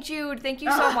 to St. Jude. Thank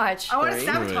you so much. I want to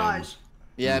sabotage.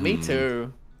 Yeah, me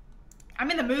too.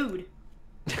 I'm in the mood.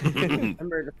 I'm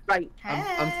ready to fight.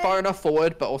 I'm far enough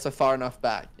forward, but also far enough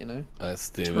back, you know? That's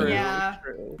Steven. Yeah.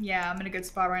 True. Yeah, I'm in a good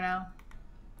spot right now.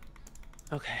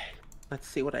 Okay, let's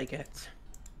see what I get.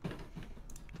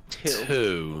 2.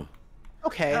 2.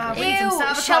 Okay. We need some Ew,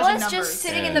 sabotaging Shella's numbers. just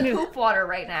sitting in the poop water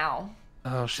right now.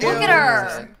 Oh shit. Look at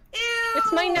her. Ew.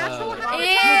 It's my natural Ew.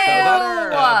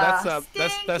 habitat.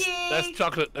 That's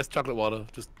chocolate. That's chocolate water.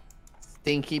 Just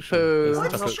Stinky poo.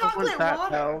 What's Chocolate. chocolate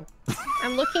water? Though.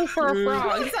 I'm looking for a frog.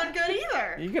 Doesn't sound good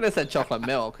either. You could have said chocolate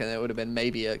milk, and it would have been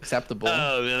maybe acceptable.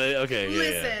 oh really? Okay. Yeah.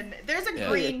 Listen, there's a Yeah.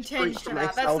 green tinge to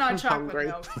that. That's myself, not I'm chocolate hungry.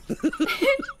 milk.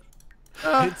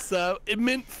 It's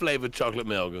mint flavored chocolate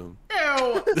milk. Ew.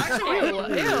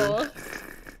 Actually, Ew.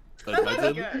 that might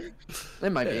be good.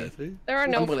 It might Yeah, be. see? There are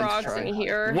no I'm willing to frogs try. in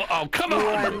here. What? Oh come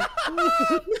on! Come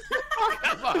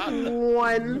on!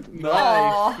 1. Nice.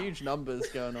 Aw. Huge numbers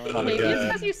going on. Oh, Maybe yeah. it's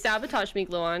because you sabotaged me,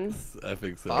 Gluon. I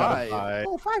think so. 5. Bye.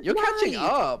 Oh, 5. You're catching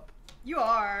up. You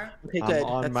are. Okay, good. I'm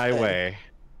on That's my good. way.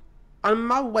 On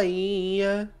my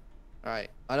way. Alright.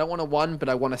 I don't want a 1, but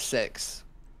I want a 6.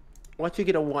 What you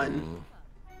get a 1?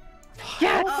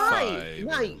 Yes! Five.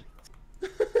 Nice.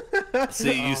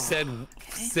 See, you said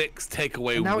 6, take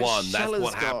away And now 1. it's That's Shella's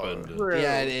what go. happened. True.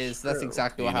 Yeah, it is. That's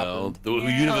exactly You what know, happened. the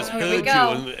universe Oh, here we heard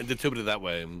go. you and determined it that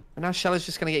way. And now Shella's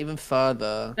just gonna get even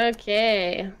further.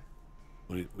 Okay.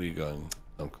 Where are you going?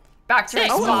 Oh, Back to her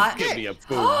Six. spot. give me a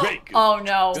break. Oh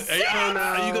no.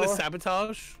 Are you gonna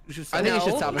sabotage? You should I think you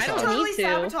should No, sabotage. I don't Totally need to.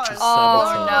 sabotage.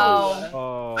 Oh no.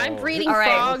 Oh. I'm breeding All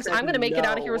right. frogs. I'm gonna make it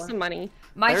out of here with No. some money.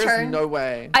 My There is turn. no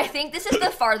way. I think this is the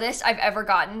farthest I've ever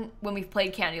gotten when we've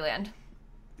played Candyland.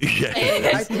 Yeah.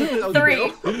 I think so, 3.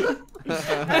 too.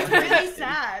 That's really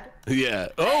sad. Yeah.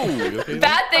 Oh. Okay.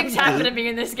 Bad things happen to me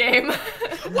in this game.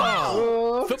 Wow.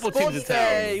 Oh, Football team's in sports town.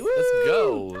 day, Let's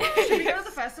go. Should we go to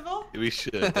the festival? We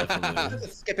should definitely.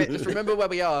 Skip it. Just remember where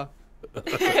we are.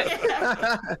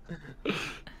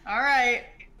 All right.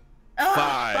 Oh,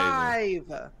 5.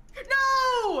 5.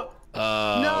 no!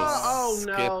 Oh,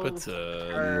 skip no. a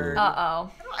turn.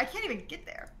 Uh-oh. I can't even get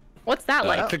there. What's that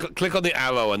like? Click on the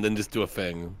arrow and then just do a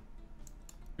thing.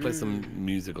 Play some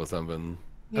music or something.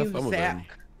 Have fun with it.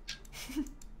 Music.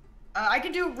 I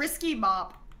can do risky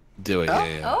mop. Do it. Oh.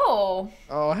 Yeah. Oh.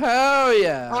 Oh hell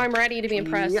yeah! Oh, I'm ready to be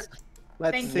impressed. Yeah.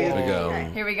 Let's Thank see. you. Here we go.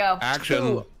 Okay. Here we go. Action.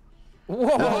 Ooh.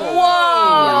 Whoa! Whoa.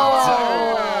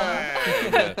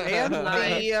 And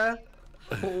the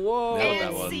Whoa! Nailed that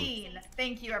And one. scene.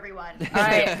 Thank you, everyone. All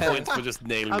right. Points for just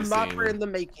nailing a the mopper in scene. the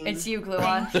making. It's you,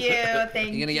 Gluon. Thank you.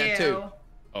 Thank You're gonna you. get 2.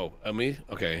 Oh, me?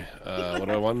 Okay. What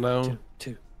do I want now?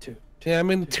 2. Yeah, I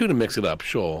mean 2 to mix it up.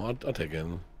 Sure, I'll take it.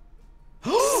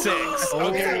 6.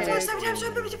 Okay.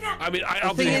 I mean,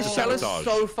 I'll The thing be is, Shella's sabotage.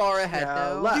 so far ahead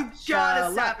Shella. now. You gotta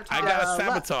Shella. sabotage. I gotta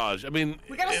sabotage. I mean,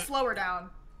 We gotta slow her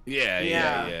down. yeah.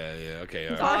 Okay,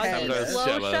 all right. ahead. Sabotage Slow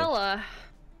Shella. Shella.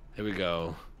 Here we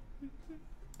go.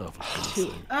 Oh, for goodness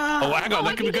sake. Oh, Oh, hang on,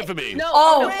 that could be good for me. No.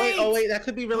 Oh. Wait, oh wait, that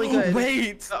could be really good.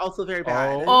 Wait! But also very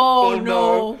bad. Oh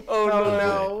no. Oh no!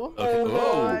 no. Okay.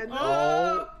 God.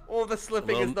 Oh. Oh, the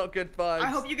slipping is not good vibes. I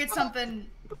hope you get something.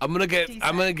 I'm gonna get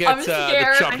I'm the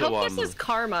scared. chocolate I hope one. this is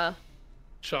karma.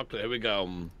 Chocolate. Here we go.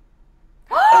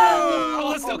 Oh,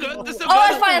 Oh, that's still good. That's still good.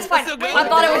 that's fine. That's fine. still good. I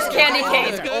thought it was candy That's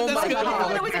cane. good. Oh That's my good. God. I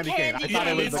thought it was a Candy cane. I candy thought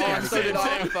it was cane. the candy So did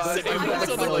I. cane. Same. I That's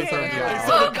got what I scared. thought. I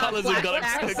saw the colors and got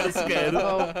scared.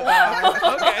 Oh,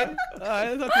 Okay.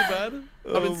 Alright, not too bad.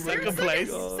 I'm in second place.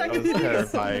 Second I'm place.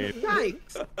 terrified.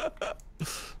 nice.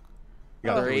 You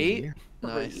got 3. 3.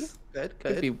 Nice. Good,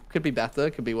 Could good. be better.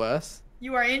 Could be worse.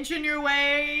 You are inching your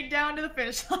way down to the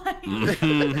finish line.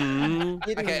 Mhm.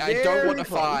 Getting Okay, I don't want a very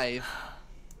close. 5.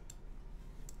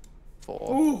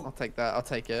 4. Ooh. I'll take that. I'll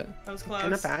take it. That was Kinda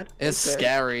close. bad. It's good.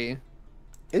 scary.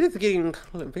 It is getting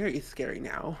very scary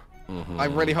now. I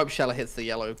really hope Shella hits the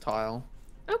yellow tile.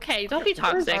 Okay, don't be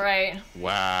toxic. All right.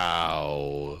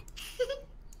 Wow.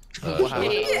 Wow.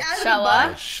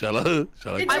 Shella. Shella.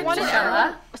 It's I in wanted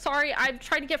Shella. Sorry, I've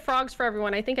tried to get frogs for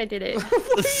everyone. I think I did it.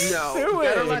 No. Do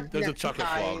Better it. luck Those are next chocolate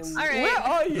time. frogs. All right. Where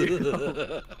are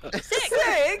you?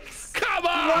 6. Come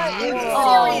on!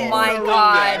 Oh my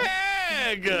god.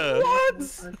 Egg!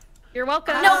 What? You're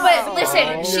welcome. No, but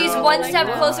listen, she's no. one step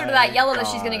Oh closer to that yellow that my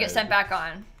she's gonna get sent back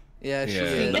on. Yeah, she Yeah,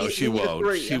 is. no, she Needs a won't.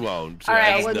 3. She won't. All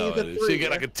right. I just One know needs a it. She'll 3.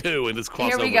 get like a 2 and just cross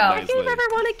Here we over go. Why do you nicely. never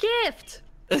want a gift?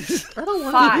 I don't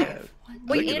want 5.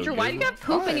 Wait, you Andrew, don't why do you get got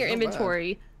poop in your Not bad.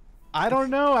 inventory? I don't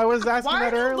know. I was asking Why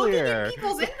that are you looking earlier. at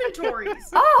people's inventories?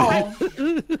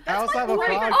 Oh, I also have a point.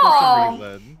 frog Oh. for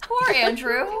some reason. poor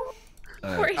Andrew.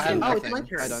 Poor I Andrew. Oh, it's my think.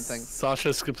 turn. I don't think.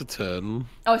 Sasha skipped a turn.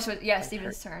 Oh, so yeah,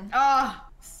 Steven's turn. Oh.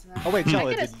 Oh wait,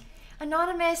 Chella, get did,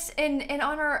 Anonymous, in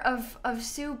honor of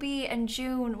Sue B and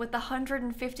June with the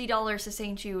 $150 to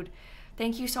St. Jude.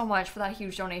 Thank you so much for that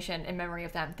huge donation in memory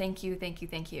of them. Thank you, thank you,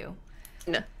 thank you.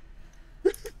 No.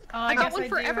 I got guess one I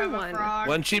for do have a everyone. frog.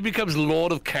 When she becomes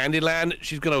Lord of Candyland,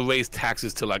 she's gonna raise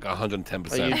taxes to like Oh, you 110%.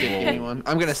 didn't give me one.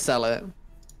 I'm gonna sell it.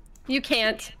 You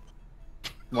can't.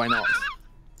 Why not?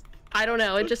 I don't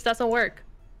know. It just doesn't work.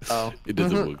 Oh. It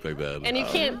doesn't work like that. And you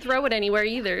can't throw it anywhere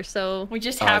either, so... We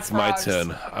just have It's my frogs.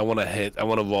 turn. I want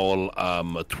to roll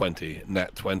a 20,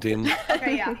 net 20.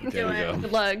 Okay, yeah. There Do we it. go.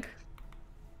 Good luck.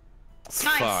 It's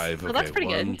Nice. 5. Well, Okay, that's pretty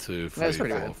good. 1, 2, 3, That's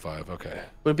pretty 4, good. 5. Okay.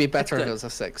 Would be better if good. it was a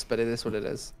 6, but it is what it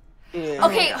is. Yeah.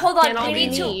 Okay, hold on. Can't all We be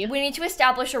need me. to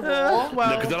establish a rule. No,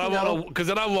 Well, because then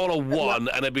I no. roll a 1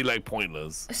 and it'd be like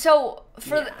pointless. So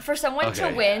for someone to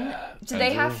Okay. win, do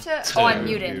they have to? Oh, I'm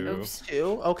muted. Oops.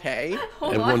 2. Okay.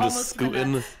 Hold Everyone on. just almost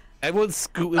scooting. Everyone's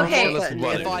scooting. Okay. Let's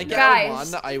run If I it. get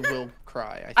Guys. a 1, I will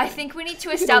cry. I think we need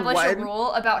to establish a what?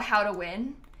 rule about how to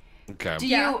win. Okay. Do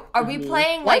Yeah. you? Are we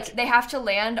playing like they have to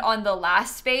land on the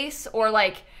last space, or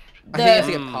like I think you have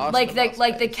to the get past like the the last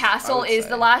like the space, castle I would is say.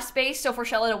 the last space? So for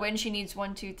Shella to win, she needs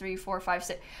 1, 2, 3, 4, 5,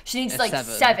 6. She needs like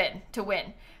 7. 7 to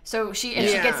win. So if she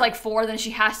Yeah. gets like 4, then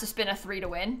she has to spin a 3 to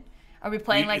win. Are we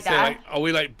playing like say, that? are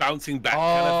we like bouncing back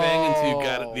kind of thing until you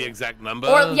get Oh. the exact number?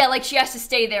 Or yeah, like she has to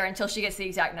stay there until she gets the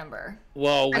exact number.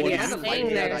 Well, what I do guess you I'm think? staying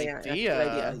there. Yeah, that's a good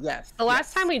idea. Yes. The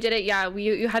last time we did it, yeah,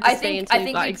 you had to I stay think until I you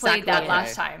think got we exactly played that it.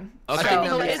 last time. Okay. So, I think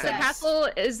So that is makes the sense. castle,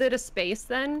 is it a space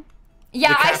then?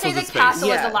 yeah, The I say castle's the a space. castle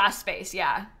is Yeah. the last space.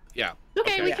 Yeah. Yeah.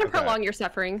 Okay, we yeah, can okay. prolong your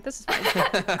suffering. This is fine.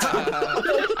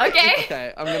 Okay.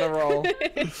 Okay, I'm gonna roll.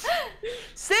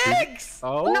 6!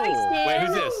 Oh. Nice. Wait,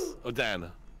 who's this? Oh, Dan.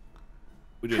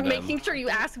 We do I'm Dan. making sure you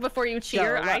ask before you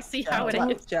cheer. I see how it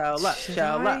is.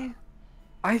 Shella.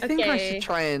 I think I Okay. should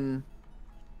try and...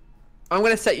 I'm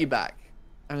gonna set you back.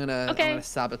 I'm gonna Okay.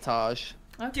 sabotage.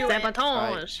 Do it.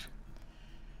 Sabotage.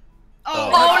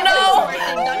 Oh, Oh no!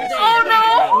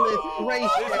 Oh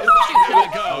Gracious. Here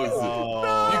it goes.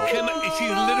 Oh. You can.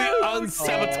 She's literally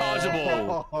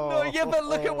unsabotageable. No, yeah, but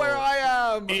look at where I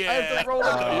am. I Yeah. have to roll No,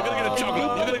 you're gonna get a chocolate.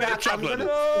 You're gonna get a chocolate. No.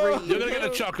 You're gonna get a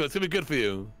chocolate. It's gonna be good for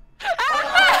you.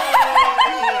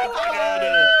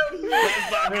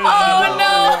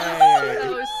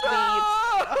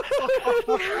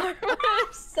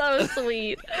 So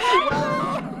sweet.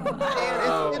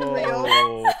 And it's real.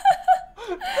 no!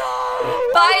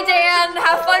 Bye, Dan.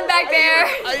 Have fun back there.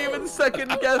 I even second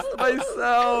guessed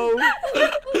myself.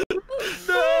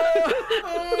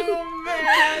 Oh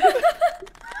man.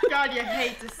 God, you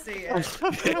hate to see it. Hate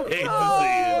to see it.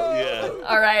 Yeah.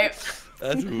 All right,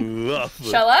 That's rough.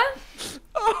 Shella,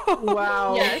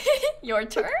 Wow. Yes. your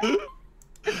turn.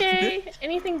 Okay.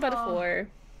 Anything but a 4.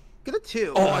 Get a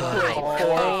 2.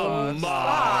 Oh my.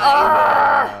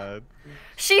 Arrgh.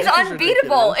 She's This is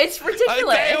unbeatable. ridiculous. It's I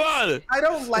ridiculous. tell you what. I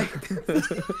don't like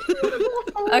this.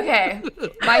 Okay,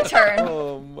 my turn.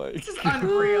 Oh my god.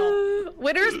 Unreal.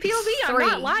 Winner's POV. I'm 3.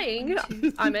 not lying.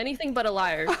 I'm anything but a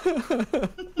liar.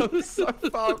 I'm so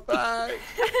far back.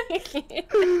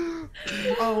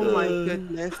 Oh my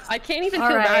goodness. I can't even All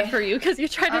feel right. bad for you because you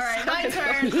tried to. All right, my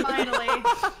turn. Finally.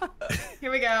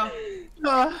 Here we go.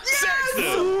 Six.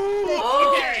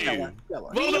 Okay. Okay.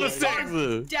 Roll number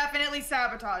 6. Definitely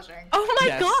sabotaging. Oh my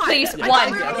Yes. god! Please, I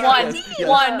one, got it. one, Yes.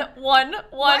 one, one,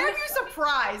 Why one. are you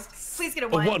surprised? Please get a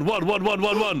Oh, 1.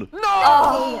 1.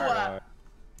 Oh.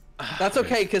 That's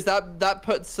okay, because that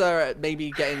puts her at maybe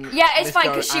getting. Yeah, it's this fine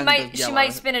go because she and might the she yellow.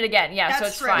 might spin it again. Yeah, so That's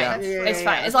it's true, fine. that's true. It's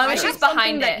fine as long I as have she's behind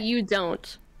something that it. you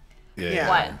don't. Yeah.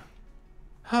 What?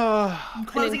 I'm An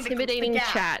closing intimidating the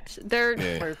gap. chat. They're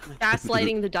Yeah.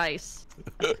 gaslighting the dice.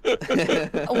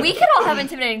 We could all have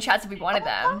intimidating chats if we wanted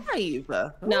them.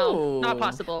 5. No, not Ooh.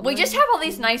 possible. We just have all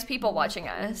these nice people watching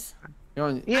us. You're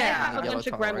on- I have a yellow bunch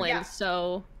of tower, gremlins, right?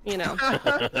 so you know. Fair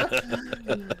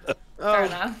Oh,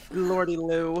 enough. Lordy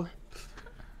Lou.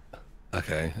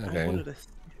 Okay. I Okay. wanted a-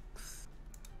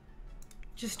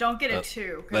 Just don't get a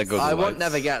 2. 'cause That goes- I Lights. want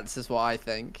never gets is what I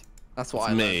think. That's what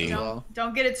It's I me. learned as well.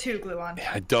 Don't get a 2, Gluon.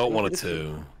 I don't want a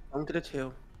 2. I'm gonna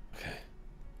 2. Okay.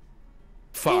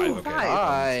 5. Okay. 5.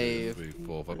 1, 2, 3,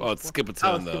 4, 5. Oh, it's skip a Oh,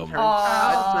 turn skip though. turn.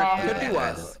 Aww. Could be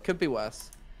worse. Could be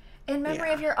worse. In memory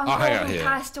Yeah. of your hang uncle on who here.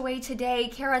 passed away today,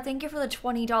 Kara, thank you for the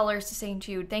 $20 to St.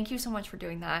 Jude. Thank you so much for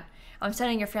doing that. I'm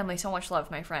sending your family so much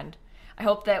love, my friend. I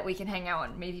hope that we can hang out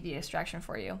and maybe be a distraction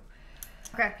for you.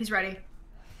 Okay, he's ready.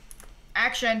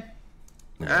 Action.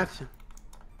 Action.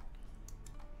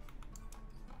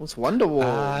 What's Wonderwall?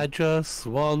 I just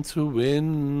want to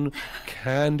win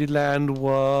Candyland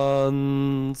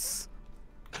once.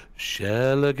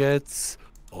 Shella gets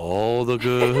all the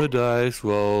good dice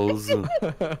rolls.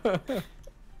 It's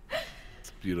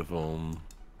beautiful.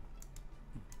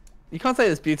 You can't say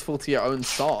it's beautiful to your own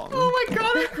song. Oh my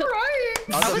god, I'm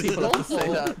crying. Other was people have to say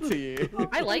soulful. that to you.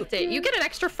 I liked it. You get an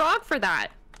extra frog for that.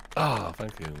 Oh,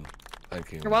 thank you.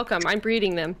 Thank you. You're welcome. I'm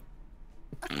breeding them.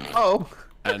 Oh.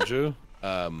 Andrew,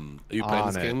 are you playing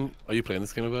this On it. game? Are you playing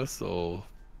this game with us or?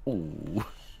 Ooh.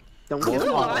 Don't Come get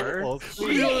on. hard.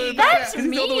 That's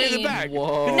He's all the way in the mean. back.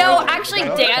 Whoa. No, actually,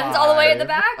 That's Dan's all the way in the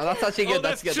fine. back. Oh, that's actually good. Oh,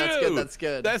 that's good. That's true. good. That's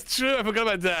good. That's true. I forgot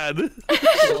about Dad.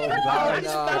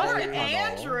 Poor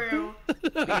Andrew.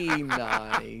 Be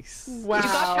nice. Wow. You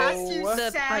got past You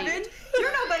the savage. pipe.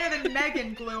 You're no better than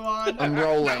Megan glue on. I'm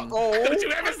rolling. Don't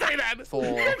you ever say that? 4.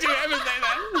 Don't you ever say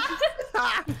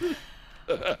that?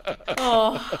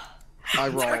 Oh, I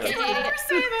roll. Never say that.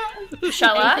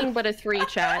 Shella. Anything but a 3,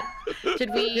 chat. Did Get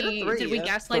a we three, yeah.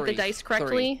 gaslight the dice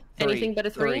correctly? Anything but a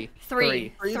 3?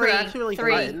 Three. Threes are actually really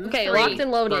fun. Okay, Three. locked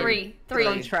and loaded. Three.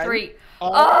 Three. Three.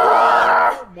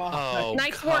 Oh, Oh,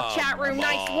 Nice work, chat room.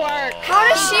 Nice work. How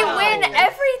does she win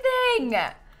everything?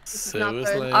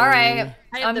 Seriously? All right,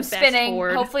 I have I'm the best spinning.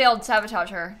 board. Hopefully, I'll sabotage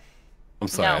her. I'm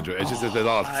sorry, No. Andrew. It's just there's a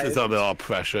lot of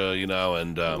pressure, you know,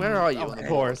 and Where are you? Of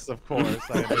course, I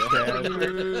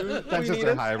understand. That's just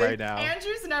a high right now.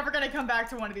 Andrew's never gonna come back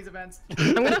to one of these events.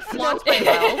 I'm gonna flaunt my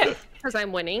well because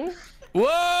I'm winning. Whoa!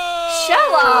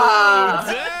 Shella!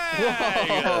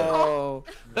 Dang! Whoa.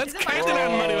 That's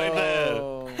Candyland money right there.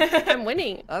 Whoa. I'm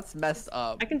winning. That's messed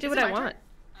up. I can do Is what it I my want.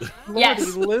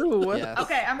 Yes. Lou. Yes.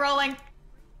 Okay, I'm rolling.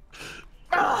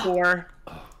 4.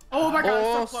 Oh my god,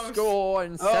 Oh, so close. score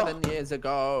and 7 years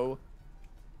ago.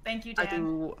 Thank you, I Dan.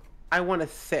 do. I want a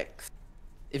 6.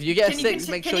 If you get Can you 6,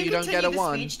 conti- make can sure you you don't get a continue the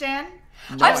 1. Speech, Dan?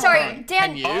 No, I'm I sorry, can't. Dan.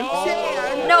 Can you?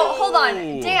 Oh. No, hold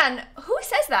on, Dan. Who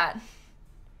says that?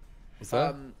 What's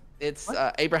that? It's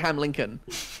Abraham Lincoln.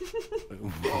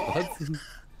 What?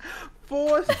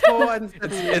 4 score and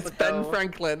 7 years It's Ben ago.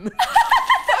 Franklin.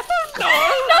 No,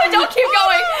 don't keep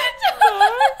going.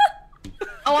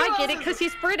 Oh, I get it because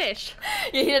he's British.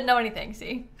 Yeah, he didn't know anything.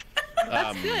 See.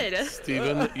 good.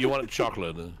 Steven, you want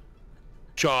chocolate?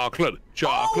 Chocolate,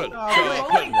 chocolate,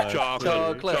 Oh, chocolate,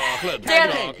 chocolate,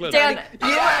 Dan, chocolate. Dan.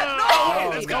 Oh,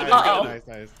 let's go, let's Uh-oh. go. Nice,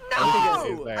 nice.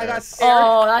 No! I got scared.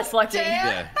 Oh, that's lucky.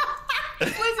 Yeah.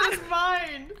 This is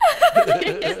mine.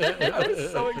 I'm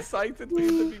so excited for you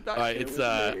to be back. Alright, here it's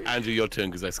with me. Andrew, your turn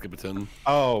because I skipped a turn.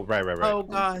 Oh, right. Oh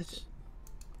gosh.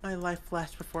 My life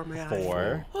flashed before my eyes.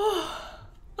 4.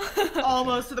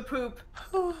 Almost to the poop.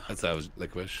 That's how I was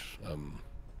licorice.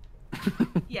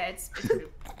 Yeah, it's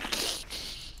poop.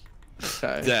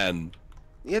 Okay. Dan.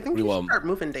 Yeah, I think What do you you should want? start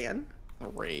moving, Dan.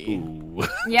 3. Ooh.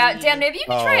 Yeah, Dan. Maybe you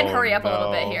can try and Oh, hurry up a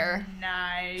little bit no. here.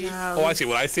 Nice. Oh, I see.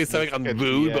 When I say something, I'm could be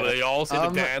rude, but it. they all say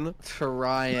to Dan.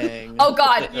 Trying. Oh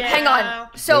God, hang on. Yeah.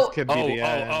 So, This could be the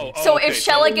end. so okay, if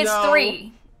Shella gets No.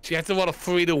 3, She has to want a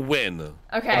 3 to win. okay.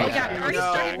 Oh, yeah, I already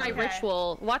No. started my Okay.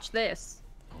 ritual. Watch this.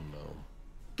 Oh no.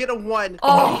 Get a 1.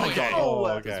 Oh. my God. Oh, Oh,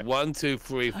 okay. 1, 2,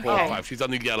 3, 4, Okay. 5. She's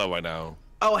on the yellow right now.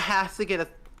 Oh, has to get a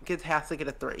 3.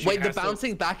 Wait, the has to-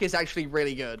 bouncing back is actually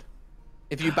really good.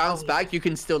 If you bounce back, you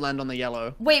can still land on the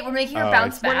yellow. Wait, we're making her Oh,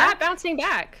 bounce We're not back. bouncing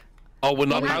back. Oh, we're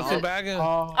not We're bouncing not. back?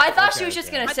 Oh, I thought she okay, was just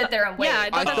okay. gonna sit there and wait. Yeah,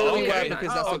 I that's thought we okay. were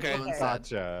because that's Oh, what okay. Dylan said.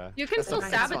 Gotcha. You can still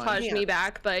Okay, that's sabotage fine. me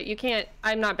back, but you can't.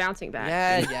 I'm not bouncing back.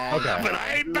 Yeah, yeah. Okay. But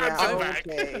I ain't bouncing Yeah, back.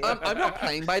 okay. I'm not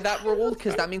playing by that rule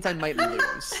because that means I might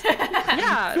lose. Yeah,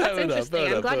 that's enough, interesting. fair I'm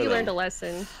enough, glad fair you learned a enough.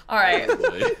 lesson. All right,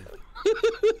 Boy.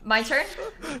 my turn.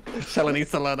 Shella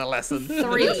needs to learn a lesson.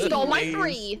 3. You stole my Please.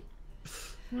 3.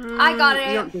 I got You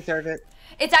it. don't deserve it.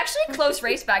 It's actually a close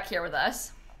race back here with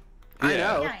us. I Yeah.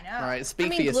 know. Yeah, I know. All right, I speak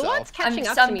for mean, yourself. Blueott's catching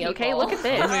up some to me. Okay, people. look at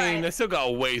this. I mean, they still got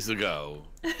a ways to go.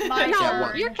 My No,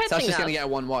 turn. you're Sasha's catching gonna up. get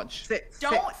one watch. 6.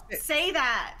 Don't say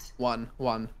that. 1.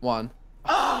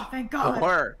 Oh, thank God.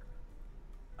 4.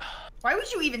 Why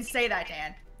would you even say that,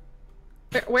 Dan?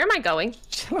 Where am I going?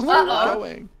 Shella, where are you Uh-oh.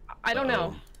 going? I don't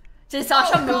know. Did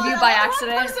Sasha move God, you I'm by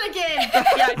the wrong accident? person again.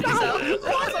 Yeah,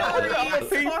 I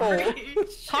think so. Sorry.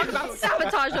 Talk about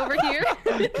sabotage over here.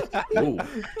 Ooh.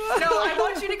 No, I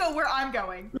want you to go where I'm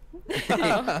going.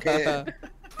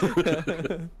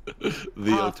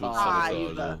 The ultimate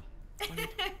sabotage.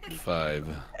 5.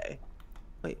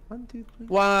 Wait, 1, 2, 3.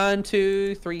 1,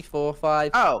 2, 3, 4,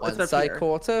 5. Oh, it's Once up I here.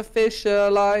 caught a fish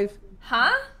alive.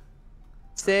 Huh?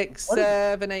 6,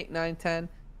 7, 8, 9, 10.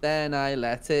 Then I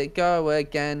let it go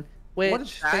again. What is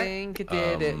Which that? finger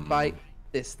did it bite?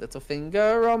 This little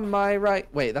finger on my right.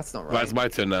 Wait, that's not Right, right. it's my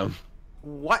turn now.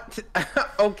 What?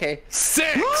 Okay.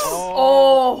 6.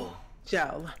 Oh.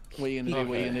 Gel. What are you gonna do?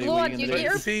 What are you gonna do? Lord, What are do you you gonna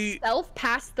get do? See, yourself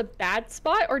past the bad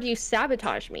spot, or do you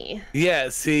sabotage me? yeah,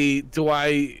 see,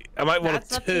 I might want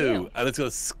That's a up to 2, you. and it's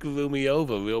gonna screw me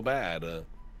over real bad.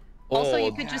 Also,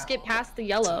 you Or could just get past the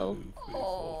yellow. 2, 3,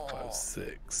 4, 5,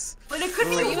 6. But it could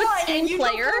be Are you a 1, team and you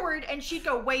player? go forward, and she'd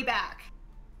go way back.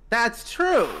 That's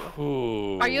true.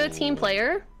 Ooh. Are you a team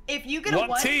player? If you get a 1,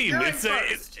 What team? you're in It's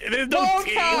first. there's no Wrong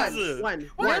teams. One.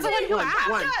 You're the one who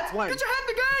asked. One. Get your head in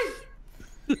the game.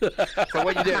 So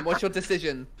what are you doing? What's your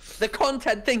decision? The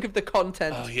content. Think of the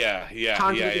content. Oh yeah.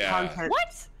 Content to content.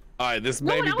 What? All right, this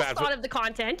No may one be else bad. thought of the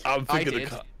content. I'm thinking did.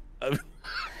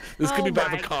 this could be Oh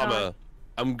bad my for karma. God.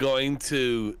 I'm going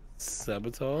to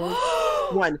sabotage.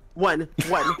 One. What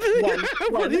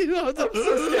do you know?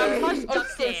 Sabotage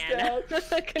Dustin.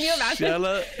 Can you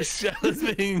imagine? Shella's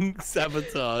being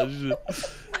sabotaged.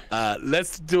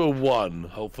 Let's do a 1,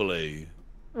 hopefully.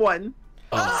 One.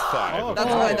 Oh, it's fine. Oh, That's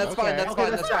fine. That's fine. That's Okay,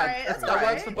 fine. that's That's fine. alright, that's That works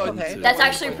alright. for both. Okay. of That's you.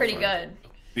 actually pretty good.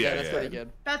 Yeah, That's yeah. pretty good.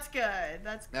 That's good.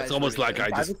 That's good. That It's is almost pretty like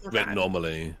good. I just Five is went fine.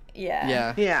 normally. Yeah.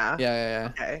 Yeah. Yeah. Yeah.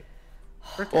 Okay.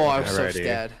 Oh, I'm so Alrighty.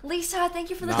 scared. Lisa, thank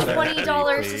you for the Not $20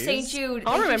 to please. St. Jude.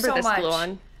 I'll Thank remember you so this much. glue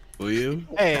on. Will you?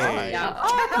 Hey. Yeah.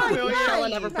 Oh, I'll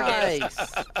never forget.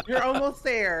 Nice. You're almost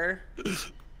there.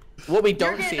 What we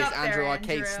don't getting see is up there, Andrew Arcade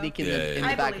Andrew. sneaking Yeah, in yeah.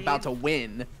 the back, I about to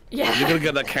win. Yeah. You're gonna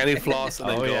get that candy floss and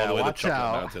then Oh, go yeah, all the way to watch Chocolate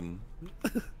out. Mountain.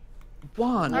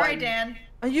 One. All right, Dan.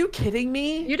 Are you kidding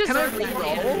me? You Can I deserve that.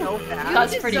 reroll? So fast.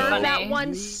 That's You pretty deserve funny. that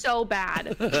one so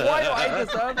bad. Why do I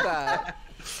deserve that?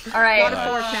 All right. Not a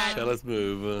 4, Chad. Let's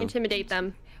move. Intimidate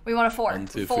them. We want a 4. 1, 2,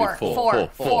 3, 4. 4. 4.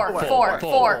 4. 4. 4.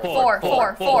 4.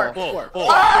 4. 4. No.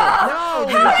 How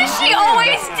does she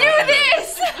always do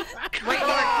this?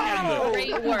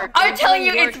 Great work. I'm telling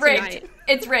you, Great it's work rigged. tonight.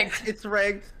 It's rigged. It's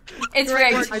rigged. It's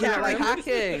Great rigged. work, I don't like Sharon.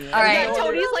 hacking. All right. Yeah,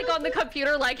 Tony's like on the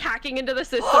computer, like hacking into the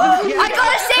system. I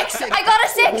got a 6. I got a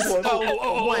 6.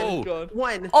 Oh, God.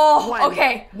 One. Oh, One.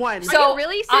 okay. One. So you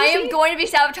really, I am Susie? going to be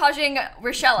sabotaging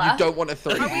Rochella. You don't want a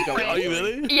 3. You don't Are want you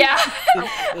really? Yeah.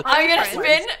 I'm gonna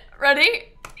friends? spin. Ready?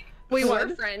 We were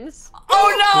friends. Oh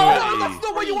Really? no! That's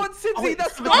not what you want, Cincy. wait,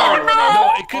 That's Oh not.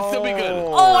 no! It could still be good.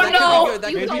 Oh That could be no! good,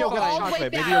 that You could Maybe be you'll go get all the the way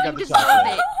chocolate. back. Maybe you'll get You the deserve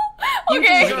chocolate. it. You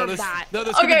Okay. deserve No, that. no,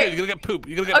 this could be Okay. good. You're gonna get poop.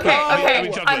 You're gonna get Okay, poop. okay. I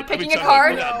mean, chocolate. I'm I mean, picking a chocolate.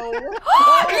 card. Yeah.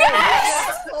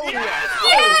 Yes! Yes!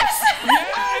 Yes!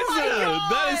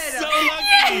 That is so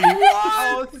lucky.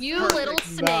 Oh, You little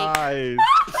snake. Nice.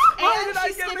 And did I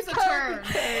she get skips the a turn.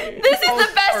 This is the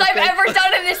best I've ever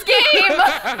done in this game!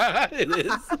 It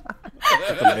is.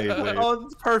 That's amazing. Oh,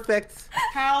 it's perfect.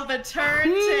 How the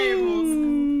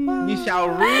turntables. You shall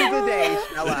rue the day,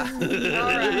 Stella.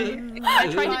 All right. I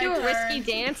tried to do My a risky turn.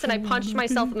 dance and I punched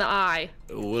myself in the eye.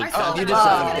 Well, I saw you that. I deserved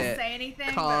was gonna it. say anything,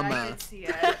 but Karma. I did see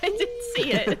it. I didn't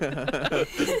see it.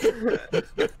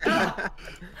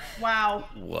 Wow.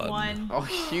 One. Oh,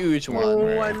 huge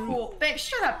one. One. Cool. Thanks.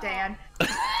 Shut up, Dan.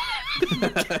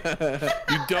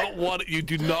 You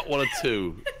do not want a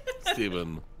 2,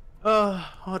 Steven.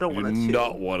 I don't You want do to.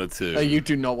 not want a 2. No, you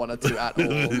do not want to at all.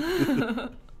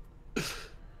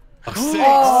 A 6.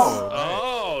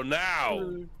 Oh,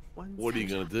 now. What are you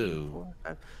gonna do?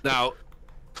 Now,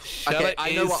 Shella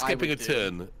I know is what I skipping a would do.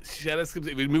 turn. Shella skips.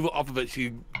 If we move it off of it,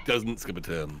 she doesn't skip a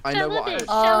turn. I know what I would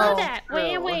Oh. that.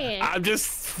 Where? I'm just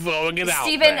throwing it out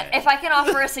Steven, there. if I can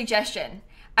offer a suggestion,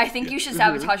 I think you should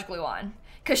sabotage Glue On.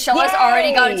 Because Shella's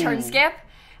already got a turn skip.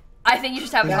 I think you should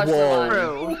sabotage Glue On.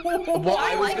 True. What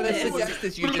I was like going to this. suggest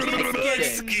is you just take the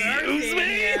 6. Excuse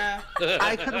me? Yeah.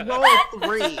 I could roll a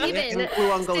 3 Steven, and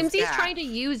glue on goes Simsie's back. trying to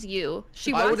use you.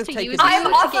 She I wants would've to taken use the you. I'm to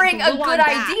get offering a Glue On good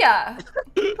back. idea.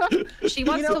 She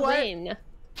wants know to what? win.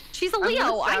 She's a I'm gonna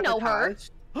Leo. I know her.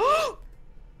 sabotage.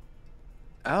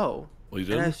 Oh. What are you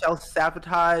And I doing? shall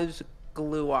sabotage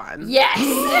glue on. Yes!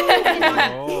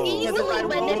 Oh. Easily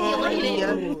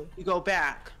manipulated. You go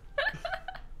back.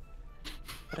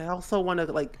 But I also want to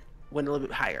like win a little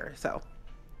bit higher, so.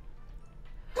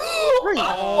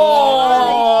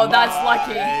 Oh, that's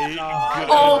lucky.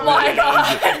 Oh my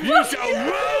god. You shall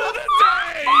rule the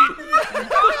day!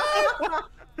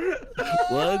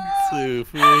 1, 2,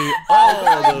 3,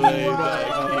 all the way back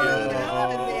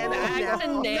here.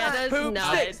 Bananas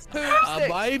nuts.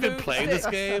 Am I even playing this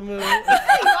game? 5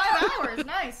 hours.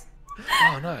 Nice.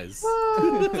 Oh, nice.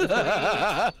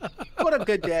 What a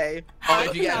good day. Oh,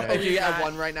 if you get a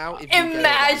 1 right now. If you get a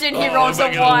Imagine he Oh, rolls a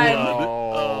if I get a 1.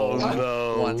 Oh,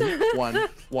 no. 1.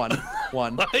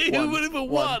 You would have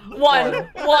 1. 1.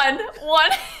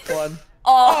 1.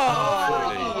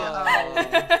 Oh.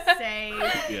 Save.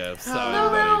 Yeah, sorry. Lulu,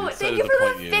 buddy. thank Decided you to for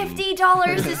point the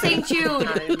 $50 to St. Jude.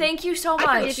 Thank you so I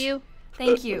much. forgive you.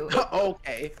 Thank you.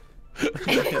 Okay.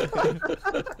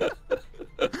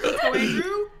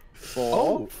 Andrew?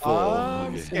 4.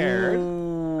 I'm scared.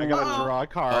 I gotta draw a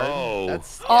card. Oh.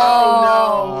 That's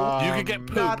Oh. You could get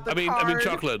Not poop. the I mean card.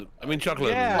 chocolate. I mean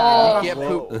chocolate. Yeah. Oh. You get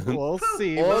poop. We'll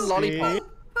see. Or We'll see. lollipop.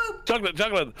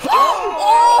 Chocolate.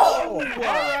 Oh!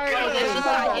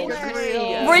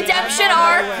 Redemption Redemption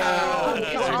arc.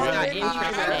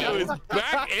 I was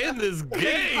back in this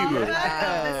game.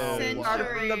 Started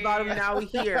from the bottom, now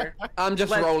here. I'm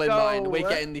just Let's rolling go. mine. We're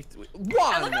getting the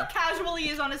I like 1. how casual he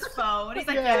is on his phone. He's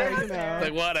like, Yeah, yeah, you know.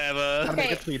 Like whatever. I'll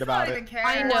make a tweet about it.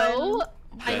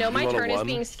 I know my you roll a turn is 1.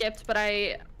 being skipped, but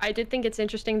I did think it's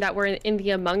interesting that we're in the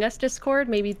Among Us Discord.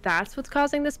 Maybe that's what's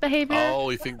causing this behavior. Oh,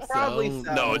 you think so? Probably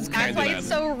so. No, it's That's why it's Candyland.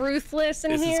 so ruthless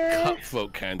in This here. is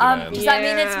cutthroat Candyland. Does that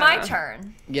mean it's my Yeah.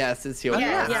 turn? Yes, it's your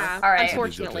Yeah. turn. Yeah, All right.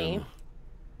 unfortunately.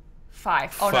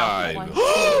 5. Oh 5. no. 1.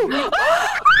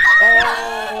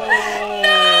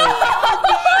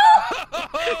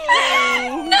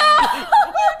 No!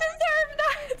 I deserve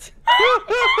that!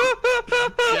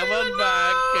 Come on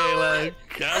back, Kayla.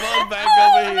 Come on back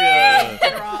over here.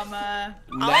 Drama.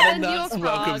 Not send you a enough frog.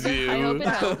 welcomes you. I hope it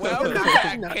helps. Welcome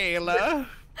back, Kayla.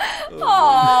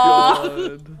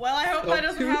 Aww. Well, I hope that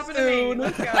doesn't too happen soon. to me.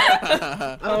 Let's go.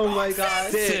 Oh my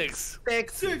god. 6.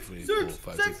 6. 3, 4,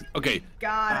 5, 6. Okay,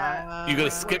 Got you gotta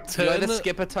skip You turn, either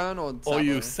skip a turn or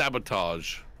you sabotage.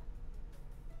 sabotage. it.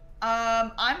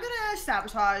 I'm gonna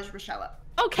sabotage Rochella.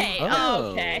 Okay,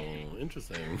 Oh, okay.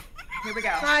 interesting. Here we go.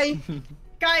 Hi.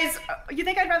 Guys, you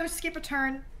think I'd rather skip a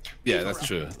turn? Yeah, that's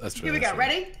true. That's true. Here we that's go. true.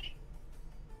 Ready?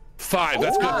 5.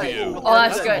 That's good for you. Oh,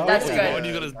 that's good. That's Okay. good. Or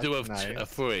you gotta do That's nice. a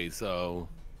 3, so.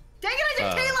 Dang it, I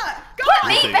did Kayla! Go Put on!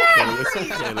 me Okay, back!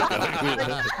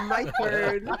 Kayla, My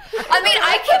turn. I mean,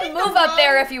 I can move up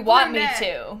there if you want me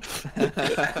to.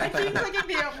 I keep clicking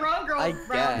the wrong girl, I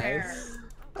wrong hair. guess.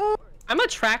 I'm a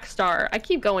track star. I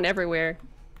keep going everywhere.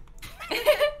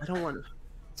 I don't want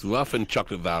It's rough in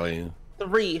Chocolate Valley.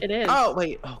 3. It is. Oh,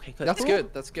 wait. Okay, good. That's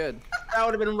good. That's good. That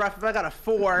would have been rough if I got a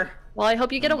 4. Well, I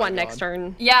hope you get a Oh my 1 next God.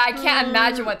 turn. Yeah, I can't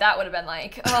imagine what that would have been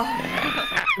like. Oh.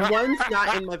 1's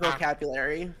not in my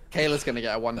vocabulary. Kayla's gonna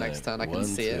get a 1 next turn. I can 1,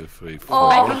 see 2, it. 3, 4.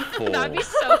 Oh. 4. That'd be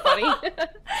so funny.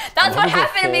 That's what Number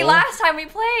happened to me 4. last time we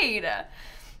played.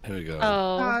 Here we go.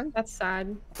 Oh, that's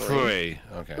sad. 3.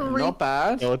 Okay. Not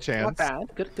bad. Still a chance. Not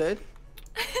bad. Good, good.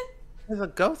 There's a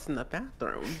ghost in the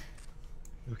bathroom.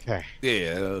 Okay.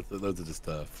 Yeah, those are just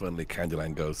friendly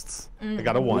Candyland ghosts. I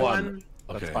got a 1. 1.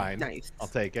 That's Okay. fine. Nice. I'll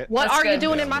take it. What That's are you good.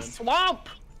 doing in Yeah. my swamp?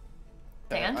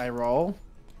 Dan? I roll.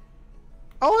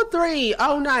 Oh, a 3.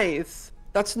 Oh, nice.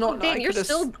 That's not. Dan, I you're could've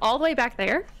still all the way back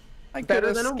there? I Better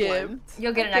could've than a skipped. 1.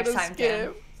 You'll get it I next could've time, Dan.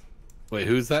 skipped. Wait,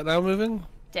 who's that now moving?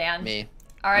 Dan. Me.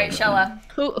 All right, Shella.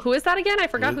 Who is that again? I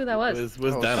forgot who that was.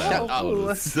 Where's Oh, Dana? shut up.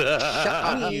 Oh, Shut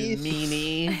up, you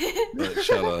meanie.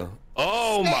 Shella.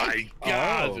 Oh my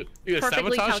God! You gonna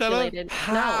Perfectly sabotage Shella? calculated. No.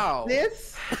 How?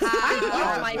 This?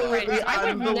 Oh, my friends.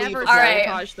 I would never All right.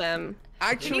 sabotage them.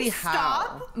 Actually, how?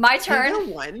 Stop. My Can I turn. get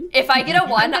a 1? If I get a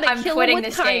 1, gonna I'm kill him quitting with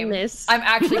this kindness. game. I'm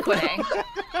actually quitting.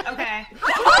 Okay.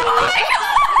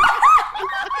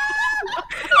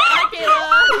 Hi,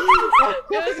 Kayla.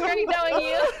 It was great knowing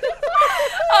you.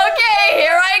 Okay,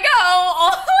 here I go.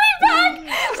 All the way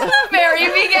back to the very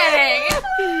beginning.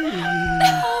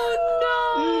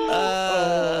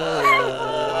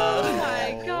 Oh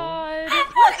my god.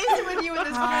 What is it with you in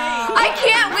this game? I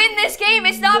can't win this game.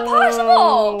 It's not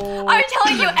possible. I'm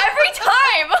telling you every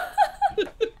time.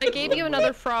 I gave you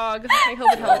another frog. I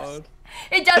hope it helps.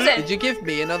 It doesn't. Did you give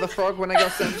me another frog when I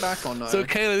got sent back or no? So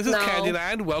Kayla, this is No.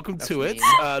 Candyland. Welcome to it.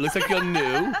 mean. Looks like you're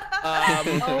new.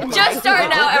 Just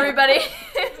starting out, everybody.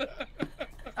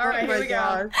 All right, Oh here my we go.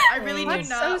 God. I really do That's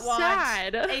not so want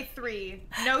sad. a 3.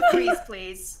 No 3s,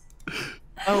 please.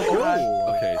 Oh, God.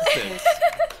 Okay, 6.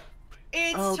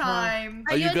 It's Oh, God. time.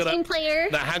 Are you gonna? player?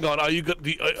 Now, hang on. Are you good? Do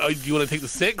you want to take the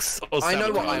 6 or I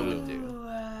know what sabotage? I would do. Ooh,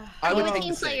 I would I'm a take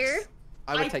team the 6. player.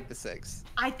 I would I- take the 6.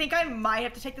 I think I might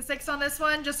have to take the 6 on this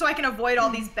one, just so I can avoid all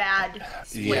these bad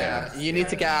squares. Yeah. You need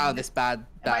to get out of this bad.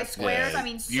 By bad squares, Yeah. I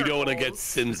mean You don't want to get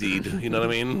circles. simsied. You know what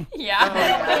I mean? Yeah.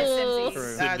 Oh, True.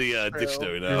 It's in the That's true.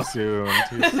 dictionary Too now. soon.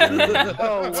 Too soon.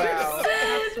 Oh, wow.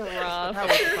 that's rough. That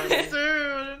was funny.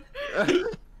 Soon.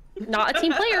 Not a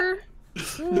team player.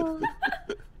 Y'all hear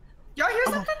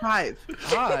Oh, something? 5.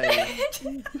 Hi.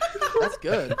 That's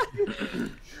good.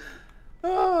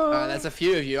 There's a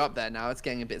few of you up there now. It's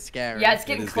getting a bit scary. Yeah, it's It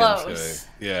getting is getting close.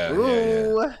 scary. Yeah.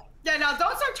 Ooh. Yeah, now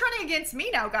don't start turning against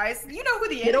me now, guys. You know who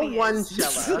the Get a enemy 1, is.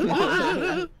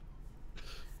 Shella.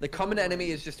 The common enemy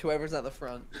is just whoever's at the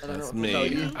front. I don't That's know what to tell me.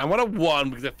 you. I want a 1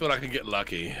 because I feel like I can get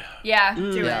lucky. Yeah.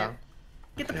 Do Yeah. it.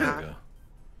 Get the There poop. we go.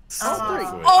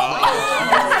 Oh,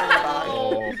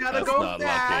 Oh, you gotta that's go not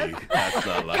fast. lucky. That's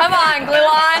not lucky. Come on,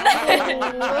 Gluon.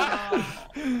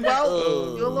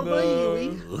 Well, you're a little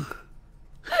no.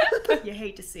 You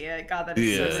hate to see it. God, that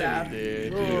is so sad.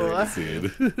 Dude.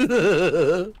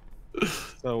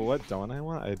 So what don't I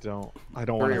want? I don't want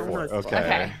a Four. 4. Okay.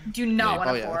 Okay. Do not want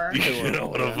Oh, a yeah. 4. You know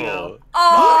what I'm for.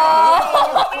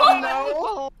 Oh!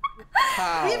 no.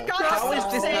 How? We've got How is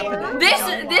this happening?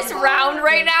 This round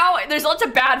right now, there's lots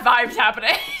of bad vibes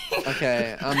happening.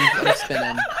 Okay, I'm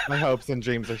spinning. My hopes and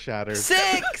dreams are shattered.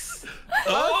 6!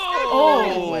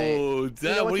 Oh! Wait. Dad, You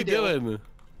know what what are you to do. doing?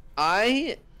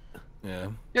 Yeah.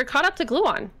 You're caught up to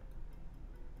Gluon.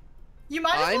 You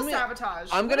might as well I'm- sabotage.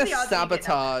 I'm What gonna are the odds that you get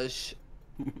sabotage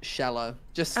Shella.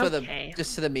 Just for Okay.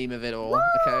 the meme of it all.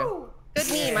 Okay. Woo! Good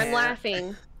meme. I'm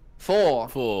laughing. 4.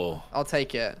 4. I'll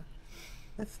take it.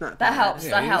 That's not That bad. helps.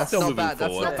 Yeah, That you're helps. still That's not moving bad,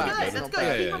 that's forward. not bad, That's that's good. That's not good. bad. Keep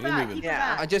Yeah, it you're back. moving. Keep it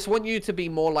Yeah. I back. just want you to be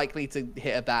more likely to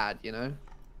hit a bad, you know?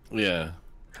 Yeah.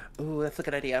 Ooh, that's a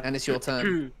good idea. And it's your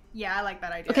turn. Yeah, I like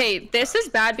that idea. Okay, this is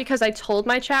bad because I told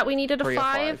my chat we needed a 3 or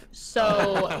 5, 5.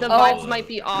 so the Oh. vibes might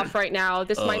be off right now.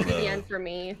 This might be the no. end for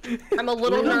me. I'm a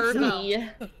little I don't nervy.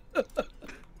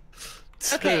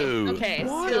 Okay, 2. okay,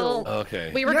 still.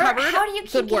 Okay. We You're- recovered. How do you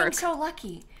keep Good getting work. so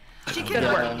lucky? She Good can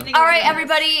work. All right,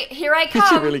 everybody, here I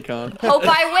come. can't. Hope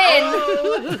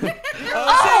I win.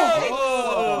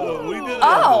 Oh! We did it.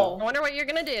 I Oh. wonder what you're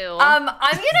gonna do. I'm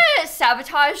gonna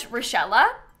sabotage Rochella.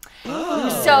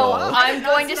 So I'm did not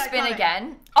going see to that spin coming.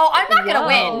 again. Oh, I'm not gonna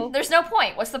Whoa. win. There's no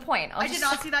point. What's the point? I'll I did just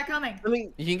not see that coming. I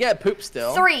mean, You can get poop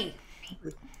still. 3.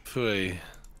 3. you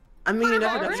never know.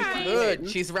 Alright. Good.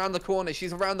 She's around the corner.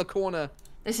 She's around the corner.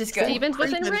 This is good. Steven's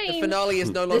within The range. finale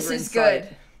is no longer This in is sight.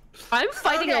 good. I'm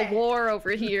fighting Okay. a war over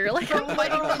here. Like I'm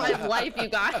fighting for my life, you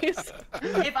guys.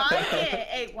 If I get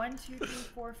a 1, 2, 3,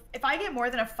 4, if I get more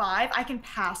than a 5, I can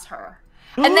pass her.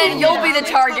 And then you'll be the It's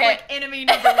target. like enemy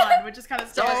number 1, which is kind of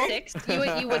So scary. 6?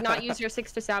 You would not use your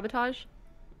 6 to sabotage?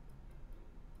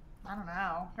 I don't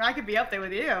know. Or I could be up there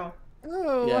with you.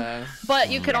 Yeah. But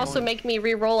you could also make me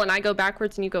re-roll and I go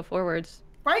backwards and you go forwards.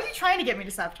 Why are you trying to get me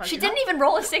to sabotage? She you, didn't huh? even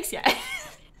roll a 6 yet.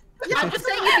 I'm just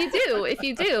saying if you do, if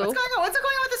you do. What's going on? What's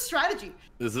going on with this strategy?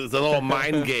 This is a little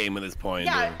mind game at this point.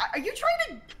 Yeah, are you trying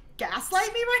to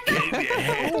gaslight me right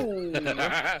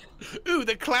now? Ooh,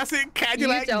 the classic You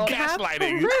Candyland don't have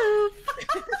gaslighting. proof.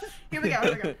 Here we go.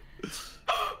 Here we go.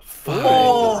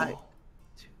 Oh.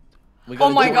 We Oh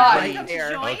my do it God. right Come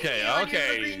here. join Okay, me on your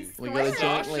okay. green We gotta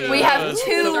square. jointly- We have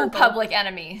Yeah. 2 public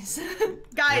enemies.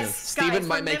 Guys, Steven guys,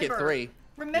 might make it remember. 3.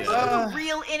 Remember Yeah. who the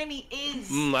real enemy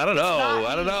is. I don't know. not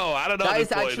I don't me. know. I don't know. That at is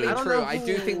this point. actually I don't true. know I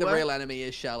do think the who- real enemy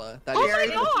is Shella. That Oh is my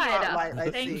true. God. Spotlight,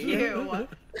 I Thank see. you.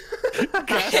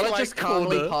 Shella just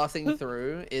calmly corner. passing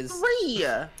through is. 3.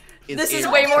 This is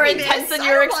in- way more Give me intense this. than I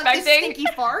you were don't want this expecting. Stinky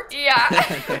fart.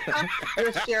 Yeah.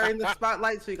 You're sharing the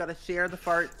spotlight, so you gotta share the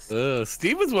farts.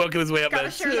 Steven's working his way up Gotta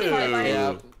there share too. the spotlight.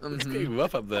 Yeah. It's mhm. getting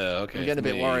rough up there. Okay. I'm getting a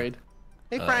bit me. worried.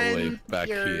 Hey, Way friend. back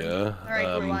here. All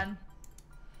right, we're one.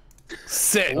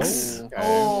 6. Ooh.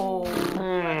 Oh.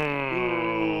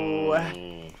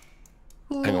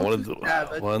 Hang on,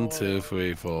 one, 2,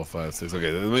 3, 4, 5, 6. Okay,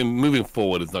 I mean, moving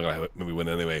forward, it's not gonna help me win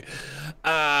anyway.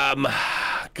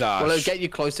 Gosh. Well, it'll get you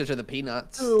closer to the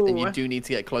peanuts, and you Ooh. do need to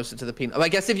get closer to the peanuts. I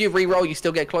guess if you re-roll, you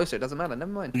still get closer. It doesn't matter.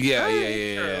 Never mind.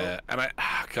 Yeah. And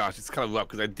gosh, it's kind of rough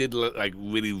because I did like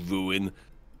really ruin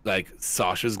like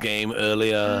Sasha's game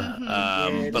earlier. Yeah,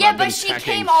 I've but been she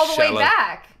attacking came all the way Shella.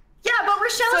 back. Yeah, but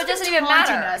Rochelle So it doesn't even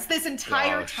taunting matter. us this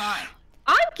entire Gosh. time.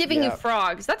 I'm giving you Yeah.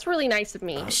 frogs. That's really nice of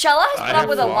me. Shella has I put have up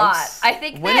with a lot. frogs. I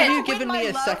think When have that. you Win given my me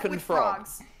a love second with frog?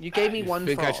 frogs. You gave me one I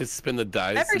think frog. I should spin the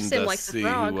dice Every and sim likes a see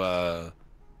frog. who.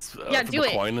 Yeah, flip do a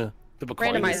it. Coin. Flip a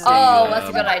coin. and Randomize see, it. Oh, that's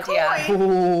a good idea.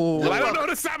 Ooh. Well, I don't know how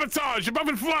to sabotage. You're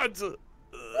bumping floods. Oh,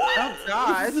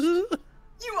 gosh.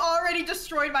 You already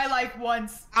destroyed my life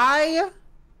once. I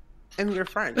am your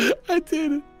friend. I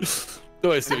did. No,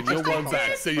 wait, so you're one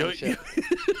back. So you're. Friendship.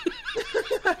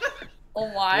 Oh,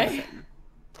 why?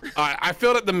 Alright, I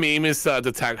feel that the meme is to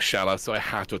attack Shella, so I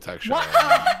have to attack Shella. What?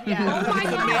 Yeah. Oh my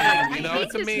god! I You know, hate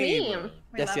it's a this meme. meme.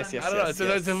 We Yes, love yes, him. yes. I don't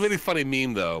know. It's a really funny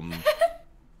meme, though.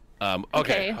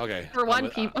 Okay. For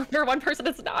one person,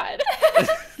 it's not.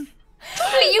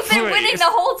 But you've been Three. winning the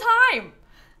whole time.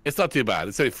 It's not too bad.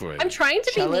 It's only 3. I'm trying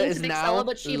to be Shella mean is to Big now Stella,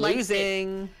 but she likes it.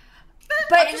 losing.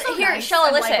 But I'm just so here, nice Shella,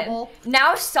 and listen. likable.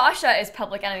 Now Sasha is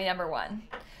public enemy number 1.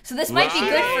 So this might be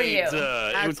good for you.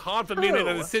 It was hard for me to make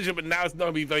that true. decision, but now it's not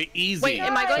going to be very easy. Wait,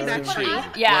 am I going back Guys, three? but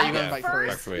I- Yeah. Where are you going At back first,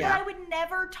 Back three. that I would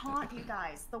never taunt you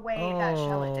guys the way that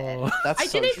Shella did. That's I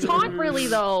so didn't true. taunt really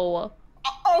though.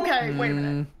 Okay, wait a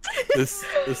minute. This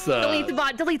Delete the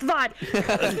VOD. Delete the VOD.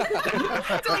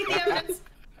 Delete the evidence.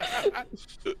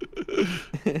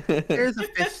 Here's a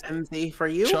fish Simsie for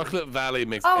you. Chocolate Valley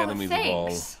makes Oh, enemies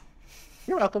thanks.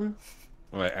 You're welcome.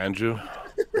 evolve. All right, Andrew.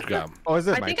 What you got? Oh, is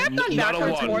it I my think I've turn? gone Not a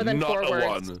backwards one. more than Not a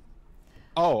forwards. one.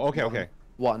 Oh, okay.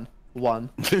 One. Don't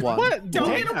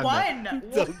get a Damn. 1.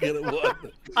 Don't get a one.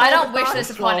 I don't wish this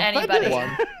upon anybody.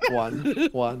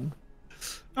 One.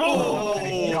 Oh,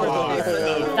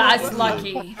 That's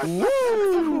lucky.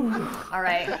 All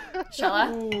right,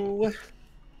 Shella. Ooh.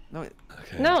 No,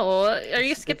 Okay. No, are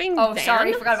you skipping? Oh, Dan?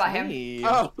 sorry, forgot about him. me.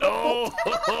 Oh. Oh.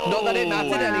 Not that it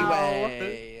mattered Wow.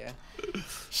 anyway.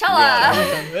 Shella.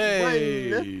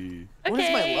 Hey. What is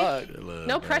my luck?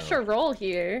 No pressure roll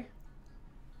here.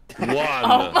 One.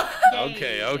 Oh.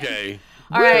 Okay.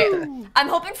 All right, I'm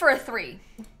hoping for a 3.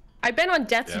 I've been on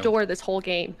death's Yeah. door this whole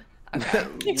game.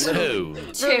 Two.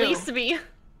 2. Release me.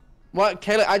 Well,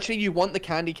 Kayla, actually, you want the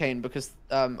candy cane because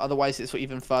otherwise it's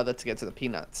even further to get to the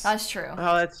peanuts. That's true.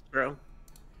 Oh, that's true.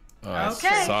 All right,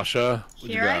 Okay. Sasha. What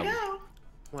you Here I got? go.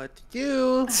 What to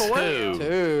do? Two.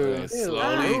 Two. Alright,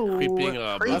 slowly Ooh, creeping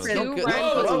up. creeping. That's not good. Two That's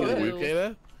rounds not of good. blue. You okay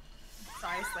there?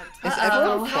 Sorry, I slipped. Is Uh-oh.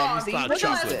 everyone Frogs. clumsy? Not Look,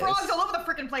 chocolate. there's frogs all over the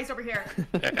freaking place over here.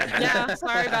 Yeah,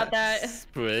 sorry about that.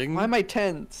 Spring. Why am I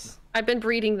tense? I've been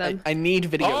breeding them. I need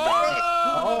video games.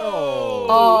 Oh!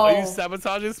 Oh. Are you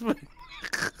sabotaging Spring?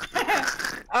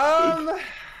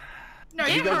 No,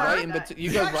 You you go heard right in that. between.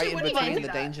 You go actually right in wouldn't between do the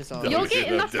that. danger zone. No. You'll Okay, get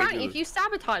in the that's front good. if you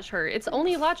sabotage her. It's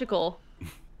only logical.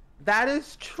 That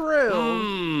is true.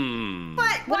 Hmm. But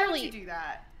why would Literally- you do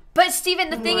that? But Steven,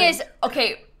 the thing is,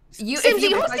 okay, Simsie, if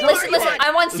you who's listen, Steven?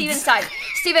 I'm on Steven's side.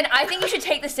 Steven, I think you should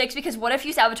take the 6 because what if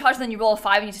you sabotage and then you roll a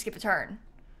 5 and you just skip a turn?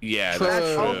 Yeah, True. that's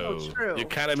That's true. also true. You're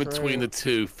kind of between the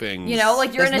two things. You know,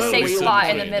 like you're in a There's no safe real spot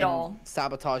in the point middle.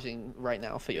 Sabotaging right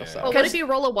now for yourself. Well, what if you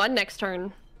roll a 1 next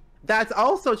turn? That's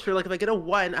also true. Like if I get a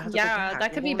 1, I have to Yeah, go back.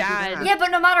 that could I be don't wanna do bad. that. Yeah,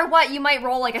 but no matter what, you might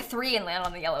roll like a 3 and land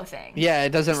on the yellow thing. Yeah, it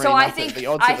doesn't really So matter. I think the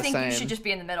odds are the you same. should just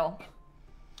be in the middle,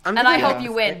 I'm and just I gonna- hope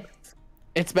you win.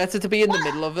 It's better to be in the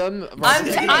middle of them. I'm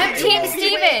Team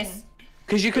Steven.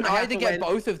 Because you can I have either to get win.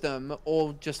 both of them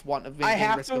or just one of them. I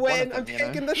have risk to of one of win. them, I'm you know?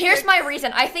 taking the Here's 6. my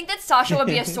reason. I think that Sasha would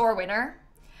be a sore winner.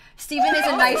 Steven is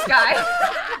a nice guy.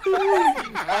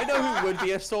 I know who would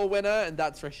be a sore winner, and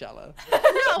that's Rochella.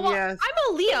 No, well, Yes.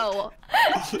 I'm a Leo.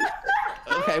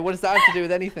 Okay, what does that have to do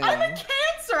with anything? I'm a Cancer.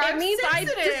 It I'm means I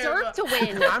sensitive. deserve to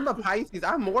win. I'm a Pisces.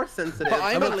 I'm more sensitive. But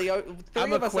I'm a Leo. I'm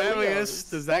Three of us are Aquarius. Leos.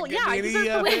 Does that Well, get yeah, I me deserve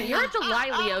any? to win. You're a July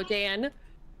Leo, Dan.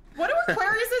 What do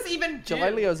Aquariuses even do? July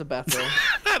Leos are better.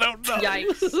 I don't know.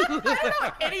 Yikes. I don't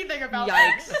know anything about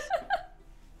Yikes.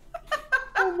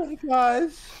 Oh my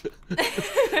gosh.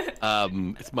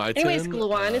 It's my Anyways, turn.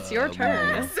 Gluon, it's your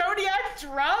turn. Zodiac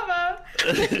drama.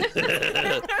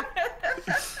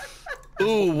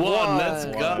 Ooh, one. Let's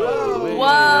go.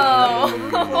 Whoa.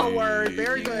 Forward.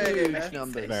 Very good. Huge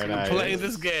numbers. Very I'm nice. playing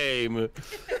this game.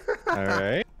 All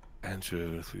right.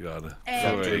 Andrew, we got it.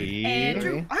 Andrew. Sorry.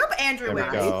 Andrew. I hope Andrew There we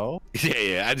wins. go.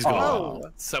 Yeah. I'm just gonna Oh.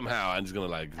 somehow. I'm just gonna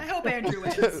like. I hope Andrew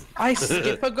wins. I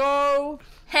skip a go.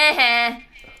 Heh.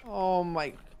 Oh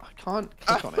my! I can't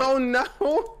click on it. Oh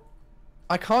no.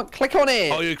 I can't click on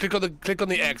it. Oh, you click on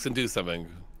the X and do something.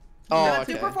 Oh, That's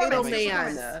okay. super performance.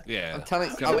 man. Yeah. I'm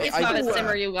telling. Okay. Oh, wait, It's not a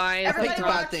simmer, you guys. I Everybody picked a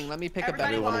watch. bad thing. Let me pick a better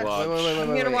Everybody one. watch. Wait. I'm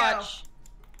gonna Here we watch.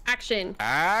 Action.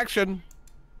 Action.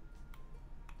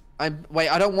 Wait.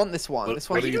 I don't want this one. What- This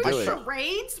what one's are you Doing doing?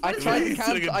 charades? I What is tried to this? Is it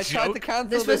like cancel. a I tried to joke? cancel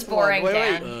This was one. boring, Wait.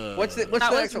 Dan. What's the That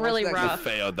next was one? really What's the next You rough.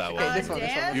 failed that Okay, one. this one.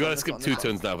 Dan? You gotta this skip one, 2 this one.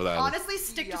 turns now for that. Honestly,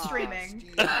 stick to streaming.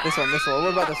 This one.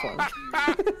 What about this one?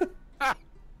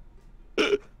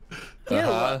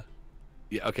 Uh-huh.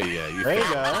 Yeah. Okay. Yeah. You There you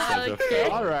failed. go. Okay.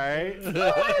 All right. Oh,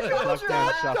 Left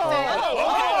hand shuffle.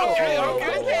 Okay.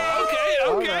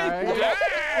 All right. Yeah.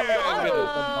 The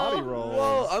body roll.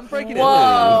 Whoa! I'm breaking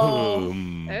Whoa.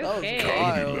 Boom. Okay.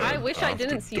 wild. I wish I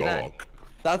didn't see that. it.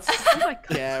 That's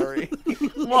scary.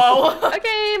 Whoa.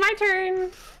 Okay, my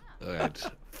turn. Alright.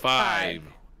 5.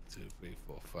 2, 3,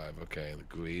 4, 5. Okay, the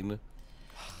green.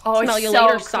 Oh, Smell it's you so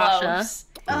later, close. Sasha.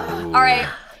 Ooh. All right,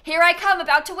 here I come,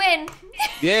 about to win.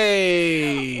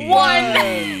 Yay! One.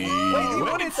 Yay. You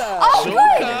wanted that. Oh, good.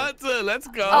 Shortcut. Let's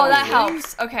go. Oh, that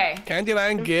helps. Okay.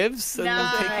 Candyland gives and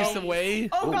then take us Nice. away.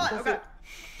 Oh god, oh god.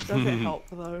 Does it help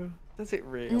though? Does it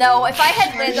really? No, if I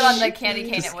had landed on the candy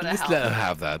cane, it would have Just let her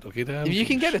helped. have that, okay, Dan? If you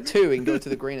can get a 2 and go to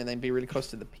the green and then be really close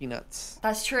to the peanuts.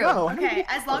 That's true. Oh, Okay,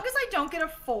 as long as I don't get a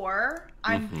 4,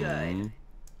 I'm good.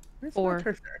 Or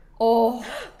Oh.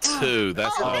 2.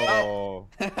 That's Oh.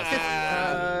 You Okay,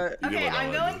 don't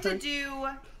I'm know going what to do.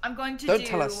 I'm going to Don't do.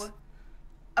 tell us.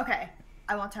 Okay,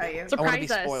 I won't tell you. I want to be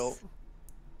surprise us. spoiled.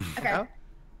 Okay.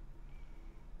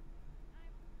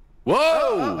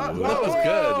 Whoa! That was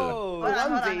good. Hold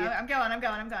on. I'm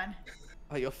going.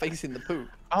 Oh, you're facing the poop.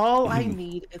 All I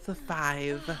need is a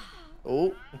 5.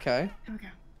 Oh, okay. Okay.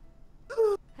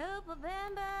 Ooh.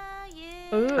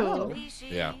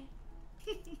 Yeah.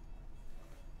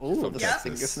 Oh, the Yep.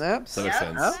 finger snaps. That makes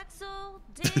sense.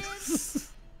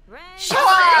 Shut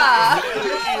up!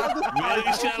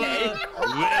 Really, Shella?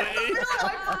 Really?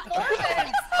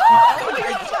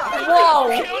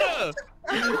 Whoa!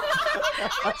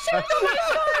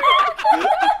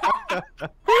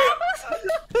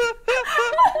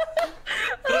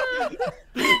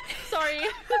 Sorry.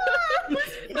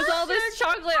 With all this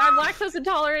chocolate, I'm lactose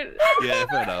intolerant. Yeah,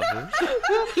 fair enough.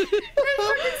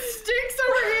 It stinks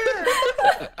over here.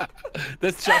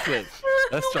 That's chocolate.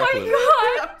 That's Oh chocolate. my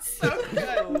god! That's so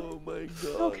good. Oh my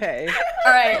god. Okay.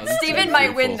 Alright, 1, Steven 2, might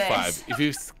 3, win 4, this. 5. If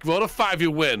you roll a 5,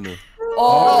 you win.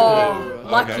 Oh,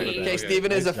 lucky. Okay,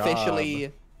 Steven is Good job.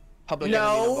 officially public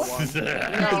No. enemy number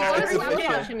 1. What is it's wrong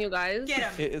official. with him, you guys? Get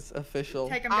him. It is official.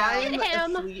 Take him down. I'm Get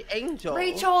him. a sweet angel.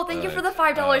 Rachel, thank you for the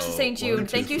 $5 to St. Jude.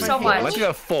 Thank you so much. Let's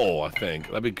go 4, I think.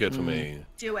 That'd be good for me.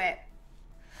 Do it.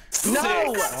 No!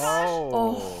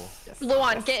 Oh.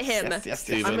 Luan, get him. Yes.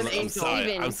 Steven, I'm an I'm angel. sorry.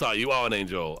 Steven. I'm sorry. You are an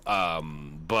angel.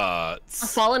 But A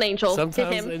fallen angel. Hit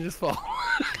sometimes him. angels fall.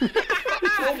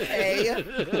 Okay.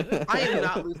 I am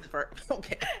not Lucifer.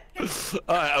 Okay.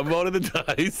 All right, I'm rolling the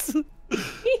dice.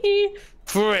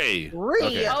 3. Okay.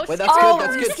 Oh, Wait, that's Oh, good.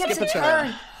 That's good. skips Skip a a turn.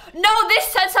 turn. No, this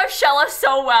sets up Shella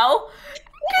so well.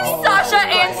 Because Sasha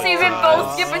and Steven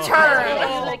both skip a turn.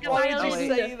 Like a Why did violin. you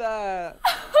say that?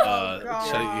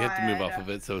 Shelly, you have to move off of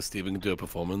it so Steven can do a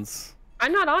performance.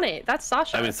 I'm not on it. That's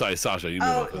Sasha. I mean, sorry, Sasha, you move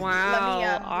Oh, off of it. Wow.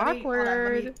 Let me, hold on, let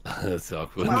Awkward. me- That's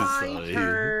awkward. My Sorry.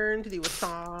 turn to do a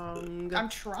song. I'm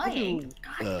trying.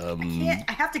 God, I Um, can't.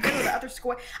 I have to go to the other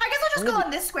square. I guess I'll just go on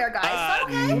this square, guys. Is that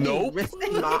okay? Nope. Risk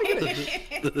not. Mia,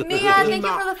 thank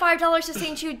you for the $5 to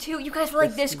St. Jude too. You guys were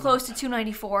like this close to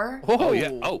 294. Oh, yeah.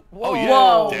 Oh, yeah.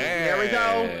 Whoa. Damn. There we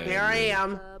go. There I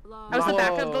am. That was the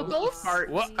backup Whoa. vocals? Part.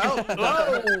 What? Oh,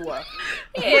 whoa.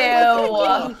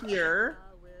 Ew. In here.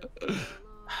 Look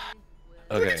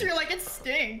Okay. at you, like it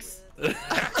stinks.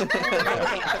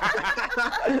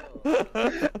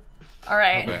 All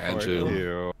right. Okay,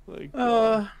 Andrew.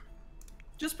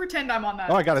 Just pretend I'm on that.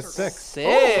 Oh, I got a circle. 6. Sick.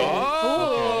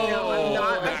 Oh. No, I'm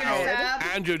not Okay. ahead.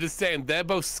 Andrew, just saying, they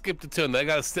both skipped a turn. They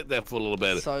gotta sit there for a little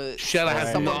bit. So Shella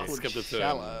has someone not called skipped a turn.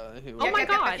 Shella, who- Oh my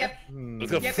god.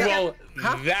 Let's go Yep, throw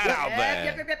Huh? that out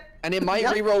there. Yep. And it might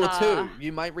re-roll a 2.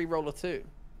 You might re-roll a 2.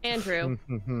 Andrew,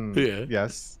 Yeah.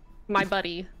 Yes. my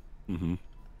buddy, Mm-hmm.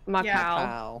 my Yeah. pal.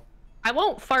 Ow. I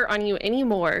won't fart on you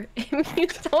anymore if you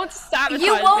don't sabotage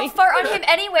You me. won't fart on him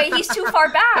anyway. He's too far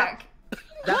back.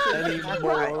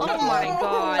 Oh my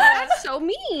god, that's so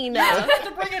mean. I have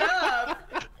to bring it up.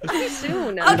 Too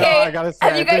soon. Okay. No, I gotta say,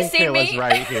 have you guys I think seen Kayla's me?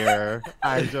 right here.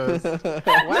 I just, I'll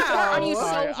fart on you so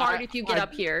I- hard if you get I-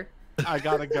 up here. I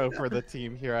gotta go for the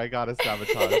team here. I gotta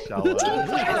sabotage Shella.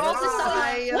 Player all of a sudden-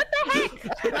 Bye. What the heck?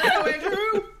 Let's go,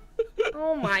 Andrew.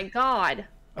 Oh my god.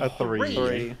 A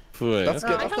 3. 3. That's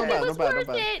good. I That's hope not it bad. was Not bad. worth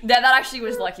Not bad. it. Yeah, that actually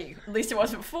was lucky. At least it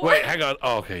wasn't 4. Wait, hang on.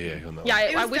 Oh, okay, yeah. No. Yeah,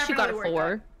 It I was wish you got a definitely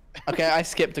worth 4. Okay, I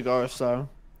skipped to go, so.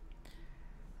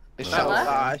 It's Oh Shella? Shella.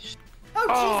 gosh. Oh,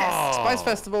 Jesus. Spice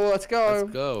Festival, let's go.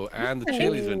 Let's go. And the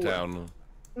chilies are in town.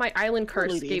 My island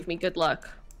curse Lady. gave me good luck.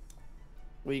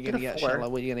 What are you gonna Get a get, 4. Shella?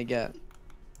 What are you gonna get?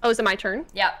 Oh, is it my turn?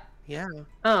 Yep. Yeah.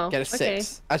 Oh, Get a okay.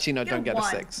 6. Actually, no, Get don't a get a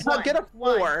 1. 6. Well, get a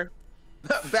One. 4.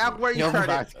 Back where you You're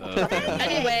started. back.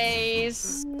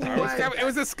 Anyways. It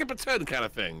was a skip a turn kind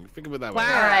of thing. Think of it that way.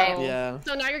 Wow. Alright. Yeah.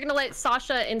 So now you're gonna let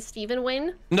Sasha and Steven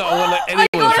win? No, I won't let I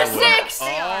anyone got a win. 6.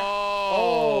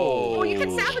 Oh. Oh, you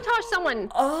can sabotage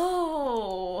someone.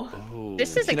 Oh. Oh.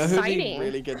 This is You know who'd be exciting.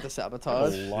 really good to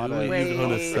sabotage? A lot Who of- are you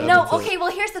gonna Wait. sabotage? No, okay,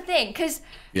 well, here's the thing. Because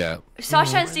Yeah.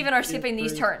 Sasha and Steven are skipping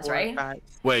these turns, right?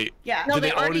 Wait. Yeah. No, Did they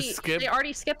they already already skip? They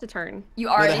already skipped a turn. You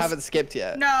No, already. they haven't skipped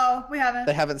yet. No, we haven't.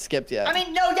 They haven't skipped yet. I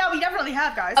mean, no, yeah, we definitely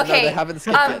have, guys. No, Okay. they haven't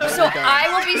skipped yet. So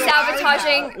I will be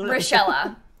sabotaging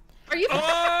Rochella. Are you?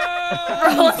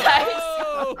 Roll dice.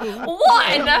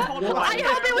 1. I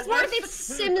hope it was worth it,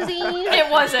 Simsy. It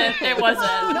wasn't. It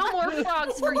wasn't. No more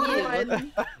frogs for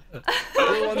you.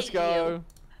 Everyone's go.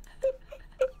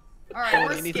 All right,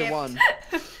 we're You need to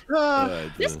skipped.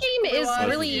 1. This game is Well,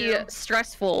 really you.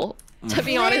 stressful, to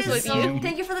be honest with So, you.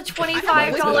 thank you for the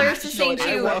 $25 to St.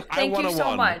 Jude. Thank you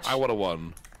so much. I want a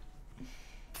 1.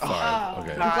 5.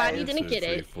 Okay. I'm glad you 1, didn't 2, get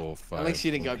 3, it. 4, 5. At least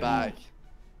you didn't go back.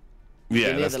 Yeah,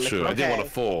 You're near that's the true. I liquid. did want a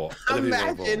 4. I didn't want a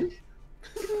 4. Imagine.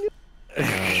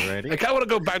 Alrighty. I kind of want to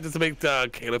go back just to make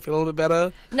Kayla feel a little bit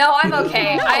better. No, I'm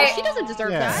okay. She doesn't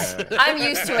deserve that. I'm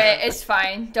used to it. It's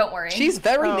fine. Don't worry. She's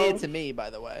very near to me, by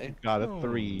the way. Got a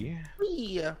 3.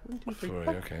 3. 1, 2, 3, 4.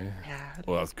 Okay.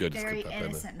 Well, that's good. Just Very put that in there.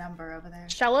 innocent number over there.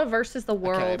 Shella versus the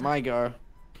world. Okay, my go.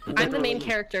 I'm the main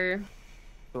character.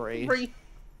 3. 3.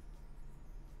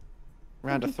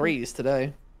 Round of 3s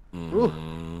today.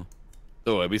 Oh,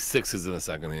 it'll be 6s in a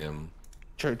second here.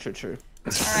 True, true, true.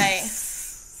 All right.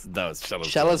 No, it's Shella's.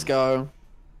 Shella's go.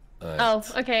 Right. Oh,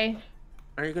 okay.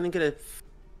 Are you gonna get a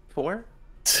 4?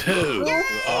 2.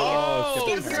 Oh,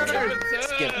 Skip your turn.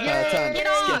 Skip her turn. Get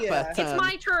off. Skip her It's turn.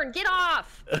 my turn. Get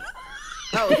off.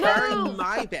 Oh, sorry, Move.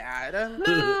 my bad.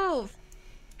 Move.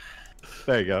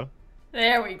 There you go.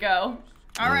 There we go.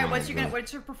 All right, what's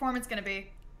your performance gonna be?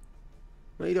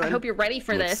 What are you doing? I hope you're ready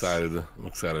for I'm this. excited. I'm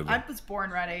excited. I was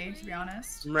born ready, to be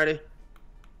honest. I'm ready.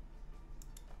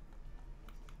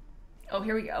 Oh,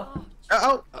 here we go.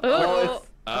 Oh, Oh.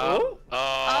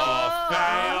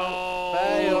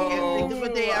 Fail. Can't think of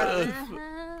a dance.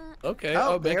 Okay.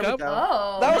 Oh, Oh, there make we up. go.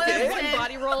 Oh. That was Listen. it. One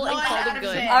body roll and One called out it of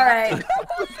good. 10. All right.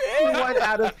 1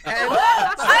 out of 10.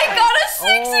 I got a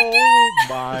 6 again. Oh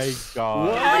my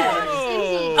god.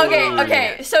 Whoa.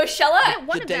 Okay. So Shella,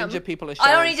 One The of them. danger people are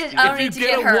I don't showing need to. Steve. I don't If you need to get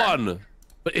get a her. 1,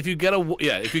 but if you get a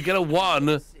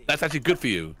 1, that's actually good for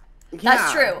you.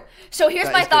 That's true. So here's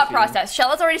That my is good thought for you. process.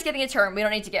 Shella's already skipping a turn. We don't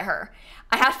need to get her.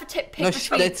 I have to pick No,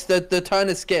 between. it's the turn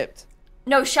is skipped.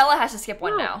 No, Shella has to skip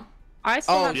one No. now. I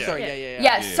still Oh, have to sorry. skip. Yeah.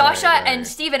 Yes, Yeah, Sasha right. and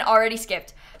Steven already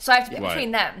skipped. So I have to pick Right.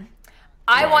 between them.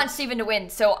 I Right. want Steven to win,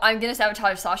 so I'm gonna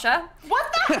sabotage Sasha. What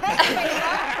the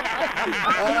heck?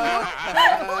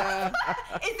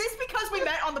 Is this because we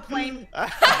met on the plane?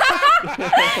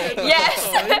 Yes.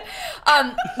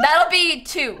 That'll be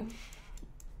 2.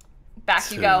 Back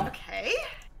you go. Okay.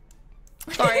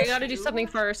 Sorry, I gotta do something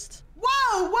first.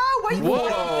 Whoa, whoa, why you Whoa.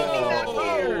 back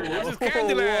here? This is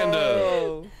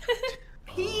Candyland.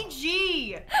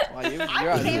 PG. Wow, you're I'm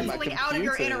actually my canceling out of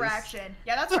your computers. interaction.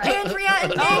 Yeah, that's right. Andrea and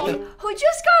Nick, who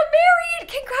just got married.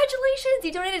 Congratulations.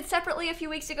 You donated separately a few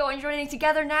weeks ago and you're donating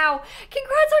together now.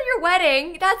 Congrats on your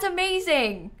wedding. That's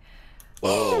amazing.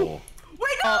 Whoa.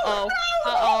 Wait, no, Uh-oh.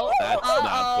 no. Uh-oh. That's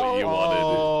not what you wanted.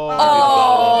 Oh,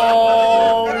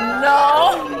 no.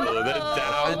 Oh, the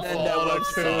And then there downfall were of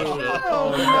 2. Sasha. Oh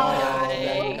no.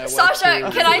 There were Sasha,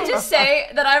 2. can I just say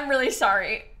that I'm really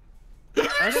sorry? I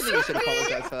don't think you should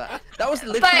apologize for that. That was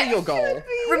literally your goal.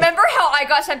 Remember how I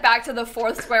got sent back to the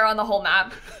 4th square on the whole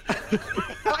map?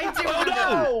 I do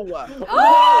No.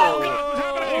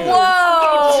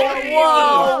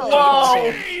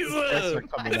 Whoa! Thanks for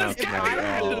coming out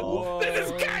tonight. Oh. This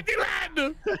is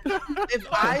Candyland. If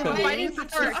I Fighting lose for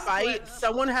this first. fight,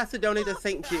 someone has to donate to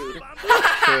St. Jude.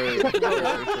 True.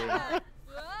 Very true.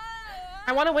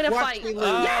 I want to win a Watch fight. me lose.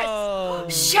 Oh.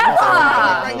 Shella!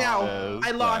 Right now,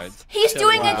 I lost. He's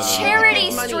doing a Wow. charity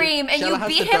Money. stream and Shella you has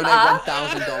beat to him donate up?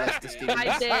 $1,000 to Steve.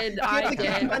 I did. You have to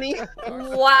give money.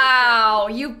 Wow,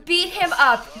 you beat him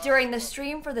up during the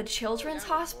stream for the children's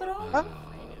hospital?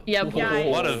 Yep.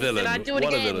 What a villain. Did I do it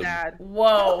What a again, villain. Dad?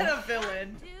 Whoa. What a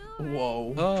villain.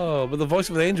 Whoa. Oh, but the voice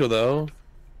of an angel, though.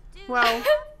 Well,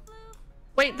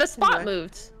 Wait, the spot Anyway.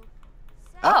 moved.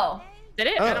 Oh. Did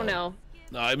it? I don't know.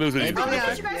 No, it moves when you Oh, do yeah.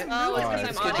 the thing. Oh, it's Alright.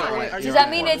 because I'm Are on you- it. are you Does that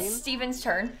mean recording? it's Steven's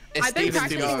turn? It's I've been Steven's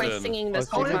practicing my turn. singing this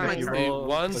Oh, whole Steven, time. you You need roll.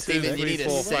 1, 2, Steven, you 3, need a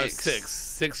 4, 5, 6. 6.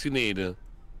 6 you need. And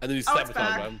then you Oh, sabotage it's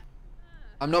back. them.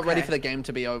 I'm not ready Okay. for the game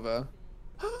to be over.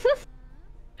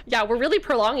 Yeah, we're really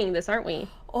prolonging this, aren't we?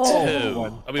 Oh. 2.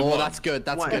 One. I mean, Oh, 1. that's good.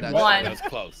 That's One. good. Actually. One. That was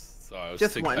close. Sorry, I was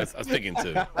Just thinking, one. I was thinking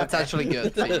 2. That's actually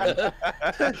good. Steven.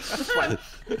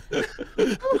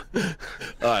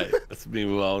 Alright, let's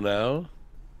move on now.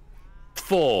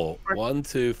 4. 1,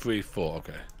 2, 3, 4.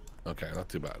 Okay. Okay, not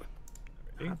too bad.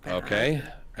 Okay,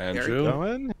 Andrew.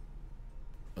 Going.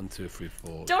 1, 2, 3,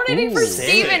 4. Donating for Ooh.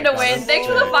 Steven to win. Thanks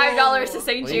for the $5 to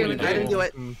St. What are you Jude. gonna I didn't do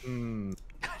it. Mhm.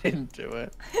 I didn't do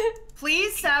it.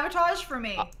 Please sabotage for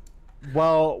me.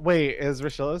 Well, wait, is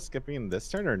Rochelle skipping this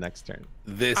turn or next turn?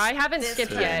 This I haven't This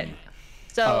skipped turn. yet.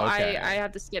 So Oh, okay. I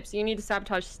have to skip. So you need to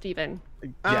sabotage Steven. Yeah,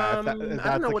 if, I if don't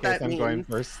that's know the what case, that I'm going means.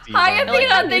 first. Steven. Hi, like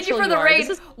Athena. how Thank you neutral for the you are. raid. This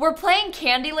is- We're playing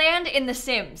Candyland in The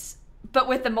Sims, but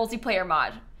with the multiplayer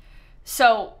mod.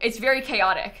 So it's very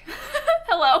chaotic.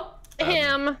 Hello.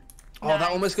 Him. Oh, that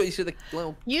almost got you to the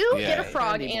little. You Yeah, get a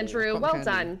frog, candy ball. Andrew. Cotton Well candy.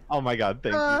 done. Oh my god,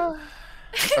 thank you. All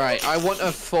right, I want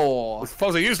a 4.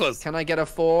 Foes are useless. Can I get a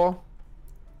 4?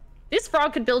 This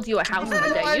frog could build you a house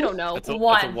one day. You don't know. That's a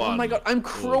One. 1. Oh my god, I'm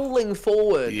crawling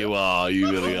forward. You are. You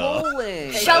really are.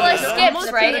 Crawling. Shella skips,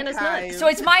 Almost right? Diana's nuts. So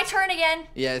it's my turn again.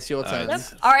 Yeah, it's your turn.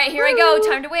 Alright. All right, here I go.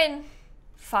 Time to win.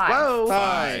 5. Whoa.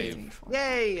 5.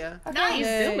 Yay. Nice.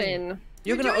 Zooming.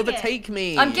 You're gonna doing it. overtake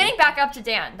me. I'm getting back up to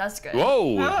Dan. That's good.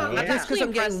 Whoa. Oh, Yeah. That's because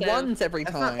I'm getting Impressive. ones every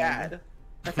That's time. not bad.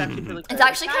 That's actually really good. It's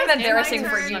actually kind of Guys, in my embarrassing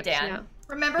for turn. you, Dan. Yeah.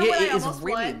 Remember Yeah, when I it is almost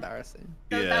really won? embarrassing.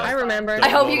 That Yeah. was I fun. remember. I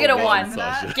hope you get a Roll 1.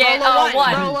 Sasha. Get Roll a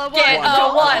 1. Roll a Get one. a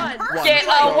 1. One. Get a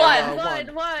Roll 1. a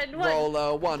One. Roll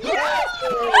a 1.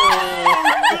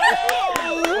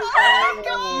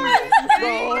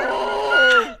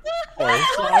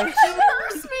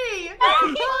 Curse me!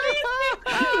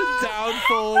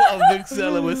 Downfall of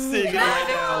Vixella. We're seeing it right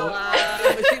now.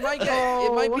 She might get.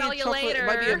 It might be Tell a you chocolate. It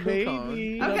might be a later. coupon.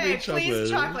 Maybe. Okay, Lovely please,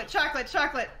 chocolate.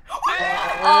 chocolate. Oh. My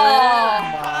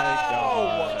God.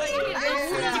 Oh, lucky.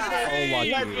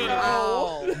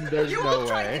 Oh. There's You no were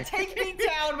trying way. to take me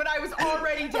down when I was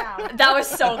already down. That was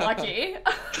so lucky.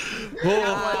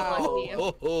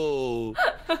 Oh.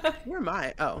 Where am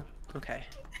I? Oh, okay.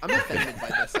 I'm offended by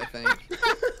this, I think.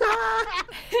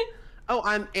 Oh,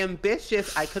 I'm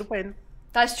ambitious. I could win.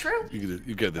 That's true. You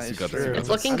get this. You got True. this. It's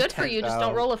looking good for you. Just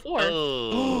don't roll a 4.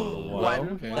 Oh. One.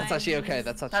 Okay. That's actually okay.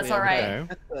 That's actually That's all right.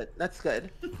 Okay. That's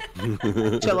good.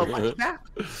 Cello, watch back.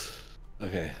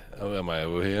 Okay. Oh, am I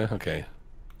over here? Okay.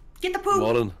 Get the poop.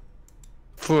 More than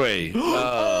 3.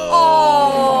 Oh.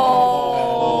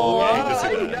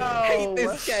 I hate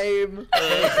this game.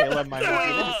 Caleb, my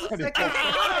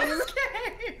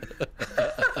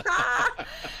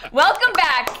Welcome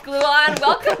back, Gluon.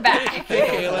 Welcome back.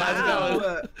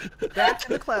 Wow. Back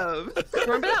in the club.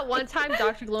 Remember that one time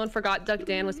Dr. Glow forgot Duck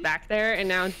Dan was back there, and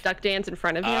now Duck Dan's in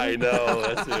front of you? I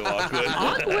know. That's really awkward.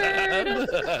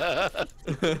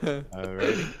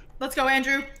 Alrighty. Let's go,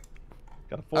 Andrew.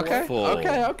 Got a 4. Okay. 4.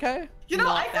 Okay. You know,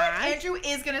 Not I think bad. Andrew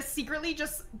is gonna secretly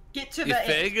just get to You the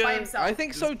end think? by himself. I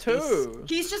think so too.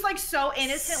 He's just like so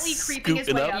innocently creeping his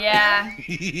Scooping way up. up. Yeah.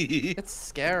 It's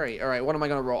scary. All right, what am I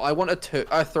gonna roll? I want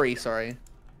a 3. Sorry.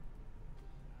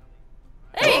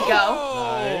 There you go.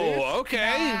 Oh,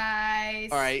 okay.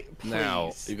 Nice. All right. Please.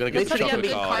 Now, you're gonna get This the is chocolate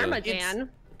Good card. karma, It's- Dan.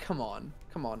 Come on.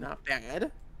 Not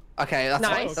bad. Okay, that's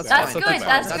Nice. fine. That's That's fine. good.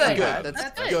 That's That's good. good. That's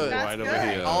That's good. That's Right good. over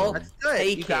here. I'll That's good.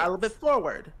 take You got a it. little bit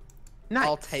forward. Nice.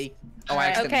 I'll take. Oh,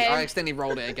 Alright. Okay. I accidentally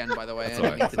rolled it again, by the way. That's I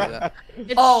didn't mean to do that.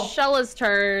 It's Oh. Shella's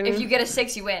turn. If you get a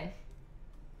 6, you win.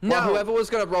 Well, No. whoever was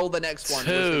gonna roll the next one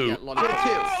was gonna 2. get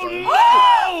lollipop.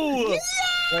 Oh!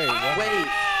 Wait, what? Wait.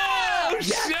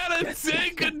 Shut it,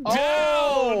 take it Oh!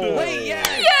 down! Wait, yes!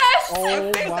 Yes!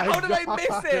 Oh my How did I miss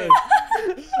God. it?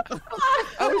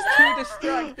 I was too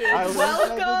distracted. I was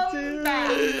Welcome back.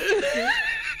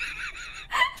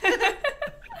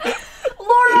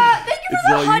 Laura, thank you It's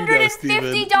for all the you now, Steven.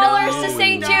 $150 to No.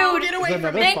 St. No, Jude. get away Is from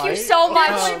another me. Thank you fight? so much.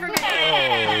 Get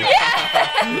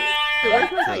away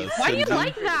from me. Why do you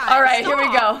like that? All right, here we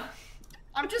Stop. go.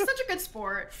 I'm just such a good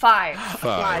sport. 5. 5.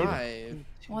 5.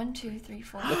 1, 2, 3,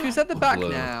 4. Look who's at the back Blue.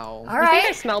 now. All I think I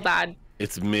right. smell bad.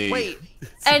 It's me. Wait.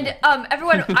 And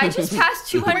everyone, I just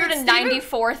passed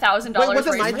 $294,000 Wait, was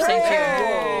it raised my for turn? St. Jude.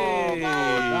 Oh,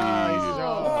 nice.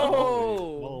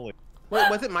 Oh. Holy. Wait,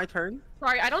 was it my turn?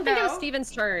 Sorry, I don't think it was No.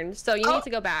 Steven's turn, so you need to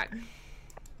go back.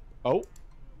 Oh. Wait,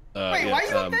 why are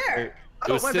you up there? It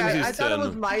Oh, was my bad. I Simsy's thought it was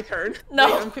turn. my turn. Wait,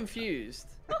 No. I'm confused.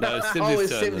 No, it's Oh, Simsy's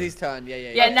it's turn. Simsy's turn. Yeah.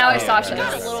 Yeah, now it's Oh, Sasha's. yeah,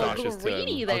 Got a yeah. little Sasha's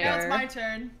greedy turn. there. Now it's my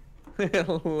turn.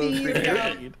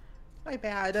 Agreed. My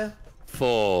bad.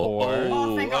 4.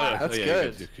 Oh, thank God. That's yeah,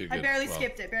 good. you're I good. barely Wow.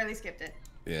 skipped it.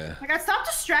 Yeah. My God, stop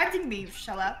distracting me,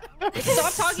 Shella.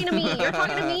 Stop talking to me. You're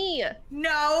talking to me.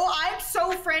 No, I'm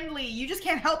so friendly. You just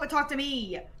can't help but talk to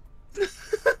me. That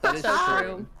is So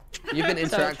true. true. You've been So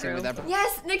interacting true. with everyone.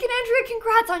 Yes, Nick and Andrea,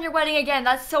 congrats on your wedding again.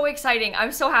 That's so exciting.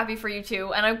 I'm so happy for you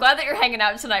two, and I'm glad that you're hanging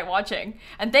out tonight watching.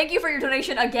 And thank you for your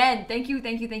donation again. Thank you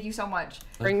so much.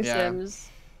 Bring Yeah. Sims.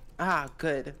 Ah,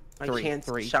 good. My chance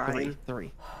to shine.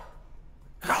 3.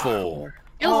 4.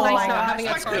 Feels Oh nice my not gosh, having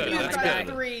my a That's card good, computer behind that's got my a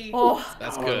good. 3. Oh,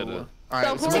 That's good. All right,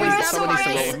 So someone Tara needs- someone needs to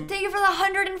Suarez, roll. thank you for the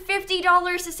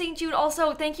 $150 to St. Jude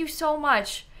also. Thank you so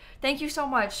much. Thank you so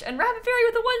much. And Rabbit Fairy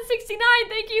with the 169.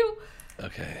 Thank you.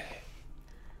 Okay.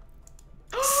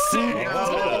 Come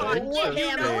on, get You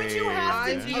him. know what you have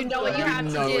to do. You know what you have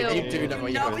to No, do. you do know You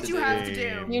what you know have what to you do. have to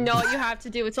do. You know what you have to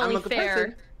do. It's only I'm a good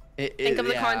fair. person. Think of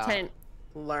the content.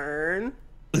 Learn.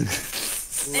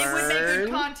 It would make good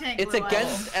content. It's Gruel.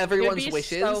 against everyone's It'd be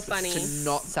wishes so funny. to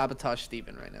not sabotage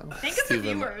Steven right now. Think of the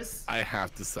Steven, viewers. I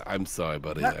have to say, I'm sorry,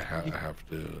 buddy. I have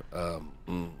to.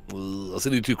 I'll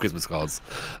send you 2 Christmas cards.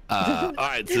 All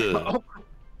right,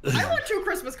 I want 2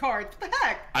 Christmas cards. What the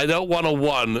heck? I don't want a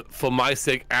 1 for my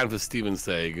sake and for Steven's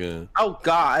sake. Oh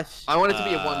gosh. I want it to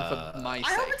be a 1 for my sake.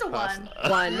 I hope it's a 1. personally.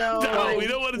 1. No, we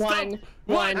don't want to stop.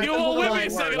 What? You were with me a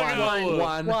second ago.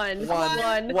 1. 1.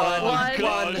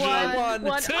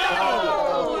 Two.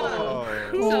 Oh.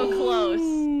 So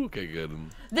close. Okay, good.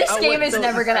 This game is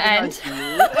never gonna end.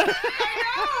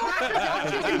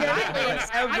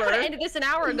 I could have ended this an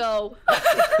hour ago.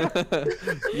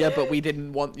 Yeah, but we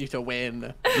didn't want you to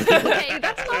win. Okay,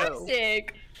 that's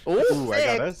toxic. Ooh,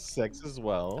 I got a 6 as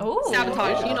well. Ooh.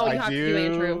 Sabotage. You know you have to do,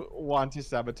 Andrew. Want to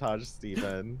sabotage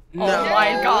Steven. Oh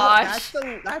my gosh.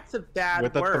 That's a bad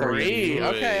With a word. 3.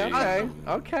 Okay.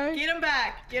 Get him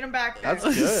back. Get him back there.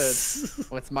 That's good.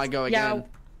 What's my go again?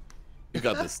 You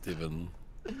got this, Steven.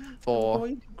 I'm 4.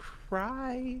 going to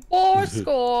cry. 4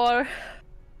 score.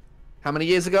 How many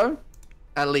years ago?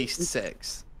 At least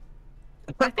 6.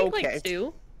 I think Okay. like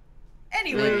 2.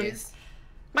 Anyways.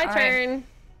 My All right. turn.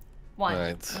 1.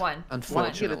 Right. 1.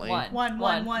 Unfortunately. 1. 1.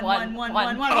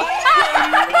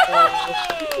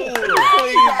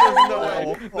 Please, there's no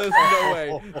way. There's no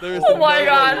way. There's Oh my no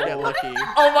God. way you get lucky.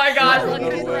 Oh my god. Look, No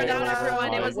I swear way. down,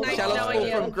 everyone. It was nice Shall I knowing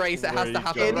pull from you. grace? It has to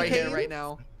happen Candy right here, canes? right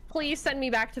now. Please send me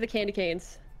back to the candy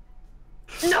canes.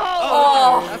 No!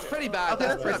 Oh. That's pretty bad. Okay,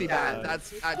 That's that's pretty not bad. bad.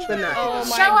 That's actually. Oh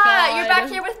my Shella, god. you're back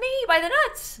here with me by the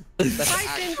nuts. That's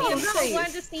Hi, Cynthia. I'm so actually glad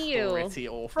to see you. pretty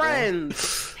awful.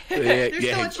 Friends. There's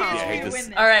still a chance for you to win this.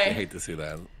 All I right. hate to see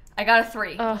that. I got a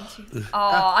 3. Oh,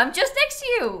 Oh, I'm just next to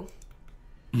you.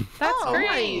 that's Oh,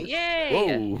 great. nice. Yay.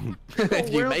 Whoa. If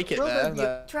you We're make it thrilled there, with you.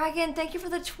 then- Dragon, thank you for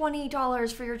the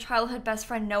 $20 for your childhood best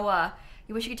friend Noah.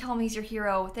 You wish you could tell him he's your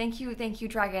hero. Thank you,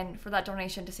 Dragon, for that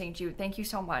donation to St. That Thank you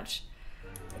so much.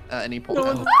 at any point.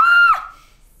 No,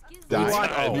 Die.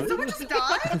 Someone just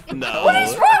died? No. What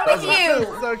is wrong with you?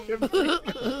 So confused.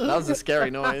 That was a scary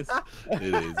noise. It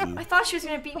is. I thought she was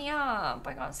gonna beat me up.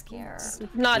 I got scared.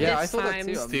 Not Yeah, I this thought that time.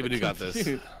 too. I'm Steven, you got this.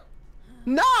 confused.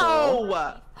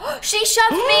 No! She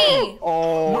shoved me!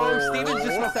 Oh. No, Steven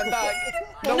just got sent back.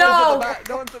 No. one's at the back.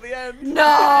 No one's at the end.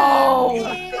 No!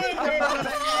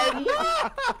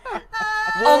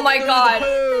 Oh my Through the god.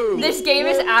 poo. This game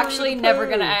is actually never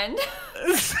gonna end.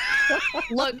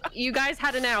 Look, you guys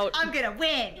had an out. I'm gonna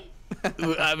win.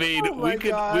 I mean, Oh my we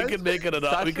gosh. could make it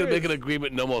Sasha we could make is- an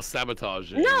agreement, no more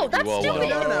sabotaging. No, if that's you all stupid.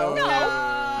 want.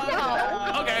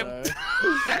 No. Okay.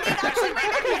 Actually,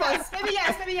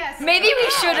 maybe yes. Maybe we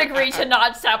should agree to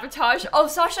not sabotage. Oh,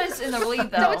 Sasha's in the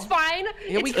lead though. No, it's fine.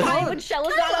 Yeah, we it's fine can't. when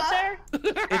Shella's not up there.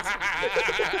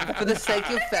 For the sake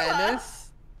of fairness.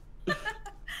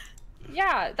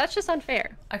 Yeah, that's just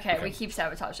unfair. Okay, we keep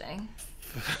sabotaging.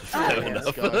 Fair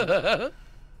enough.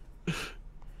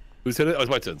 Who's turn it? Oh, it's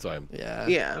my turn. Sorry. Yeah.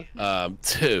 Yeah.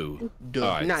 2. Duh.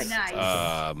 All right. Nice.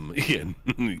 Yeah,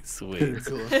 sweet.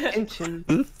 Attention.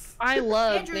 I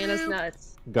love Andrew. Nana's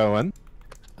nuts. Going.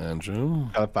 Andrew.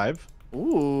 Got a 5.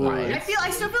 Ooh. I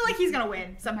still feel like he's gonna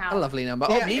win somehow. A lovely number.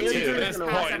 Yeah, Oh, me Andrew. too. At this Pass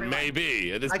point, everyone.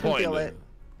 maybe. At this I can point, feel it.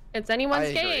 It's anyone's I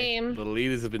agree. game. the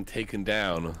leaders have been taken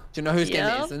down. Do you know whose game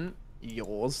Yep. it isn't?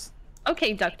 Yours.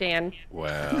 Okay, Duck Dan. Wow.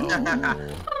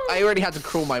 I already had to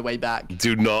crawl my way back.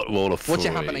 Do not roll a 3. Watch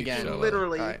it happen again. Shella.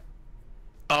 Literally. Alright.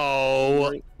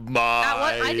 Oh my. That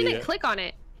one, I didn't click on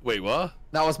it. Wait, what?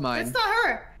 That was mine. That's not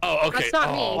her. Oh, okay. That's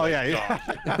not me. Oh, yeah, yeah.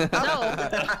 No.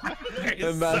 It's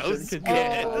Imagine, so could you-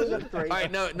 scared.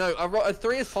 Alright, no. A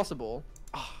 3 is possible.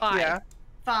 5. Yeah.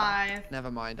 5. Never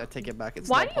mind. I take it back. It's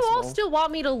Why not do you all possible. still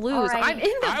want me to lose? Alright. I'm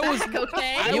in the I back, was-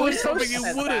 okay? I You was were so hoping you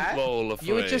sad. wouldn't roll a 3.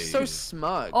 You were just so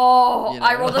smug. Oh, You know?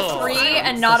 I rolled a 3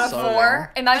 and not a So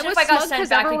 4. Imagine if I got sent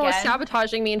back everyone was again.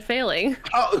 sabotaging me and failing.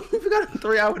 Oh, if we got a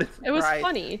 3, I would have It was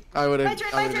funny. I would My have.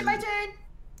 turn. My turn.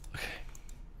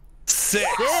 6.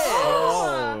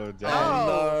 Oh, dang.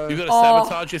 Oh, You no. gotta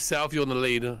sabotage yourself. You're on the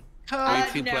lead. No, Team I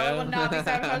player. will not be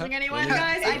sabotaging anyone,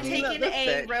 guys. I'm Taking taking the a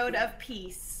stick. road of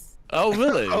peace. Oh,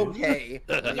 really? Okay.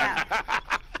 Yeah.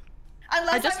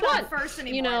 Unless just I'm not want, first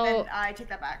anymore, you know- then I take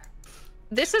that back.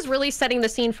 This is really setting the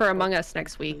scene for Among Us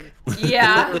next week.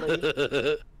 Yeah.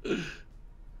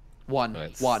 One.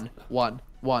 Right. One.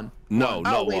 No, Oh,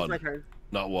 not wait, it's 1. my turn.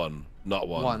 Not 1. Not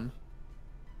 1. One.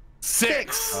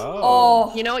 6.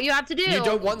 Oh. You know what you have to do? You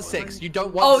don't want 6. You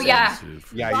don't want Oh, 6. yeah.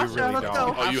 Yeah, you Sasha, really let's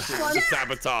don't. go. Oh, you have to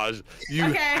sabotage. You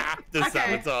Okay, have to okay.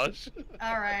 sabotage.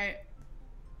 All right.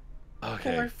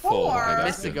 Okay, 4. 4. I got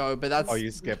Missed to it. go, but that's. Oh,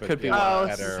 you skip it. Could be yeah,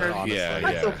 worse. better, Oh, honestly. Yeah,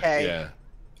 That's yeah. okay. Yeah.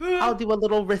 I'll do a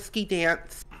little risky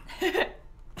dance.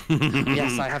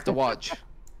 Yes, I have to watch.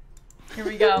 Here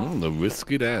we go. The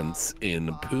risky dance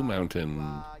in Pooh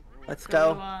Mountain. Let's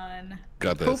Go go. on.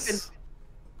 Got this.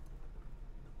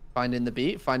 Finding the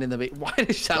beat. Why did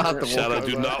Shala have to walk over?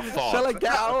 Do not fall. Shala,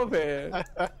 get out of here.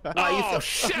 Oh,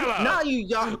 Shala! No, you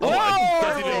young. Oh, it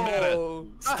doesn't even matter.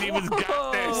 Steven's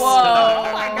got this. Whoa. Oh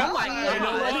my god. You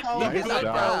know what? Look at that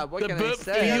grab. What The can I burp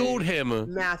say? fueled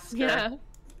him. Master. Yeah.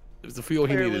 It was the fuel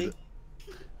he Clearly. needed.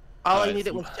 All I Alright,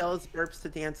 needed was jealous burps to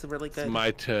dance really It's good. my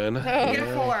turn. You get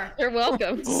a 4. You're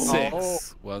welcome.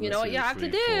 6. One, You know what two, you have to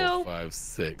three, do. 4, 5,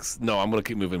 6. No, I'm gonna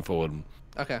keep moving forward.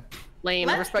 Okay. Lame.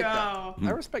 Let's respect go. that.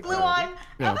 I respect Blue that. One,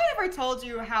 Yeah. have I ever told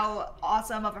you how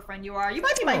awesome of a friend you are? You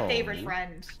might be my Oh. favorite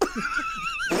friend.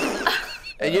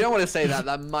 Hey, you don't want to say that.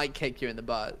 That might kick you in the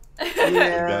butt.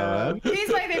 Yeah. He's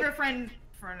my favorite friend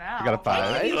for now. You got a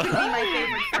 5? Maybe he could be my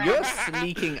favorite friend. You're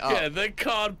sneaking up. Yeah, the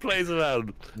card plays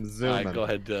around. Zooming. Alright, go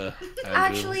ahead, Andrew.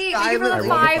 Actually, thank you for I the rolled a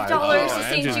 $5 5. to Oh, St.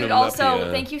 Andrew's Jude moving up also.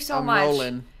 here. Thank you so I'm much.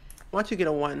 rolling. Why don't you get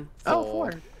a 1? Oh,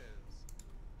 4.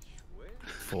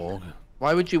 4.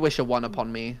 Why would you wish a 1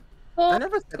 upon me? I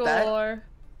never said that. Score.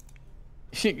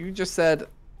 You just said.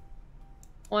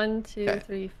 1, 2, Okay.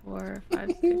 3, 4,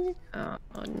 5, 6. Oh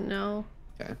no.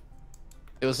 Okay.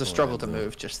 It was a struggle to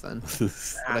move just then, but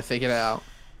I figured it out.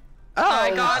 Oh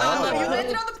my god, Oh. you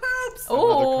landed on the poops! Another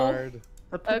Oh. card.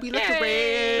 A poopy little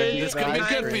Okay. red. This could be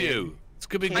good for you. This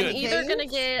could be I'm good. either gonna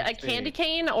get a candy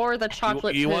cane or the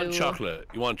chocolate You want poo. chocolate.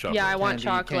 You want chocolate. Yeah, I want Candy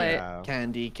chocolate. Wow.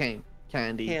 Candy cane.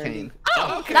 Candy cane.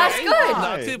 Okay. That's good.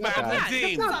 Not too Not bad. bad.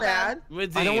 Redeemed. Not bad.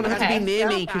 Redeemed. I don't want her to Okay. be near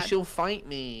me Not because bad. she'll fight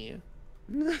me.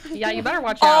 Yeah, you better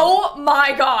watch out. Oh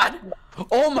my god.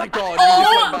 Oh my god.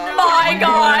 Oh my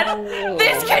god.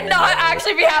 This cannot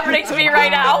actually be happening to me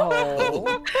right now.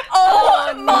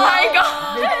 Oh my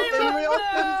god.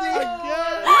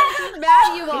 How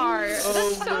mad you are. That's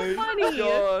Oh so my funny.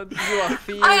 god. You are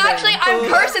feeling. I'm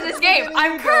cursed in this game.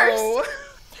 I'm cursed.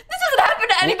 This doesn't happen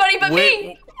to anybody but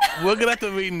me. We're gonna have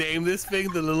to rename this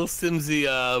thing the Little Simsie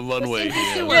runway Simsie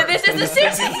here. sewer. Yeah, this is the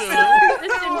Sims. The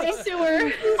Simsie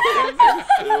sewer.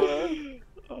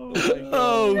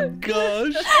 Oh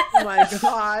gosh. Oh my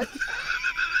god.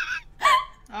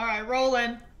 Alright,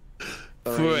 rolling.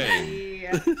 3.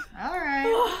 Yeah.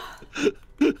 Alright.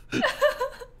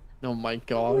 Oh my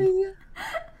god.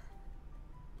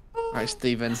 Alright,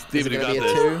 Steven. Steven, is you it gonna got be a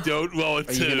this. 2? Don't roll a 2.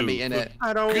 Are you gonna be in it?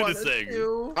 I don't want Goodness sake.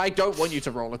 to. I don't want you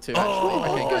to roll a 2, actually. Oh,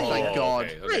 Okay, good. Thank God.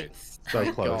 Okay, okay. So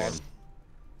Thank close.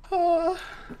 God.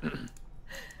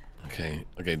 Okay.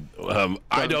 I Don't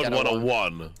don't get a want a 1.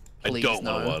 1. I Please, don't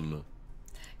want a no. 1.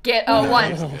 Get a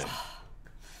 1.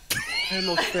 I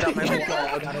almost spit out my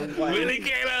mouth. Really,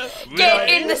 Kayla? Get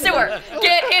in the sewer.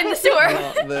 Get in the sewer.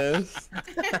 Not this.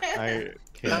 I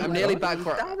can't. I'm nearly back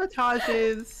for.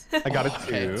 Sabotages. I got a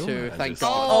Okay, 2. 2. Thank just-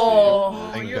 God. Oh.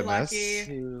 Thank you're goodness.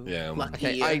 lucky. Yeah.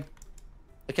 Okay,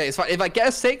 Okay, it's fine. If I get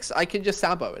a 6, I can just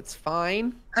sabo. It's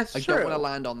fine. That's I true. don't want to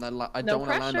land on that. I No don't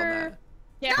want to land on pressure. that.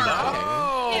 Yeah.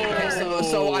 Okay,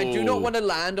 so I do not want to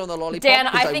land on the lollipop. Dan,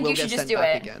 because I think will you should get just sent do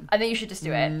back it. Again. I think you should just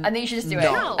do it. I think you should just do it.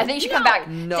 No. I think you should come back.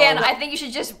 No. Dan, I think you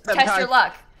should just test Sabotage. your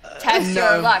luck. Test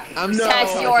your luck. I'm Test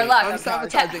sabotaging. your luck. I'm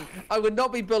sabotaging. I would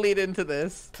not be bullied into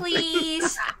this.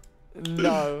 Please.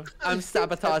 No, I'm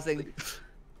sabotaging.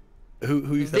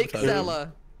 Who you Vic sabotaging?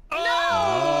 Zeller.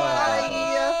 Oh!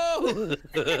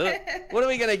 What are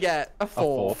we gonna get? A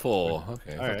 4. 4. Okay, not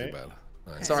too Alright. bad.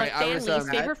 Nice. Sorry, Like I was Stanley's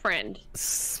favorite friend.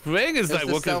 Spring is It's like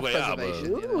the working his way up.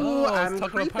 self-preservation, you know? Ooh, I I'm was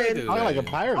talking about creeping. Oh, like a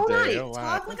pirate Oh, day. nice. Oh,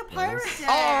 wow. Talk like a pirate day.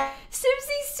 Oh,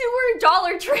 Simsie Sewer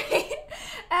Dollar Trade.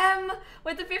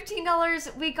 With the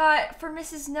 $15 we got for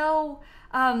Mrs. No,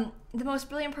 the most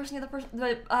brilliant person you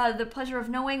have the pleasure of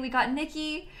knowing. We got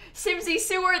Nikki. Simsie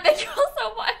Sewer, thank you all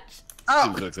so much.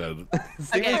 I'm so excited. Okay,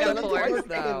 Steven's go on a 4. course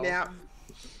Take a now. nap.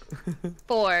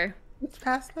 4. It's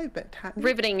past my bedtime.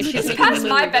 Riveting. She's It's past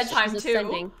my moved. bedtime, She's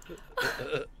too.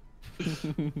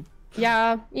 ascending.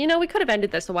 Yeah, you know, we could have ended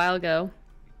this a while ago.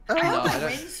 I No, hope I I don't-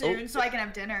 win soon so I can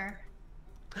have dinner.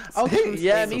 Oh,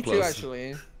 Yeah, So me too, close.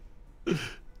 actually.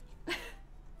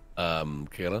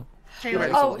 Kayla? Taylor.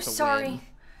 Right. Oh, want to sorry.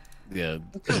 Yeah.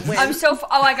 I'm so.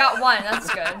 Oh, I got 1. That's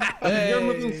good. You're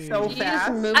moving so She's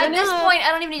fast. moving At this up. point,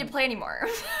 I don't even need to play anymore.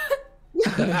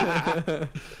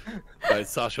 Alright,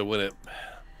 Sasha, win it.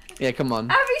 Yeah, come on.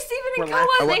 Happy Stephen and Relax.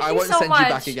 Koa, thank I you won't so send much. you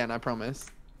back again, I promise.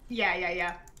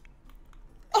 Yeah.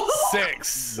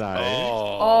 6. Nice.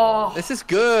 Oh. This is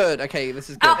good. Okay, this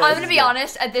is good. I'm This gonna is be good.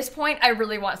 honest. At this point, I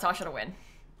really want Sasha to win.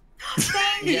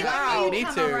 Thank you. Yeah, me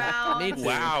Come too. around. Me too.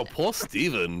 Wow, poor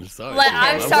Steven. Sorry. Like,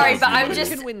 I'm sorry, but I'm You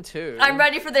just. can win too. I'm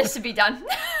ready for this to be done.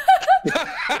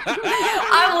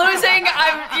 I'm losing.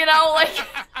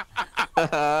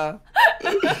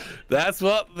 That's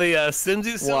what the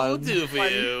Simsie Sewer will One. do for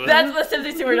you. That's what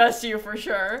Simsie Sewer does to you for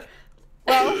sure.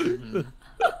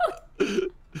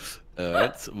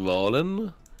 Alright,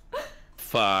 rolling.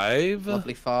 5.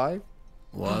 Lovely 5.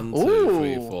 1, 2,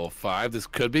 3, 4, 5. This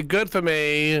could be good for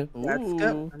me. That's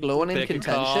good. Glowing in Pick a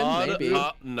contention, card. maybe.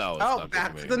 No, it's Oh, not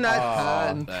back good to for the me.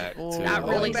 nut. Back to That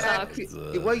really Back. sucks.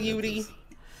 What, Yudi?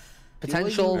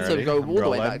 Potential to Alrighty, go I'm all the way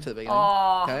rolling. back to the beginning.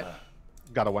 Aw. Okay.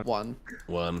 Got a 1. 1.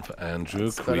 1 for Andrew.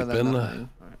 That's better than Creeping. nothing.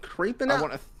 Creeping I up.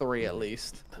 want a 3 at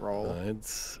least. Roll.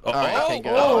 Right. Alright, okay,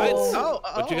 good.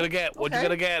 What you gonna get? What you okay.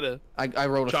 gonna get? I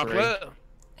rolled a 3. Chocolate?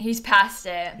 He's past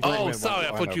it. Oh, went sorry.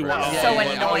 I one thought you over. were. So Oh,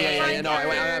 annoying. yeah. No, I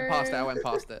went past it. I went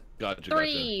past it. Gotcha.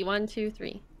 3. 1, 2,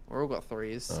 3. We're all got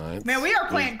 3s. All right. Man, we are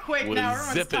playing quick We're now.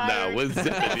 Everyone's zipping now. tired. We're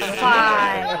zipping.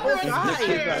 Yeah. 5. We're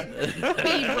Tired.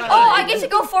 Speed run. Oh, I get to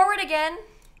go forward again.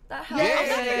 That helps.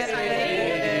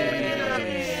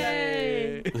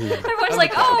 Everyone's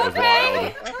like, oh,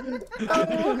 okay.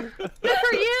 Good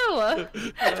for you.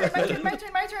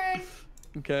 My turn.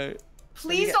 Okay.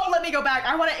 Please don't let me go back.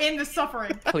 I want to end the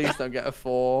suffering. Please don't get a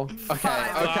 4. Okay.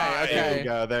 Five. There you Okay.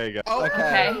 go. There you go.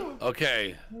 Okay. Okay.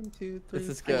 Okay. 1, 2, 3. This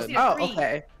is I good. just need a 3.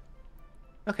 Okay.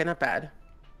 Okay, not bad.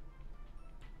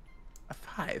 A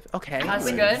 5. Okay. That's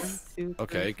good. 1, 2, 3,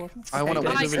 Okay. 4, 5. I want to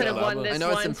win. I could have won this I know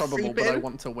it's one. improbable, but I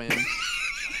want to win.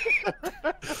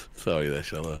 Sorry there,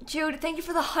 Shella. Jude, thank you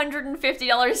for the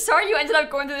 $150. Sorry you ended up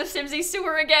going through the SIMsie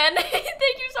sewer again. Thank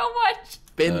you so much.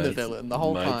 Been the villain the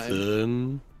whole My time.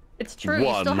 turn. It's true.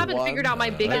 You still haven't One. figured out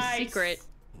my biggest Nice. secret.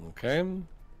 Okay.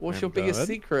 What's I'm your biggest good.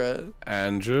 secret?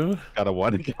 Andrew. Got a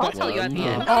 1 again. I'll tell you at the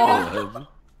end. Oh.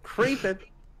 Creeping.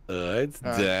 Alright.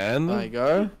 Alright, Dan. There you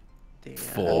go. Damn.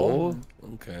 4.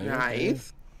 Okay.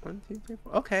 Nice. 1, 2, 3,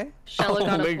 4. Okay. Shella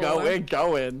got a 4. We're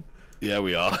going. Yeah,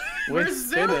 we are. We're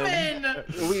spinning.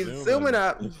 zooming. We zooming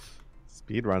up.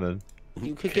 Speed running.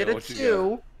 You could Okay, get a what you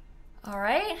 2. All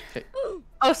right.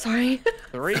 Oh, sorry.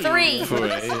 3. 3. 3.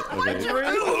 Okay.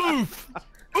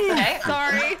 Okay.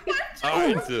 Sorry.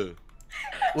 Alright.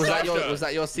 Was that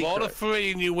your secret? Roll a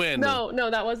 3 and you win. No,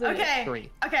 that wasn't it. Okay. 3.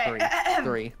 Okay.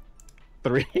 3.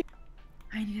 3.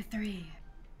 I need a 3.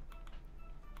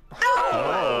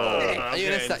 Oh, Are you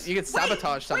gonna you could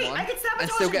sabotage someone I can sabotage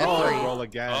and still get a a 3. Roll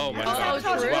again. Oh my yeah. god. Oh,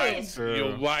 You're true. right. True.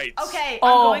 You're right. Okay,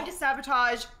 Oh. I'm going to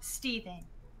sabotage Steven.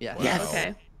 Yeah. Yes.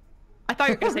 Okay. I thought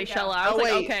you were gonna say Shella. I was Oh,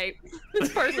 like, wait. okay,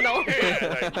 it's personal.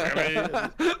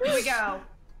 Here we go.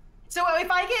 So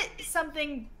if I get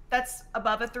something that's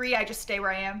above a 3, I just stay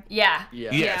where I am? Yeah.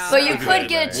 Yeah. Yes. But you Okay. could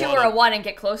get a 2 or a 1 and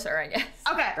get closer, I guess.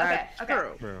 Okay, okay, okay.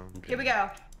 True. Here we go.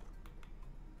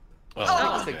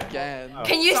 Oh, Once again.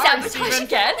 Can you Sorry, sabotage Steven.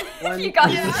 again? If you got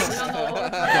Yeah, this.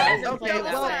 Okay,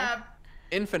 well, Stab.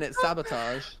 Infinite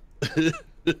sabotage. well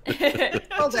Just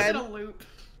in then. a loop.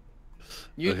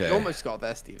 You Okay. almost got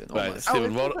there, Steven. Right, Almost. Steven,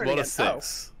 it's roll already a again.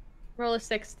 6. Roll a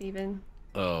 6, Steven.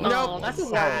 Oh, No, that's that's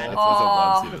sad. a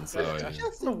Aw. 1, Steven, sorry.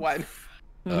 Just a 1.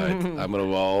 Alright, I'm gonna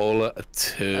roll a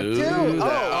 2. A 2.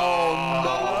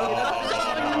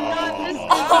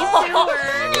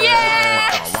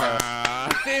 Yes!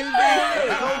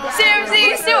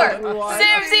 Simsie sewer!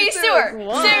 Simsie sewer!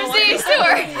 Simsie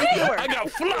sewer! I got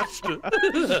flushed!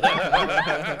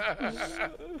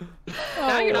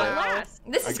 Now you're not last.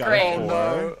 This I is got a great.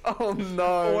 4. Oh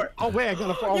no. Oh wait, I got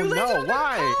a 4. Oh You landed no, on the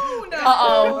why? cone.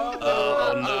 Uh-oh.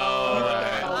 Oh no!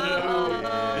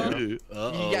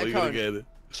 Uh-oh, get a we're gonna cone. get it.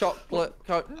 Chocolate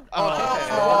coat.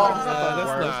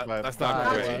 That's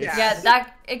not great. Yeah. Yeah,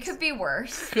 that it could be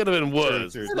worse. Could have been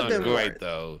worse. True, It's true. not Could've been great worse.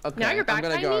 though. Okay, Now you're I'm back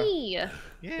gonna by go. me.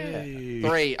 Yeah.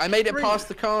 3. I made it 3. past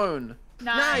the cone.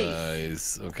 Nice.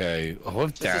 Nice. Okay. What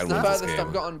if This Dan is the wins this furthest I've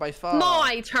game? gotten by far.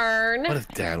 My turn. What if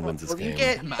Dan wins this Well, you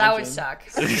game? get That would suck.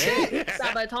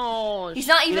 Sabotage. He's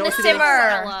not even know a what to do? simmer.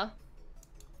 Shella.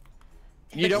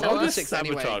 You don't Why want would the 6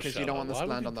 anyway, Sabotage because you don't want this Shella. to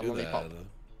Why land would on the you do lollipop. that?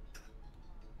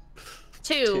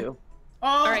 2. 2. Oh.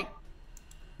 All right.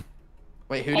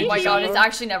 Wait, who Oh did my you god, go? it's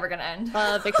actually never gonna end.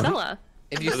 Vixella.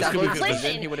 If you This could be sabotaged good.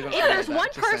 Listen, him, he would have if gone there's back, one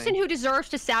just person saying. who deserves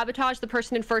to sabotage the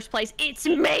person in first place, it's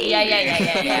me. Yeah. Yeah,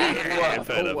 fair enough,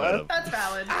 fair enough. That's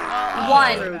valid.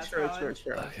 One.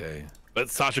 True. Okay. But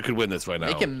Sasha could win this right now.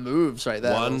 Making moves right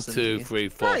there. 1, Wilson. 2, 3,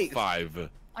 4, Nice. 5.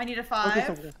 I need a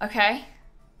 5. Okay.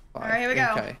 All right, here we go.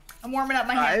 Okay. I'm warming up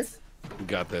my 5. hands. We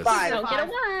got this. 5. Don't get a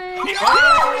 1.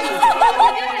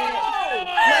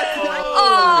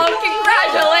 Oh,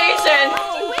 congratulations!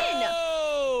 You win.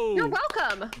 Oh! You're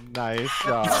welcome. Nice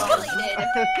job. Escalated. I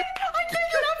can't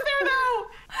get up there now.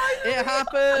 It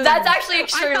happened. That's actually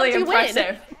extremely you win.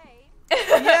 impressive.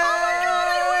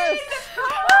 Yes!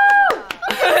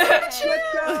 Let's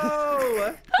Let's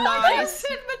go! Nice.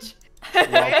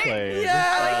 Well played.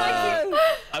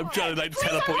 I'm trying to like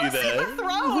teleport you there.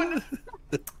 Throne.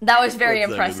 That was very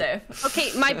 1 second. impressive.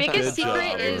 Okay, my biggest Good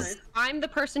secret job. is I'm the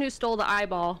person who stole the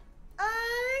eyeball.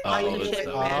 I I'm the it's shit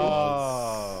the man.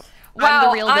 Oh. Wow,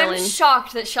 the real I'm villain.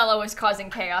 shocked that Shello is causing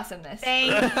chaos in this.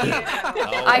 Thank you.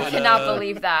 I cannot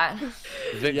believe that.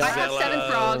 Vic I have 7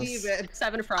 Zealous. frogs.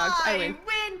 7 frogs. I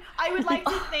win. I would like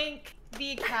to thank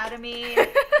the Academy.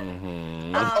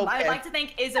 Mhm. I'd like to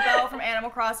thank Isabel from Animal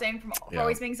Crossing for Yeah.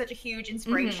 always being such a huge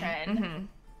inspiration.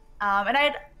 Mhm. And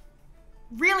I'd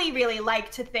really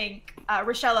like to thank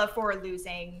Rochella for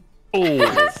losing. Oh.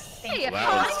 Thank Hey, you.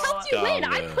 Wow. I helped you win.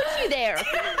 I Down put you there.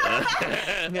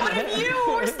 But if you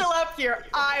were still up here,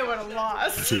 I would have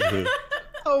lost.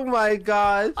 Oh my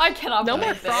gosh. I cannot No more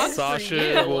believe this. frogs.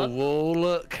 Sasha you. will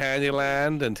rule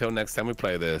Candyland until next time we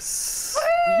play this.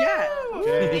 Yeah.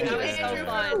 Yay. Thank you, was so Andrew,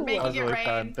 fun. for That making was it really rain.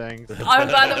 fun. Thanks. I'm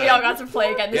glad that we all got to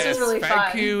play again. This Yes, was really thank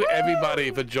fun. you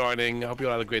everybody for joining. I hope you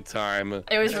all had a great time.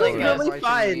 It was really It was good. really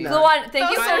fun. Fluan,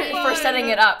 thank you That was for fun. setting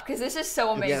it up because this is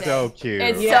so amazing. So cute.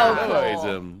 It's Yeah. so Always,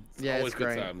 cool. Yeah, always it's good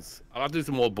great. times. I'll have to do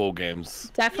some more board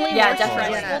games. Definitely Yeah, more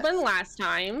definitely. stressful than last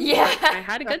time. I Yeah.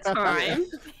 had a good time.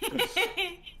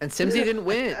 And Simsy didn't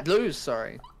lose,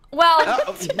 sorry. Well,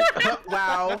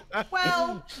 Wow.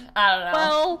 Well, I don't know.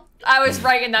 Well, I was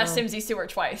right in that Simsy sewer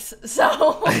twice,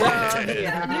 so.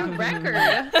 new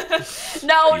record.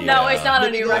 No, it's not a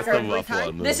Did new you go That's the record. rough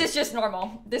one. This is just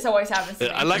normal. This always happens to me.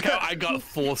 I like how I got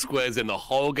 4 squares in the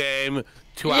whole game.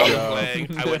 2 hours Yeah.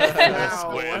 playing. I went 4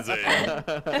 squares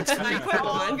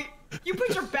in. you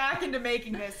put your back into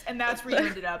making this, and that's where you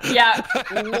ended up. Yeah.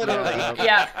 Literally.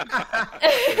 Yeah.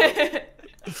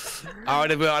 All right,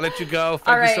 everyone, I'll let you go. All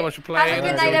Thank right. you so much for Have playing. a good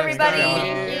All night, right, everybody.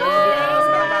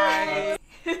 Bye.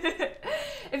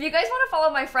 If you guys want to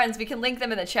follow my friends, we can link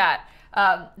them in the chat.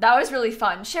 That was really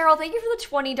fun. Cheryl, thank you for the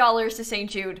 $20 to St.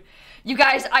 Jude. You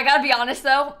guys, I gotta be honest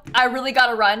though, I really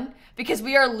gotta run because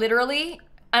we are literally,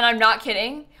 and I'm not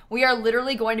kidding, we are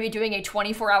literally going to be doing a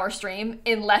 24-hour stream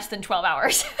in less than 12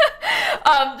 hours.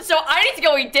 So I need to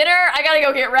go eat dinner. I gotta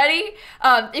go get ready.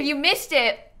 If you missed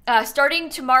it, starting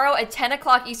tomorrow at 10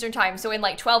 o'clock Eastern time, so in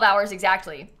like 12 hours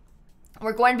exactly,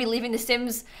 we're going to be leaving The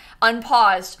Sims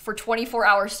unpaused for 24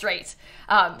 hours straight,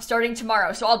 starting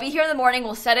tomorrow. So I'll be here in the morning,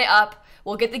 we'll set it up,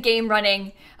 we'll get the game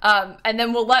running, and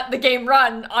then we'll let the game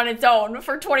run on its own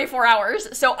for 24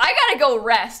 hours. So I gotta go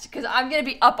rest, because I'm gonna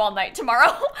be up all night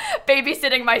tomorrow,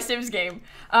 babysitting my Sims game.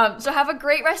 So have a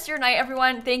great rest of your night,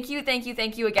 everyone. Thank you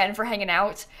again for hanging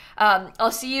out.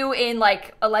 I'll see you in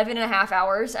like 11 and a half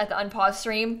hours at the unpaused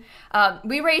stream.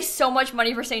 We raised so much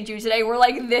money for St. Jude today. We're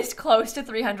like this close to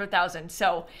 300,000.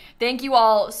 So thank you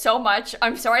all so much.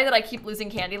 I'm sorry that I keep losing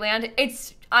Candyland.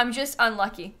 I'm just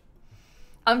unlucky.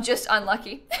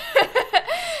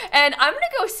 And I'm gonna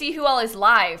go see who all is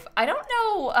live. I don't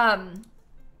know,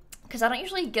 because I don't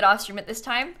usually get off stream at this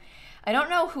time. I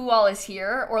don't know who all is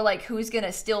here or like who's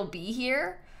gonna still be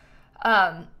here.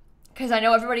 Because I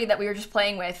know everybody that we were just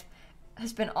playing with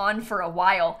has been on for a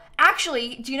while.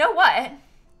 Actually, do you know what?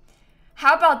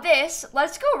 How about this?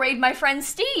 Let's go raid my friend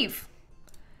Steve.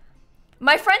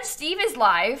 My friend Steve is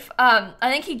live. I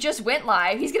think he just went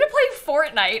live. He's gonna play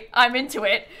Fortnite. I'm into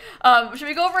it. Should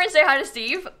we go over and say hi to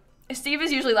Steve? Steve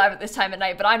is usually live at this time at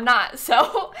night, but I'm not.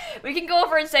 So we can go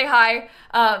over and say hi.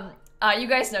 You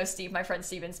guys know Steve, my friend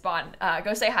Steve in Spawn.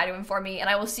 Go say hi to him for me, and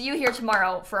I will see you here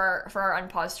tomorrow for our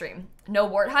unpaused stream. No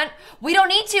wart hunt? We don't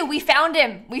need to. We found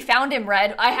him.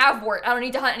 Red. I have wart. I don't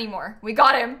need to hunt anymore. We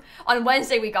got him. On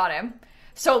Wednesday, we got him.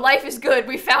 So life is good.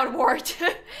 We found wart.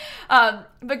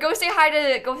 But go say hi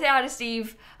to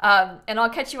Steve, and I'll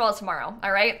catch you all tomorrow.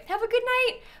 All right? Have a good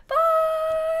night. Bye.